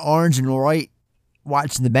then we got Orange and White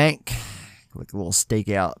watching the bank like a little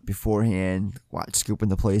stakeout beforehand, scooping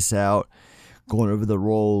the place out, going over the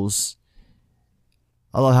rolls.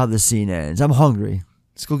 I love how this scene ends. I'm hungry.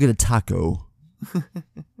 Let's go get a taco.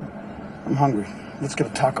 I'm hungry. Let's get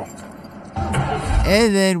a taco.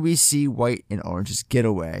 And then we see White and Orange's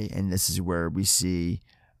getaway, and this is where we see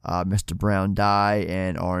Mr. Brown die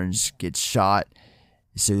and Orange gets shot.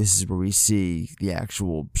 So this is where we see the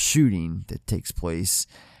actual shooting that takes place.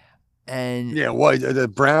 And yeah, White, the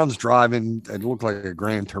Brown's driving. It looked like a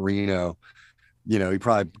Gran Torino. You know, he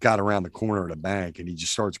probably got around the corner of the bank and he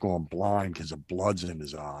just starts going blind because the blood's in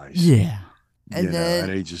his eyes. Yeah. And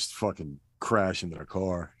and he just fucking crashed into the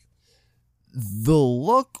car. The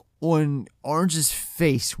look on Orange's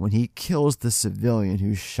face when he kills the civilian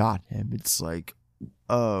who shot him, it's like,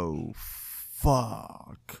 oh,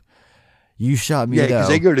 fuck. You shot me, yeah, because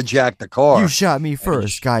they go to jack the car. You shot me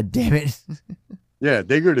first, god damn it. Yeah,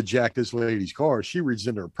 they go to jack this lady's car. She reaches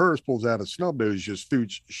into her purse, pulls out a snub nose, just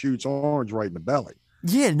shoots Orange right in the belly.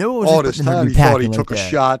 Yeah, no one was all this time he thought he like took that. a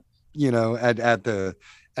shot, you know, at the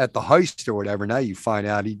heist or whatever. Now you find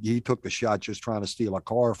out he took the shot just trying to steal a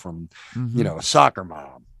car from, you know, a soccer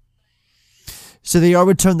mom. So they are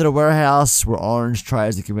returned to the warehouse where Orange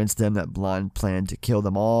tries to convince them that Blonde planned to kill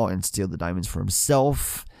them all and steal the diamonds for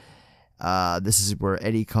himself. This is where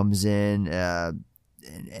Eddie comes in, and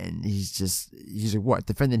he's like, what,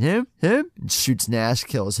 defending him? And shoots Nash,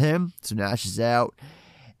 kills him. So Nash is out.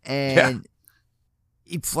 And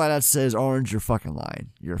he flat out says, Orange, you're fucking lying.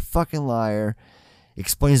 You're a fucking liar.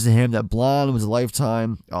 Explains to him that Blonde was a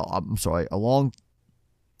longtime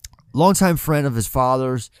friend of his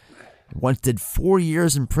father's. Once did 4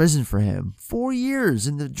 years in prison for him. 4 years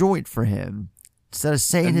in the joint for him. Instead of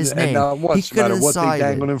saying his name, he could have decided. What they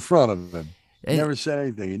dangled in front of him. He never said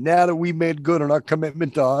anything. And now that we made good on our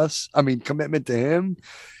commitment to him,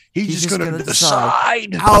 he's just going to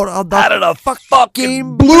decide out of the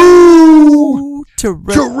fucking blue to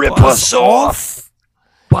rip us off.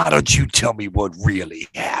 Why don't you tell me what really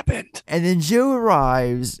happened? And then Joe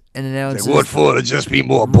arrives and announces, "What for? To just be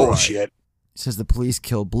more bullshit." Says the police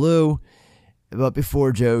killed Blue, but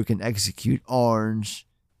before Joe can execute Orange,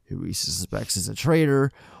 who he suspects is a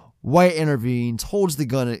traitor, White intervenes, holds him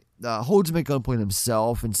at gunpoint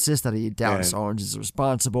himself, insists that he doubts Orange is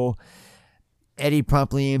responsible. Eddie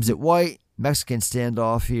promptly aims at White. Mexican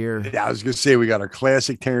standoff here. Yeah, I was gonna say we got our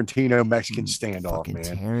classic Tarantino Mexican standoff, man.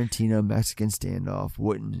 Tarantino Mexican standoff.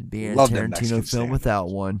 Wouldn't be a Love that Tarantino Mexican film standoff. without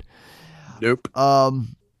one. Nope.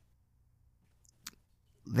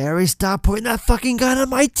 Larry, stop pointing that fucking gun at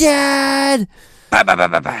my dad! Bang, bang,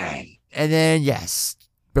 bang, bang, bang. And then, yes,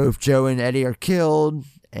 both Joe and Eddie are killed,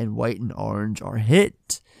 and White and Orange are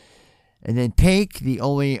hit. And then Pink, the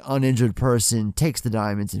only uninjured person, takes the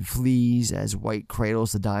diamonds and flees as White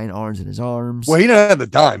cradles the dying Orange in his arms. Well, he doesn't have the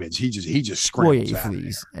diamonds. He just screams. He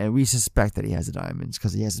flees. And we suspect that he has the diamonds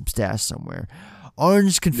because he has them stashed somewhere.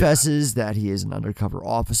 Orange confesses that he is an undercover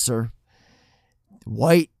officer.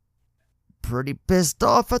 White, pretty pissed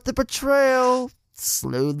off at the betrayal,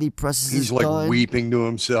 slowly presses his gun. He's like weeping to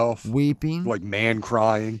himself. Weeping. Like man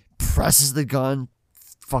crying. Presses the gun.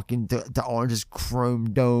 Fucking the Orange's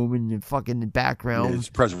chrome dome in the fucking background. Yeah, it's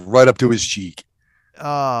pressed right up to his cheek.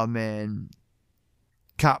 Oh, man.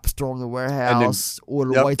 Cop storm the warehouse.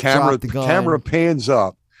 Order White to camera, drop the gun. Camera pans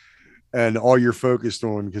up. And all you're focused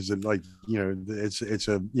on, because it's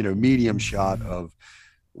a medium shot of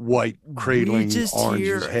White cradling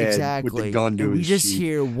Orange's head with the gun to his cheek. We just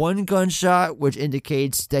hear one gunshot, which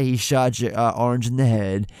indicates that he shot Orange in the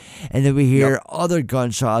head, and then we hear other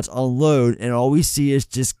gunshots unload, and all we see is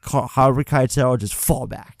just Harvey Keitel just fall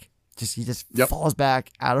back. He falls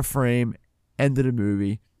back out of frame. End of the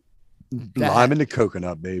movie. I'm in the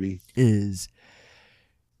coconut, baby. Is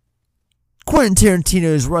Quentin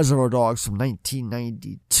Tarantino's Reservoir Dogs from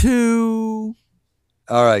 1992.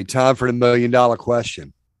 All right, time for the $1 million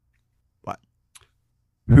question. What?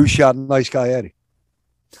 Who shot Nice Guy Eddie?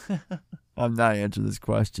 I'm not answering this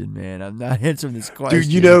question, man. I'm not answering this question.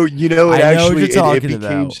 Dude, you know,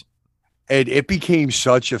 it became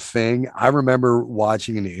such a thing. I remember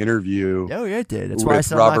watching an interview. Oh, yeah, it did. That's why I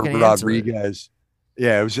said Robert I'm not Rodriguez.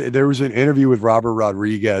 Yeah, there was an interview with Robert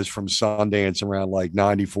Rodriguez from Sundance around like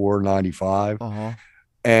 94, 95.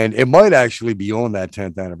 And it might actually be on that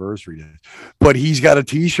 10th anniversary day. But he's got a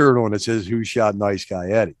T-shirt on that says "Who Shot Nice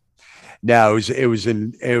Guy Eddie?" Now it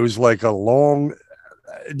was like a long.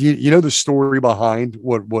 You know the story behind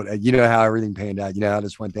what you know how everything panned out. You know how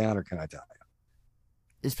this went down, or can I tell you?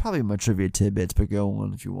 It's probably my trivia tidbits, but go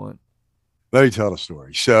on if you want. Let me tell the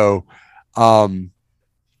story. So,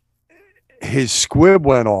 his squib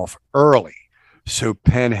went off early, so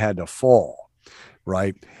Penn had to fall,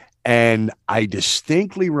 right? And I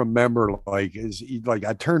distinctly remember, like,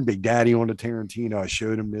 I turned Big Daddy on to Tarantino. I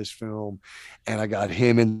showed him this film, and I got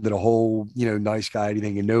him into the whole, nice guy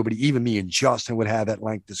thing. And nobody, even me and Justin, would have at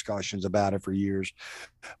length discussions about it for years.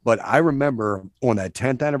 But I remember on that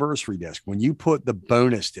 10th anniversary disc, when you put the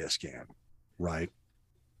bonus disc in, right?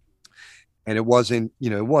 And it wasn't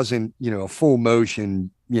a full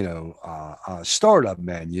motion, startup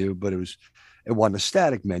menu, but it wasn't a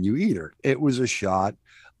static menu either. It was a shot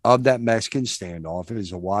of that Mexican standoff. It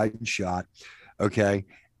was a wide shot. Okay.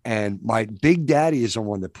 And my Big Daddy is the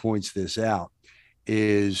one that points this out,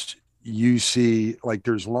 is you see, like,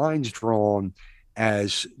 there's lines drawn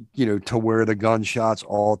as, to where the gunshots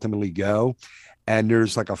ultimately go. And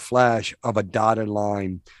there's like a flash of a dotted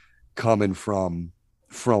line coming from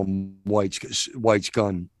White's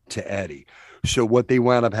gun to Eddie. So what they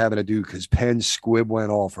wound up having to do, because Penn's squib went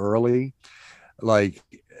off early, like,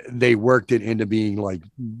 they worked it into being like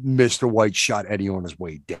Mr. White shot Eddie on his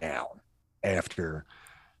way down after,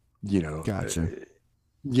 Gotcha.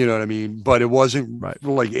 You know what I mean? But it wasn't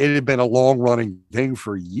like, it had been a long running thing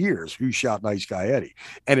for years. Who shot Nice Guy Eddie?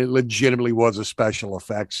 And it legitimately was a special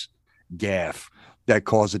effects gaffe that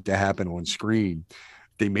caused it to happen on screen.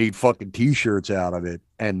 They made fucking t-shirts out of it.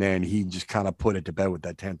 And then he just kind of put it to bed with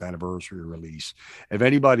that 10th anniversary release. If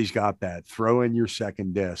anybody's got that, throw in your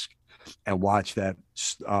second disc and watch that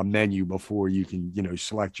menu before you can,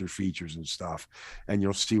 select your features and stuff. And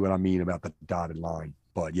you'll see what I mean about the dotted line.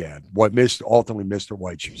 But yeah, ultimately Mr.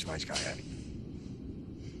 White shoots Nice Guy Eddie.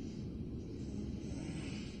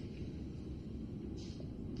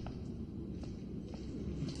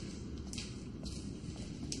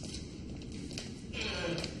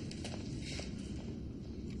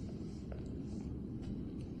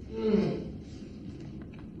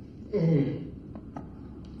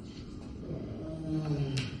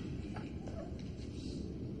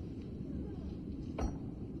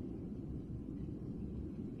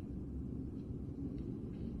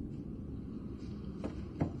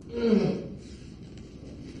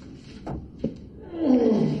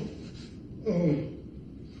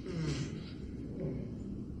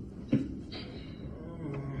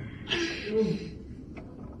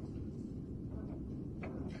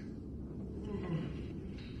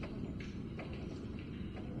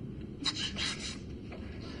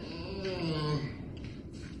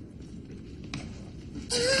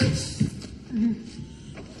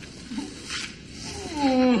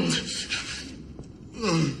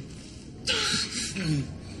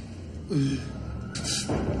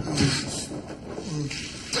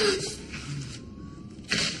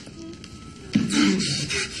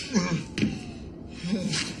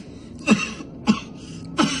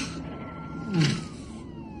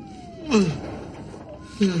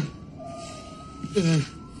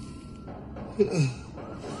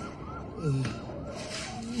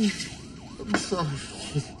 I'm sorry.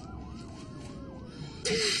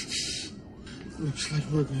 Looks like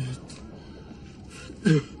we're gonna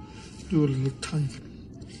do a little time.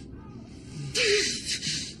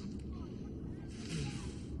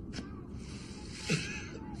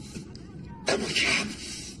 I'm a cop.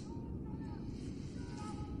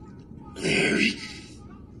 Mary.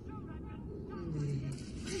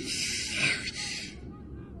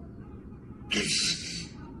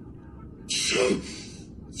 So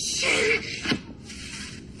sorry.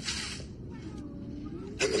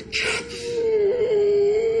 I'm a cop.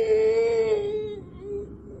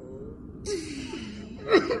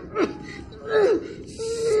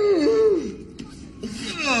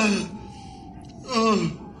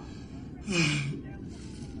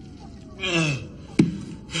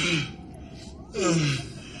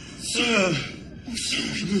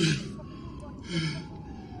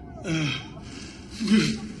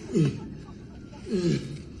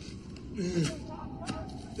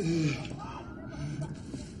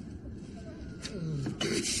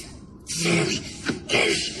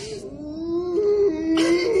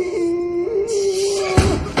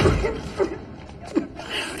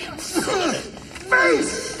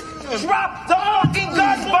 Drop the fucking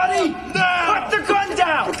gun, buddy! No! Put the gun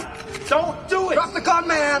down! Don't do it! Drop the gun,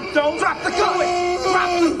 man! Don't drop the gun! Do it!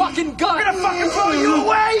 Drop the fucking gun! I'm gonna fucking throw you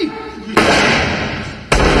away!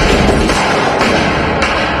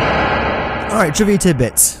 All right, trivia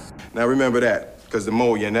tidbits. Now remember that, because the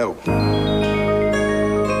more you know.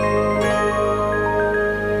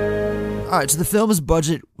 All right, so the film's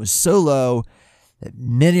budget was so low that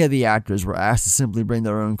many of the actors were asked to simply bring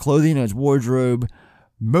their own clothing as wardrobe,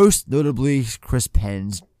 most notably Chris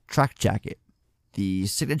Penn's track jacket. The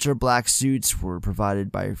signature black suits were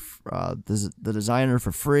provided by the designer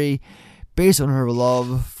for free. Based on her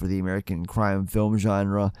love for the American crime film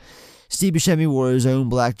genre, Steve Buscemi wore his own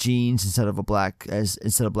black jeans instead of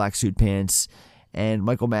black suit pants, and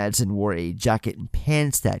Michael Madsen wore a jacket and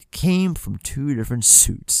pants that came from two different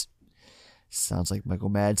suits. Sounds like Michael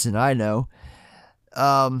Madsen, I know.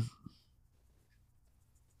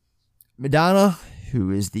 Madonna,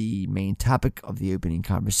 who is the main topic of the opening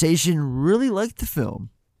conversation, really liked the film,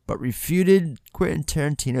 but refuted Quentin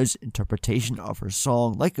Tarantino's interpretation of her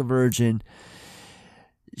song Like a Virgin.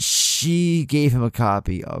 She gave him a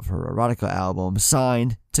copy of her erotica album,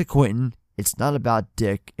 signed to Quentin, "It's not about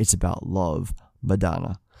dick, it's about love,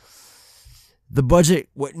 Madonna." The budget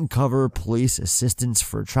wouldn't cover police assistance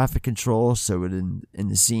for traffic control, so in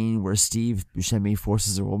the scene where Steve Buscemi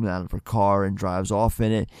forces a woman out of her car and drives off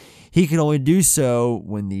in it, he could only do so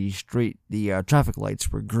when the traffic lights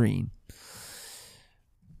were green.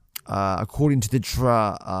 According to the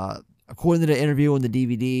interview on the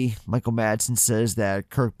DVD, Michael Madsen says that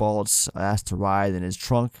Kirk Baltz asked to ride in his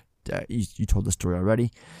trunk. You told the story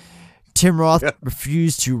already. Tim Roth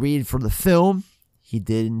refused to read for the film. He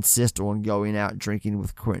did insist on going out drinking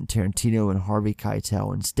with Quentin Tarantino and Harvey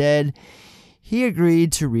Keitel instead. He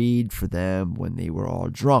agreed to read for them when they were all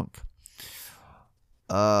drunk.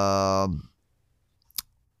 Armed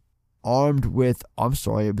with, I'm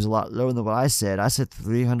sorry, it was a lot lower than what I said. I said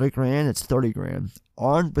 300 grand, it's 30 grand.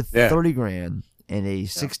 Armed with 30 grand and a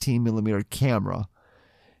 16 millimeter camera,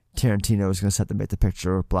 Tarantino was going to set them at the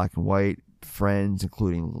picture, black and white, friends,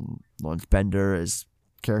 including Lawrence Bender as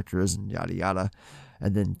characters and yada yada.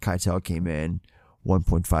 And then Keitel came in.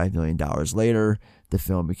 $1.5 million later, the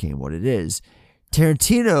film became what it is.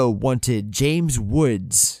 Tarantino wanted James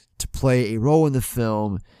Woods to play a role in the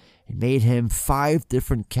film and made him 5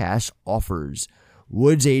 different cash offers.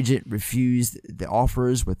 Woods' agent refused the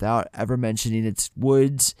offers without ever mentioning it's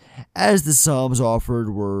Woods, as the sums offered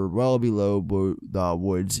were well below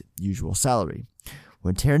Woods' usual salary.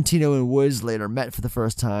 When Tarantino and Woods later met for the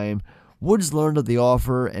first time, Woods learned of the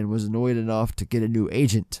offer and was annoyed enough to get a new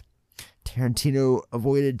agent. Tarantino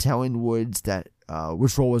avoided telling Woods that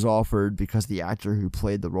which role was offered because the actor who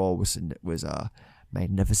played the role was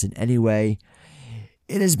magnificent anyway.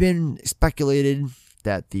 It has been speculated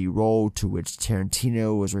that the role to which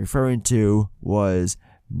Tarantino was referring to was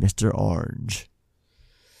Mr. Orange.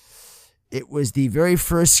 It was the very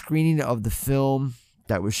first screening of the film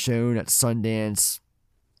that was shown at Sundance,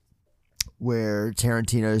 where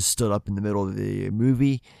Tarantino stood up in the middle of the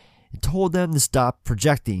movie and told them to stop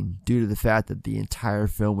projecting due to the fact that the entire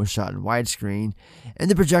film was shot in widescreen and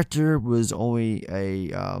the projector was only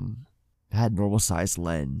had normal sized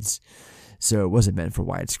lens, so it wasn't meant for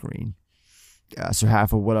widescreen. So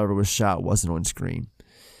half of whatever was shot wasn't on screen.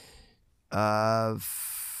 On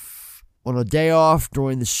a day off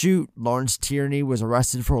during the shoot, Lawrence Tierney was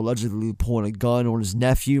arrested for allegedly pulling a gun on his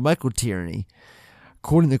nephew, Michael Tierney.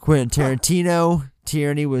 According to Quentin Tarantino,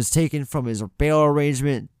 Tierney was taken from his bail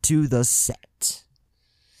arrangement to the set.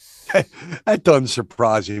 That doesn't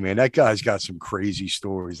surprise me, man. That guy's got some crazy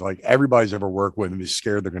stories. Like, everybody's ever worked with him is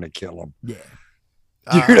scared they're going to kill him. Yeah.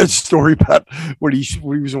 You hear that story about when he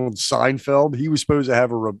was on Seinfeld? He was supposed to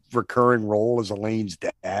have a recurring role as Elaine's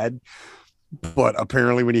dad. But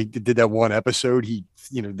apparently when he did that one episode,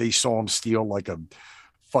 they saw him steal like a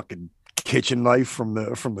fucking kitchen knife from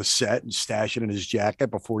the set and stash it in his jacket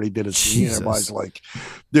before he did a scene. Everybody's like,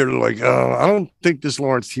 they're like, oh, I don't think this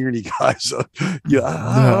Lawrence Tierney guy's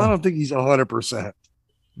I don't think he's 100%.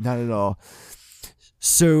 Not at all.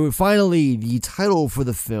 So finally, the title for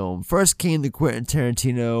the film first came to Quentin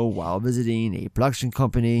Tarantino while visiting a production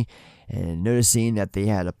company and noticing that they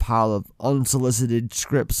had a pile of unsolicited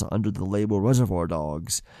scripts under the label Reservoir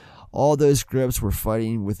Dogs. All those scripts were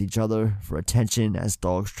fighting with each other for attention as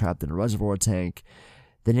dogs trapped in a reservoir tank.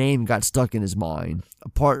 The name got stuck in his mind.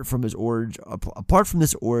 Apart from this origin,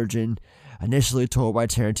 initially told by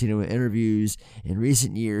Tarantino in interviews, in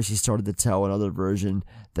recent years he started to tell another version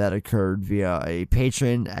that occurred via a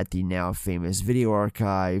patron at the now famous video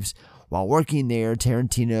archives. While working there,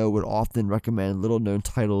 Tarantino would often recommend little-known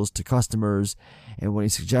titles to customers, and when he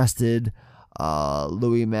suggested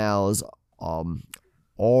Louis Malle's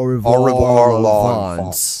Au revoir,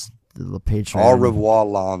 l'enfant. The patron. Au revoir,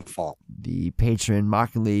 l'enfant. The patron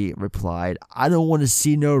mockingly replied, "I don't want to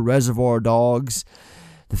see no Reservoir Dogs."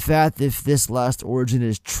 The fact if this last origin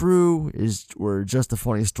is true or just a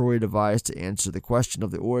funny story devised to answer the question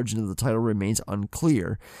of the origin of the title remains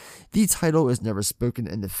unclear. The title is never spoken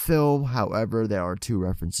in the film. However, there are 2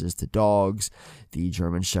 references to dogs: the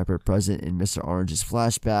German Shepherd present in Mr. Orange's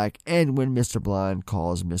flashback, and when Mr. Blind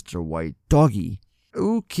calls Mr. White doggy.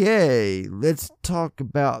 Okay, let's talk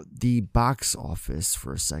about the box office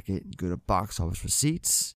for a second. Go to box office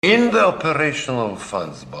receipts. In the operational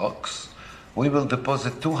funds box, we will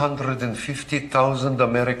deposit 250,000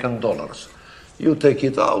 American dollars. You take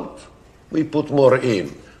it out, we put more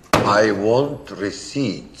in. I want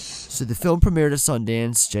receipts. So the film premiered at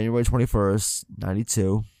Sundance January 21st,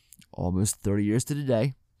 92, almost 30 years to the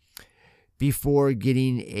day, before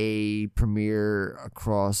getting a premiere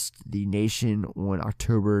across the nation on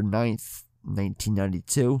October 9th,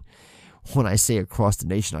 1992. When I say across the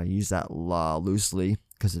nation, I use that loosely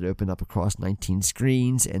because it opened up across 19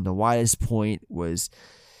 screens, and the widest point was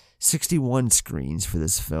 61 screens for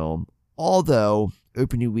this film. Although,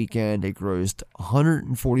 opening weekend, it grossed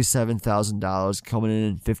 $147,000, coming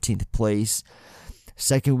in 15th place.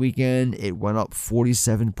 Second weekend, it went up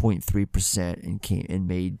 47.3% and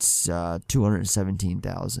made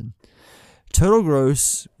 $217,000. Total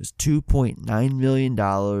gross was $2.9 million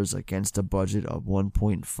against a budget of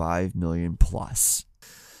 $1.5 million plus.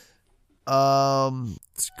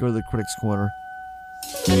 Let's go to the Critics Corner.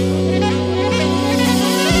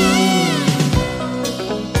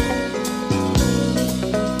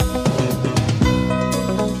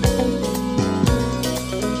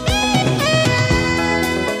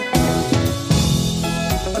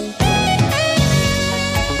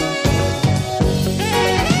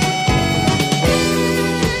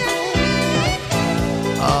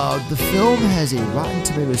 The film has a Rotten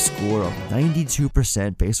Tomatoes score of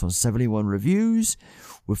 92% based on 71 reviews,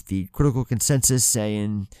 with the critical consensus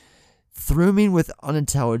saying thrumming with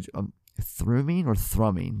unintelligent. Thrumming or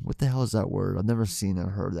thrumming? What the hell is that word? I've never seen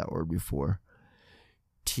or heard that word before.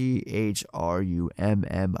 THRUMMING.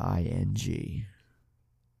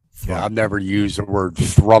 Yeah, I've never used the word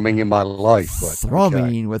thrumming in my life. But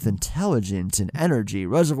thrumming with intelligence and energy,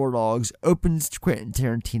 Reservoir Dogs opens Quentin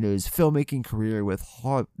Tarantino's filmmaking career with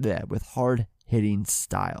hard-hitting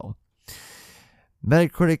style.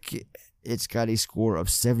 Metacritic, it's got a score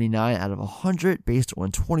of 79 out of 100 based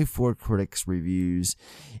on 24 critics' reviews,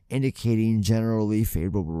 indicating generally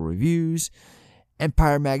favorable reviews.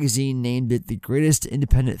 Empire Magazine named it the greatest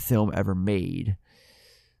independent film ever made.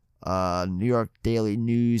 New York Daily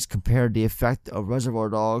News compared the effect of Reservoir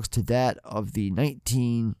Dogs to that of the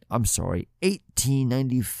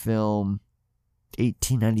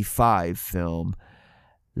 1895 film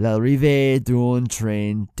L'Arrivée d'un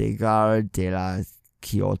train de gare de la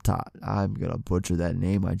Ciotat. I'm going to butcher that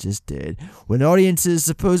name, I just did. When audiences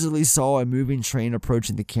supposedly saw a moving train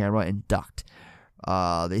approaching the camera and ducked.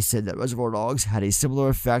 They said that Reservoir Dogs had a similar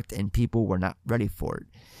effect and people were not ready for it.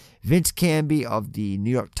 Vince Canby of the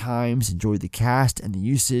New York Times enjoyed the cast and the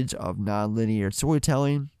usage of non-linear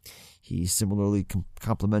storytelling. He similarly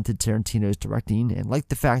complimented Tarantino's directing and liked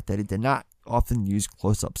the fact that he did not often use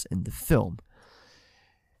close-ups in the film.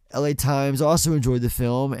 LA Times also enjoyed the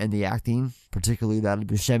film and the acting, particularly that of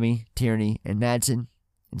Buscemi, Tierney, and Madsen,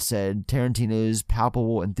 and said Tarantino's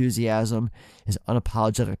palpable enthusiasm, his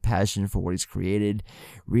unapologetic passion for what he's created,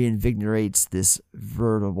 reinvigorates this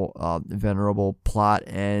venerable plot,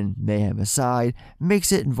 and mayhem aside,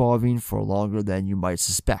 makes it involving for longer than you might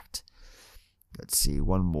suspect. Let's see,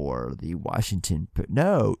 one more. The Washington...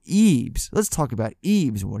 No, Eaves. Let's talk about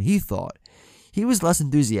Eaves and what he thought. He was less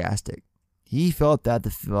enthusiastic. He felt that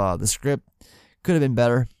the script could have been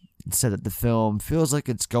better, and said that the film feels like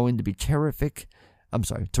it's going to be terrific,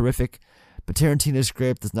 but Tarantino's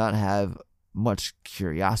script does not have much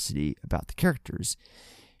curiosity about the characters.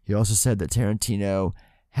 He also said that Tarantino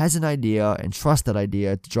has an idea and trusts that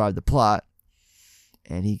idea to drive the plot,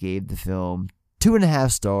 and he gave the film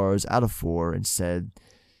 2.5 stars out of 4 and said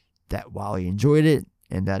that while he enjoyed it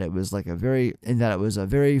and that it was a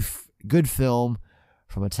very good film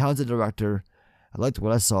from a talented director, I liked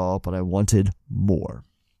what I saw, but I wanted more.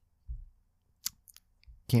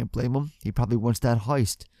 Can't blame him. He probably wants that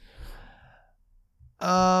heist.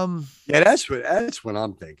 Yeah, that's what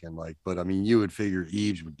I'm thinking. But I mean, you would figure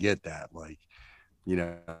Eaves would get that. I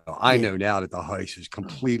know now that the heist is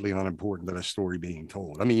completely unimportant to the story being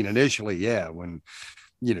told. I mean, initially, yeah, when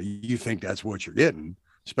you think that's what you're getting,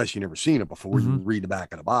 especially you never seen it before, you read the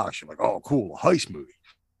back of the box, you're like, oh, cool, a heist movie.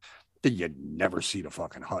 Then you never see the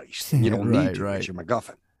fucking heist. You don't need to. It's your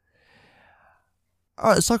MacGuffin. All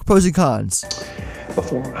right, let's talk pros and cons.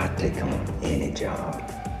 Before I take on any job,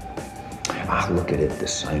 I look at it the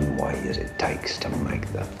same way as it takes to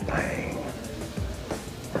make the thing.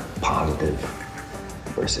 Positive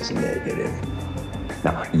versus negative.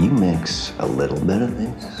 Now, you mix a little bit of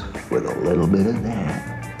this with a little bit of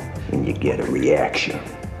that, and you get a reaction.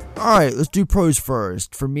 All right, let's do pros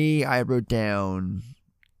first. For me, I wrote down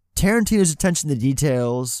Tarantino's attention to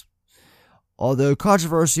details Although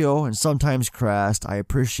controversial and sometimes crass, I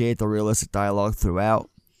appreciate the realistic dialogue throughout.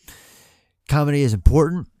 Comedy is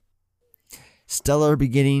important. Stellar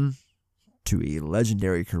beginning to a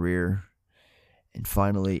legendary career. And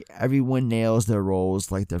finally, everyone nails their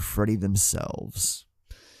roles like they're Freddy themselves.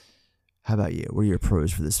 How about you? What are your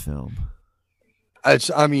pros for this film?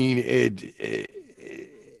 It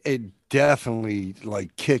definitely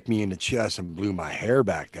like kicked me in the chest and blew my hair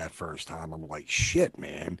back that first time. I'm like, shit,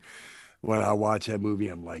 man. When I watch that movie,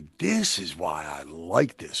 I'm like, this is why I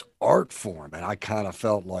like this art form. And I kind of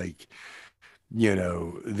felt like,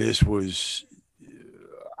 this was,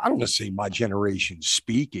 I don't want to say my generation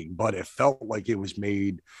speaking, but it felt like it was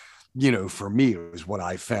made, for me, it was what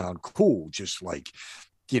I found cool. Just like,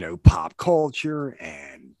 pop culture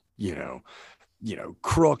and,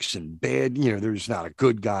 crooks and bad, there's not a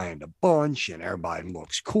good guy in the bunch and everybody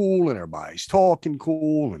looks cool and everybody's talking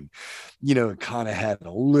cool. And, it kind of had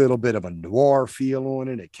a little bit of a noir feel on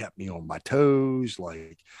it. It kept me on my toes.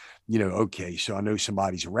 Like, okay, so I know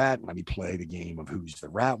somebody's a rat. Let me play the game of who's the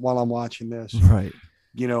rat while I'm watching this. Right.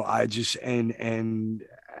 I just, and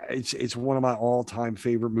it's one of my all-time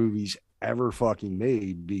favorite movies ever fucking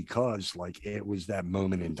made because like it was that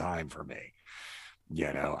moment in time for me.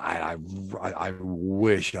 I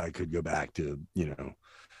wish I could go back to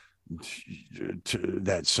to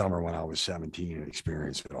that summer when I was 17 and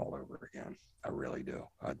experience it all over again. I really do.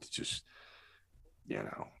 I just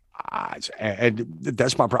and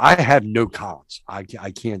that's I have no cons. I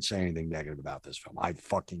can't say anything negative about this film. I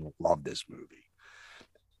fucking love this movie.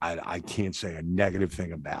 I can't say a negative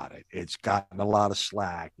thing about it. It's gotten a lot of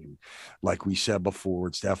slack. And like we said before,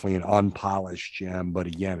 it's definitely an unpolished gem. But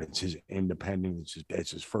again, it's his independent. It's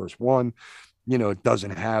his first one. It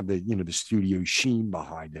doesn't have the, the studio sheen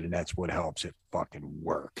behind it. And that's what helps it fucking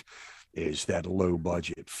work is that low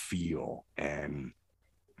budget feel. And,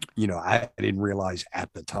 I didn't realize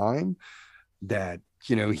at the time that,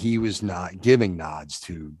 he was not giving nods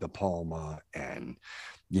to De Palma and,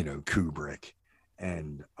 Kubrick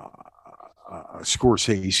and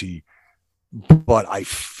Scorsese, but I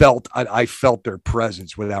felt their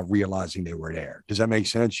presence without realizing they were there. Does that make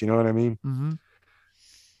sense? You know what I mean? Mm-hmm.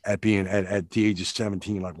 At the age of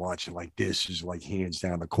 17, like watching like this is like hands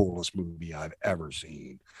down the coolest movie I've ever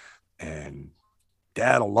seen, and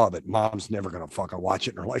Dad'll love it. Mom's never gonna fucking watch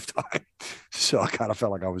it in her lifetime, so I kind of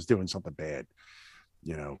felt like I was doing something bad.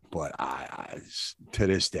 But I to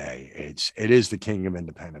this day, it is the king of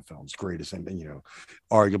independent films, greatest, and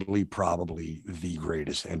arguably probably the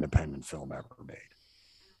greatest independent film ever made.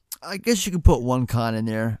 I guess you could put one con in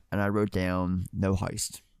there, and I wrote down no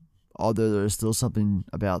heist. Although there's still something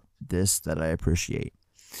about this that I appreciate.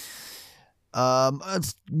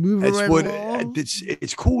 Let's move along.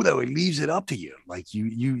 It's cool though. It leaves it up to you. Like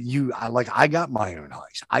I got my own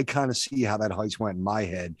heist. I kind of see how that heist went in my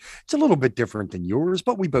head. It's a little bit different than yours,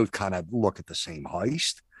 but we both kind of look at the same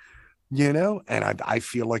heist, and I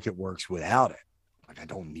feel like it works without it. Like I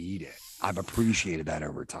don't need it. I've appreciated that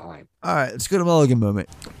over time. All right, let's go to Mulligan moment.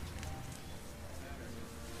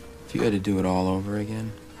 If you had to do it all over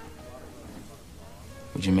again,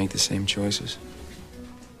 would you make the same choices?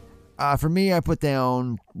 For me, I put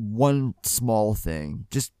down one small thing.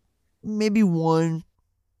 Just maybe one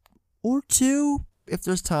or two, if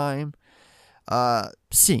there's time.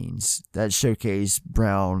 Scenes that showcase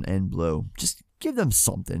Brown and Blue. Just give them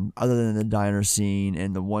something other than the diner scene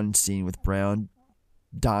and the one scene with Brown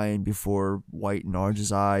dying before White and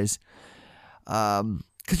Orange's eyes.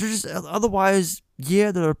 Because they're just, otherwise,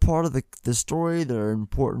 yeah, they're a part of the story. They're an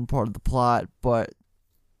important part of the plot, but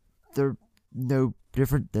they're no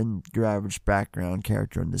different than your average background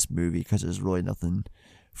character in this movie because there's really nothing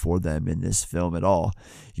for them in this film at all.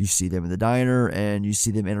 You see them in the diner and you see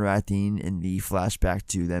them interacting in the flashback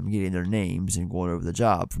to them getting their names and going over the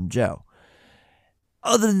job from Joe.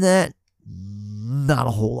 Other than that, not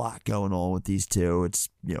a whole lot going on with these two. It's,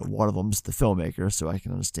 one of them's the filmmaker, so I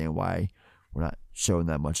can understand why we're not showing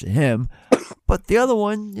that much of him. But the other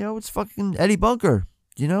one, it's fucking Eddie Bunker,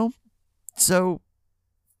 So,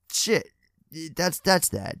 shit. That's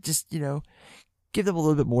that. Just, give them a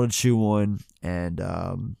little bit more to chew on. And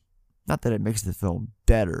not that it makes the film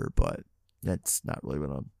better, but that's not really what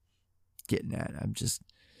I'm getting at. It's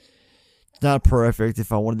not perfect.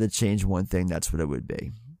 If I wanted to change one thing, that's what it would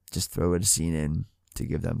be. Just throw a scene in to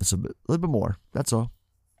give them a little bit more. That's all.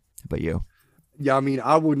 How about you? Yeah,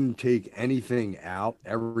 I wouldn't take anything out.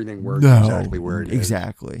 Everything works exactly where it is.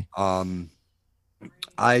 Exactly.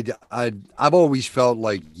 I've always felt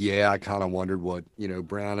like, I kind of wondered what,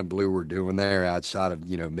 Brown and Blue were doing there outside of,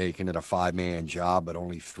 making it a 5-man job, but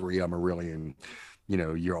only 3 of them are really in,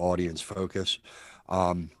 your audience focus.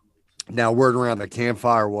 Now, word around the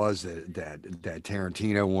campfire was that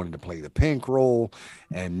Tarantino wanted to play the Pink role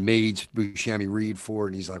and made Buscemi read for it.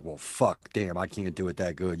 And he's like, well, fuck, damn, I can't do it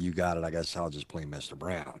that good. You got it. I guess I'll just play Mr.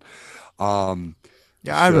 Brown.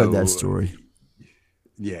 Yeah, I read that story.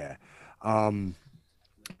 Yeah.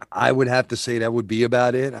 I would have to say that would be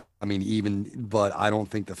about it. I mean, but I don't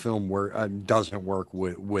think the film doesn't work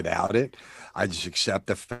without it. I just accept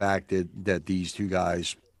the fact that these two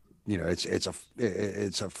guys, it's a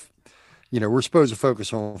we're supposed to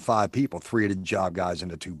focus on 5 people, 3 of the job guys and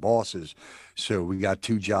the 2 bosses. So we got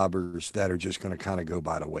 2 jobbers that are just going to kind of go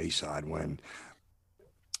by the wayside when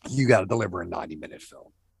you got to deliver a 90-minute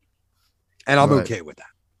film. And I'm okay with that.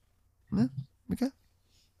 Yeah, okay.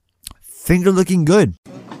 Finger looking good.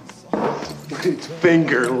 It's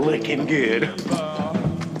finger licking good.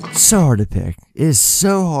 So hard to pick. It is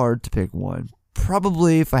so hard to pick one.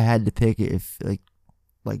 Probably if I had to pick it, if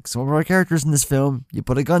like some of our characters in this film, you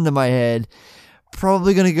put a gun to my head,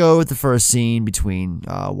 probably gonna go with the first scene between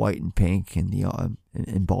White and Pink in the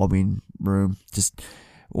embalming room. Just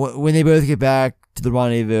when they both get back to the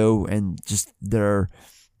rendezvous and just their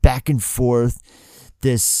back and forth,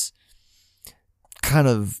 this kind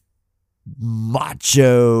of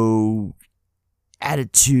macho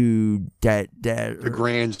attitude that the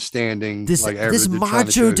grandstanding, this like this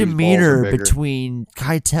macho demeanor between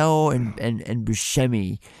Keitel and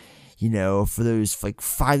Buscemi, for those like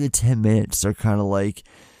 5 to 10 minutes, they're kind of like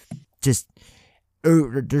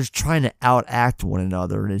they're just trying to outact one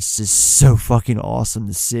another, and it's just so fucking awesome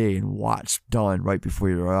to see and watch done right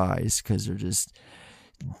before your eyes, because they're just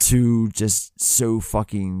so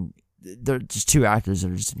fucking. They're just 2 actors that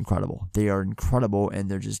are just incredible. They are incredible, and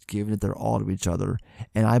they're just giving it their all to each other.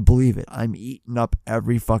 And I believe it. I'm eating up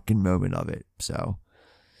every fucking moment of it. So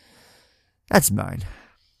that's mine.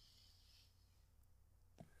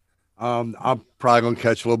 I'm probably gonna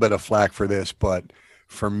catch a little bit of flack for this, but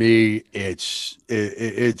for me, it's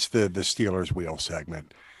the Steelers wheel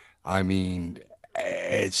segment. I mean,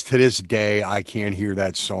 it's to this day I can't hear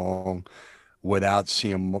that song without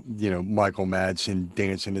seeing, Michael Madsen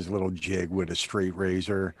dancing his little jig with a straight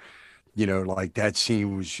razor. Like that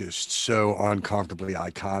scene was just so uncomfortably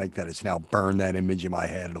iconic that it's now burned that image in my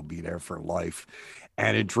head. It'll be there for life.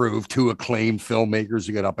 And it drove 2 acclaimed filmmakers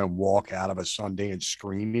to get up and walk out of a Sundance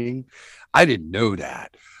screening. I didn't know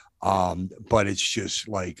that. But it's just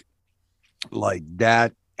like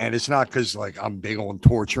that. And it's not because like I'm big on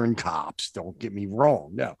torturing cops. Don't get me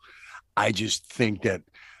wrong. No, I just think that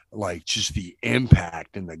like just the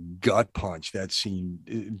impact and the gut punch that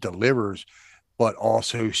scene delivers, but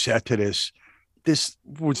also set to this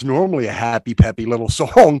was normally a happy, peppy little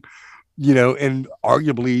song, and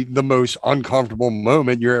arguably the most uncomfortable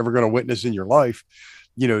moment you're ever going to witness in your life.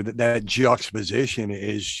 That juxtaposition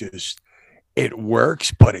is just, it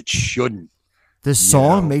works, but it shouldn't. The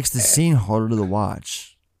song makes the scene harder to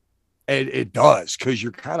watch. It does, because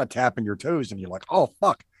you're kind of tapping your toes and you're like, oh,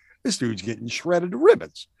 fuck, this dude's getting shredded to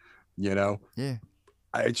ribbons. Yeah.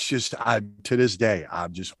 It's just, to this day,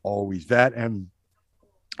 I'm just always that. And,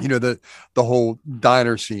 the whole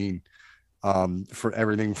diner scene, for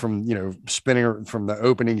everything from, spinning from the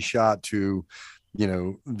opening shot to,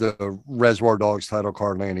 the Reservoir Dogs title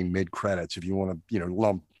card landing mid credits. If you want to,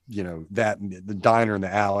 lump, that the diner in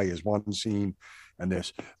the alley is one scene and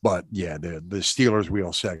this, but yeah, the Steelers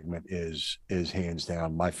wheel segment is hands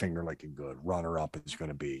down my finger licking good. Runner up is going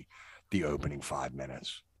to be the opening 5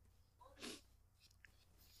 minutes.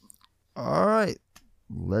 All right,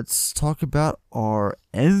 let's talk about our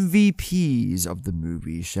MVPs of the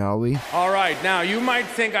movie, shall we? All right, now you might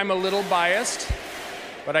think I'm a little biased,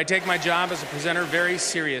 but I take my job as a presenter very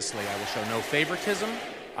seriously. I will show no favoritism.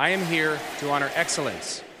 I am here to honor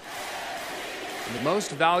excellence. And the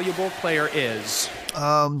most valuable player is...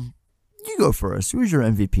 You go first. Who's your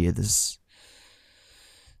MVP of this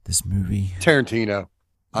movie? Tarantino.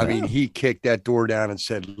 I mean, he kicked that door down and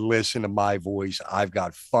said, listen to my voice. I've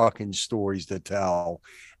got fucking stories to tell,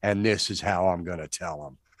 and this is how I'm going to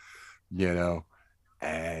tell them,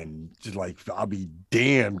 and just like, I'll be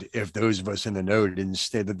damned if those of us in the know didn't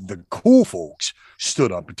stay. The cool folks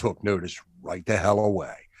stood up and took notice right the hell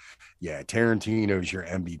away. Yeah, Tarantino's your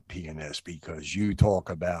MVP in this, because you talk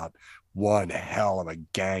about one hell of a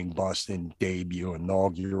gang-busting debut,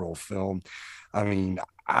 inaugural film. I mean,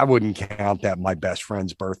 I wouldn't count that my best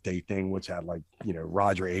friend's birthday thing, which had like,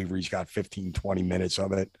 Roger Avery's got 15, 20 minutes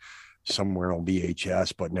of it somewhere on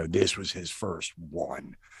VHS. But no, this was his first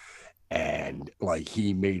one. And like,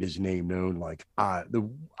 he made his name known. Like, I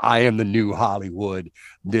am the new Hollywood.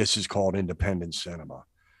 This is called independent cinema.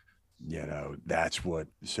 That's why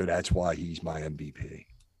he's my MVP.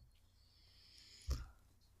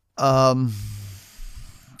 Again,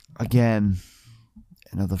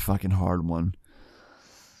 another fucking hard one.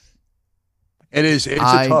 It is.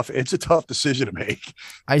 It's a tough decision to make.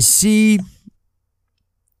 I see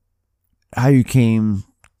how you came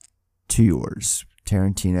to yours.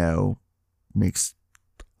 Tarantino makes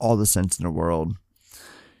all the sense in the world.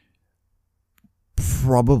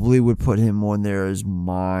 Probably would put him on there as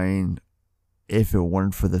mine if it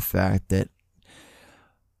weren't for the fact that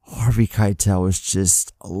Harvey Keitel is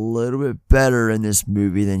just a little bit better in this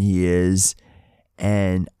movie than he is.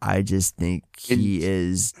 And I just think he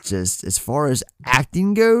is just, as far as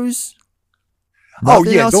acting goes. Oh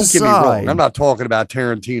yeah, don't get me wrong. I'm not talking about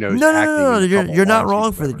Tarantino's acting. No. You're not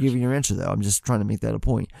wrong for giving your answer, though. I'm just trying to make that a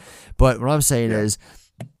point. But what I'm saying is,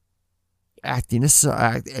 acting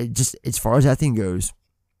aside, just as far as acting goes,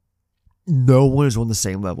 no one is on the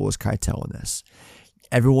same level as Keitel in this.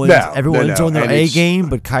 Everyone's on their A game,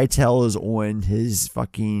 but Keitel is on his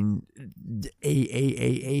fucking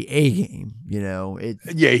A game. You know,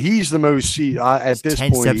 he's the most at this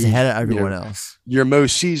 10 point. Steps ahead of everyone else. Your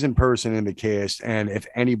most seasoned person in the cast, and if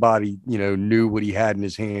anybody knew what he had in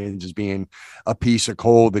his hands as being a piece of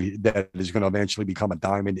coal that is going to eventually become a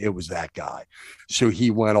diamond, it was that guy. So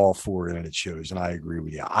he went all for it, and it shows. And I agree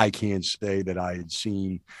with you. I can't say that I had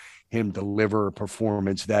seen him deliver a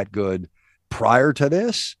performance that good prior to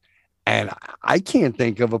this, and I can't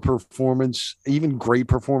think of a performance, even great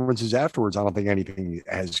performances afterwards. I don't think anything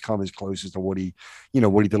has come as close as to what he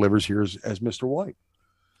delivers here as Mr. White.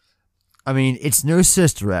 I mean, it's no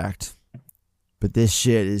Sister Act, but this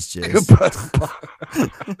shit is just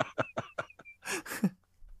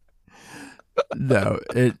no.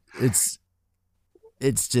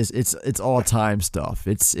 It's all time stuff.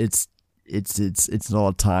 It's an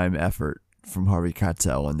all time effort from Harvey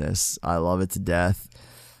Keitel in this. I love it to death.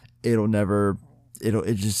 It'll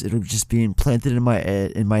just be implanted in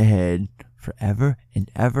my head forever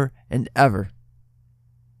and ever and ever.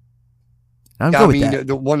 I'm good with that.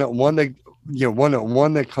 The one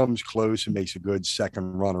that comes close and makes a good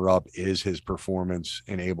second runner up is his performance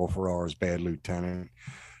in Abel Ferrara's Bad Lieutenant,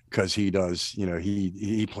 because he does,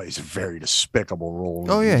 he plays a very despicable role.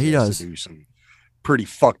 Oh yeah, he does. To do some pretty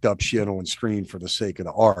fucked up shit on screen for the sake of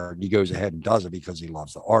the art. He goes ahead and does it because he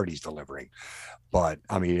loves the art he's delivering. But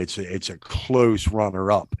I mean, it's a close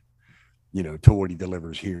runner up, to what he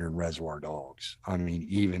delivers here in Reservoir Dogs. I mean,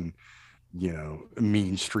 even,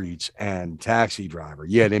 Mean Streets and Taxi Driver.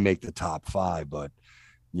 Yeah, they make the top 5, but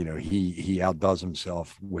he outdoes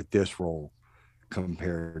himself with this role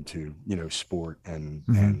compared to, Sport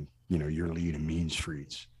and your lead in Mean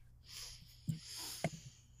Streets.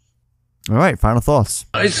 All right, final thoughts.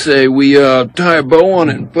 I say we tie a bow on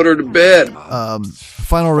it and put her to bed.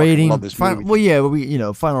 Final rating.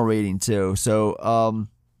 Final rating too. So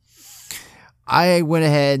I went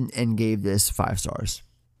ahead and gave this 5 stars.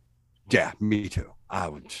 Yeah, me too. I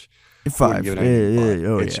would 5.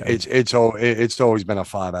 It's always been a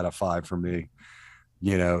 5 out of 5 for me.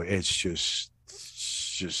 It's just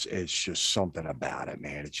something about it,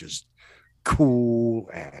 man. It's just cool,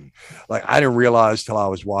 and like I didn't realize till I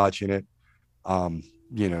was watching it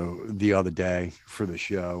the other day for the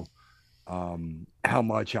show how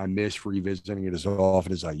much I miss revisiting it as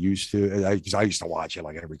often as I used to. I used to watch it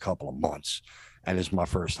like every couple of months, and it's my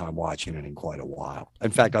first time watching it in quite a while. In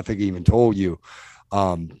fact, I think I even told you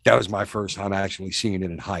that was my first time actually seeing it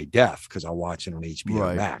in high def, because I watched it on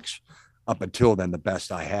HBO Max. Up until then, the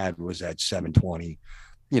best I had was that 720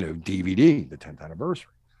 DVD, the 10th anniversary.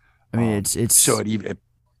 I mean, it's so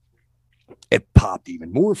it popped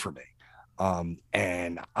even more for me.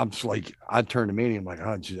 And I'm just like, I turned to me and I'm like,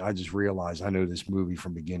 I just realized I know this movie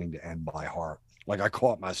from beginning to end by heart. Like I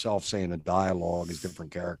caught myself saying the dialogue is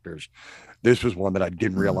different characters. This was one that I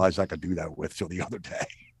didn't realize I could do that with till the other day.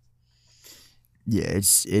 Yeah,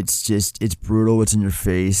 it's brutal. It's in your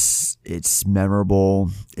face. It's memorable.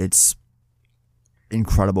 It's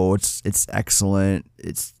incredible. It's excellent.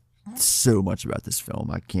 It's so much about this film.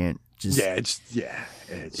 I can't just. There's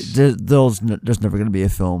never going to be a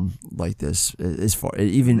film like this. As far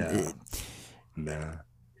even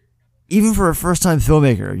even for a first time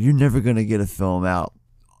filmmaker, you're never going to get a film out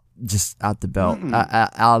the belt,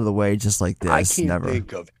 out of the way, just like this. I can't never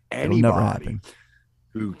think of It'll never anybody happen.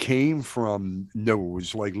 who came from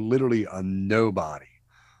was like literally a nobody,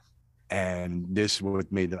 and this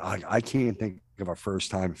what made that. I can't think of a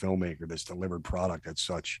first time filmmaker that's delivered product at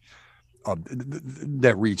such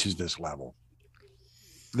that reaches this level.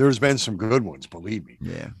 There's been some good ones, believe me.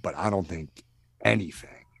 Yeah. But I don't think anybody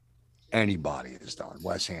has done.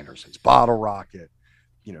 Wes Anderson's Bottle Rocket,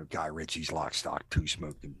 Guy Ritchie's Lock, Stock, Two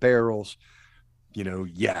Smoking Barrels,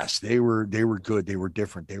 Yes, they were good. They were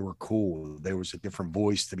different. They were cool. There was a different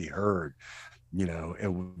voice to be heard.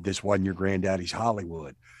 This wasn't your granddaddy's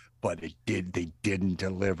Hollywood, but they didn't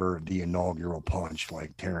deliver the inaugural punch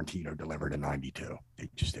like Tarantino delivered in 92. They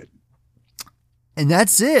just didn't. And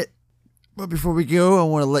that's it. But before we go, I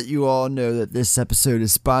want to let you all know that this episode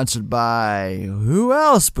is sponsored by who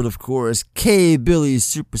else but, of course, K. Billy's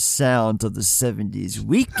Super Sounds of the 70s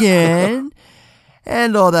Weekend.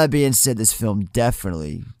 And all that being said, this film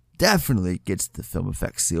definitely gets the Film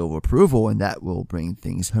Effects seal of approval, and that will bring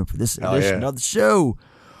things home for this edition of the show.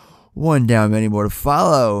 One down, many more to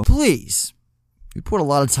follow. Please, we put a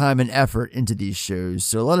lot of time and effort into these shows,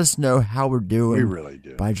 so let us know how we're doing. We really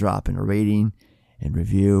do. By dropping a rating and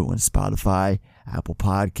review on Spotify, Apple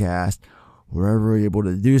Podcast, wherever we're able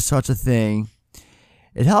to do such a thing.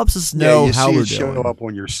 It helps us know how we're doing. Show up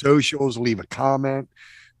on your socials, leave a comment.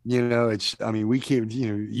 We can't,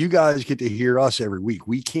 you guys get to hear us every week.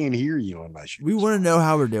 We can't hear you unless you. We want to know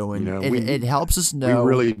how we're doing. It helps us know we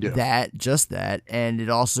really do. that. And it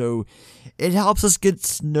helps us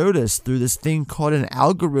get noticed through this thing called an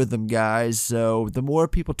algorithm, guys. So the more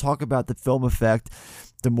people talk about the Film Effect,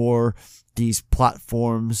 the more these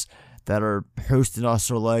platforms that are hosting us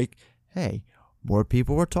are like, hey, more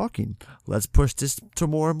people are talking. Let's push this to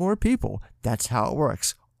more and more people. That's how it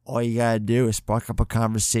works. All you gotta do is spark up a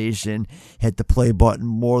conversation, hit the play button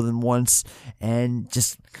more than once, and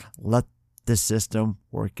just let the system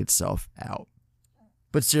work itself out.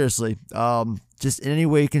 But seriously, just in any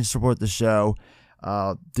way you can support the show,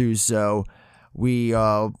 do so. We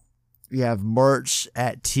have merch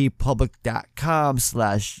at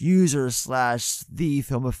tpublic.com/user/the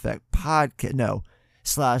Film Effect podcast. No,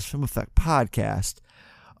 /Film Effect podcast.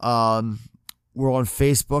 We're on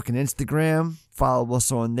Facebook and Instagram. Follow us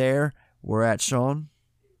on there. We're at Sean.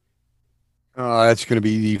 That's going to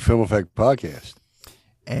be the Film Effect Podcast.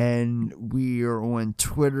 And we are on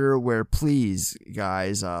Twitter, where please,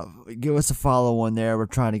 guys, give us a follow on there. We're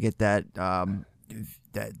trying to get that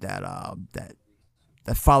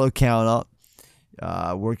follow count up.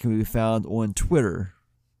 Where can we be found on Twitter?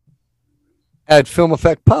 At Film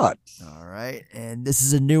Effect Pod. All right. And this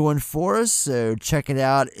is a new one for us, so check it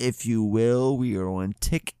out if you will. We are on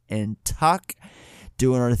Tick and Tuck,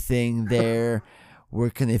 doing our thing there. Where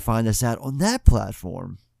can they find us at on that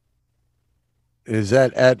platform? Is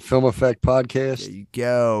that at Film Effect Podcast? There you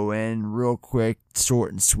go. And real quick,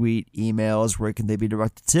 short and sweet emails, where can they be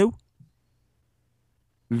directed to?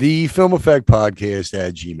 The Film Effect Podcast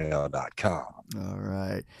at gmail.com. All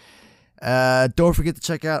right. Don't forget to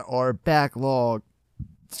check out our backlog.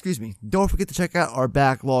 Don't forget to check out our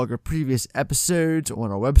backlog of previous episodes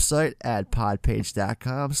on our website at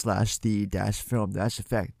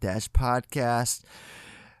podpage.com/the-film-effect-podcast.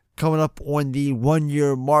 Coming up on the 1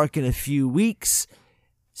 year mark in a few weeks.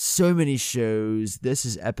 So many shows. This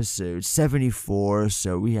is episode 74,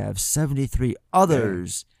 so we have 73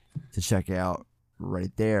 others to check out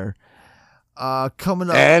right there. Coming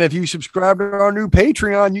up, and if you subscribe to our new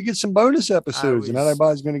Patreon, you get some bonus episodes, and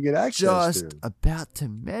everybody's going to get access just to. About to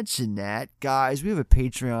mention that, guys. We have a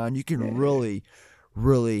Patreon. You can really,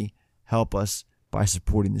 really help us by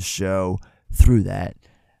supporting the show through that.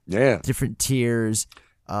 Yeah, different tiers.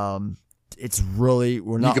 It's really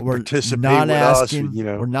we're not asking.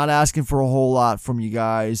 We're not asking for a whole lot from you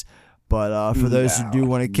guys. But for those who do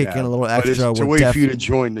want to kick in a little extra, it's a way for you to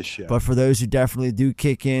join the show. But for those who definitely do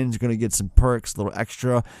kick in, you're going to get some perks, a little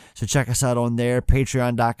extra. So check us out on there,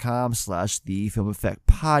 patreon.com/the Film Effect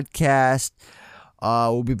Podcast.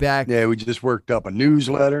 We'll be back. Yeah, we just worked up a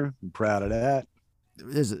newsletter. I'm proud of that.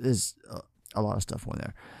 There's a lot of stuff on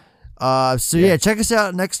there. So check us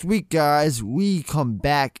out next week, guys. We come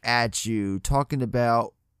back at you talking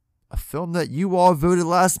about a film that you all voted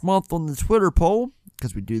last month on the Twitter poll,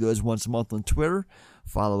 because we do those once a month on Twitter.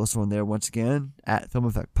 Follow us on there once again at Film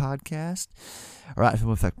Effect Podcast, or at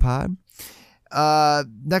Film Effect Pod.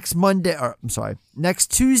 Next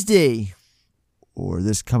Tuesday, or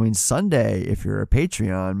this coming Sunday, if you're a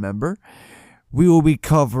Patreon member, we will be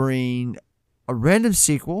covering a random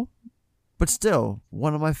sequel, but still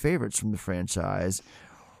one of my favorites from the franchise.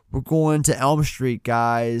 We're going to Elm Street,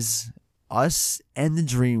 guys. Us and the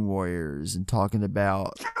Dream Warriors, and talking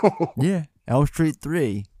about Elm Street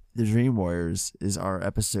 3, The Dream Warriors, is our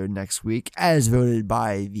episode next week, as voted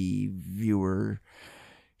by the viewer,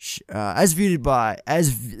 as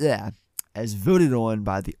voted on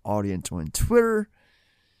by the audience on Twitter.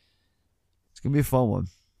 It's gonna be a fun one.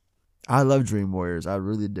 I love Dream Warriors, I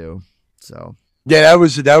really do. So that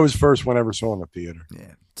was first one I ever saw in the theater.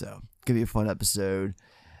 Yeah, so it's gonna be a fun episode.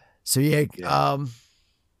 So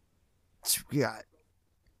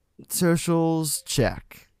Socials,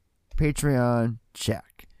 check. Patreon,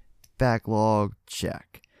 check. Backlog,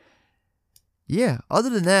 check. Yeah, other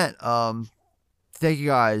than that, thank you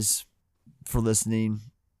guys for listening,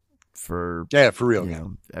 for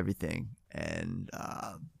real, everything. And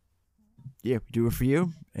we do it for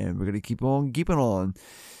you, and we're gonna keep on keeping on.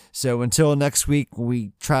 So until next week, when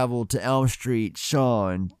we travel to Elm Street,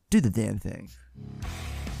 Sean, do the damn thing.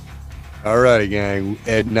 All righty, gang.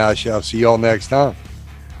 Ed and I shall see y'all next time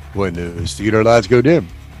when the theater lights go dim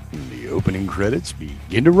and the opening credits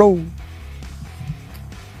begin to roll.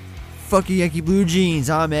 Fuck you, Yankee Blue Jeans.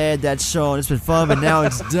 I'm Ed. That's Sean. It's been fun, but now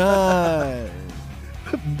it's done.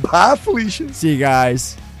 Bye, Felicia. See you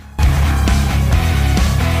guys.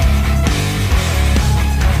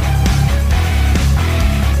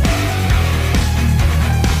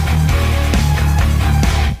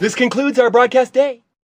 This concludes our broadcast day.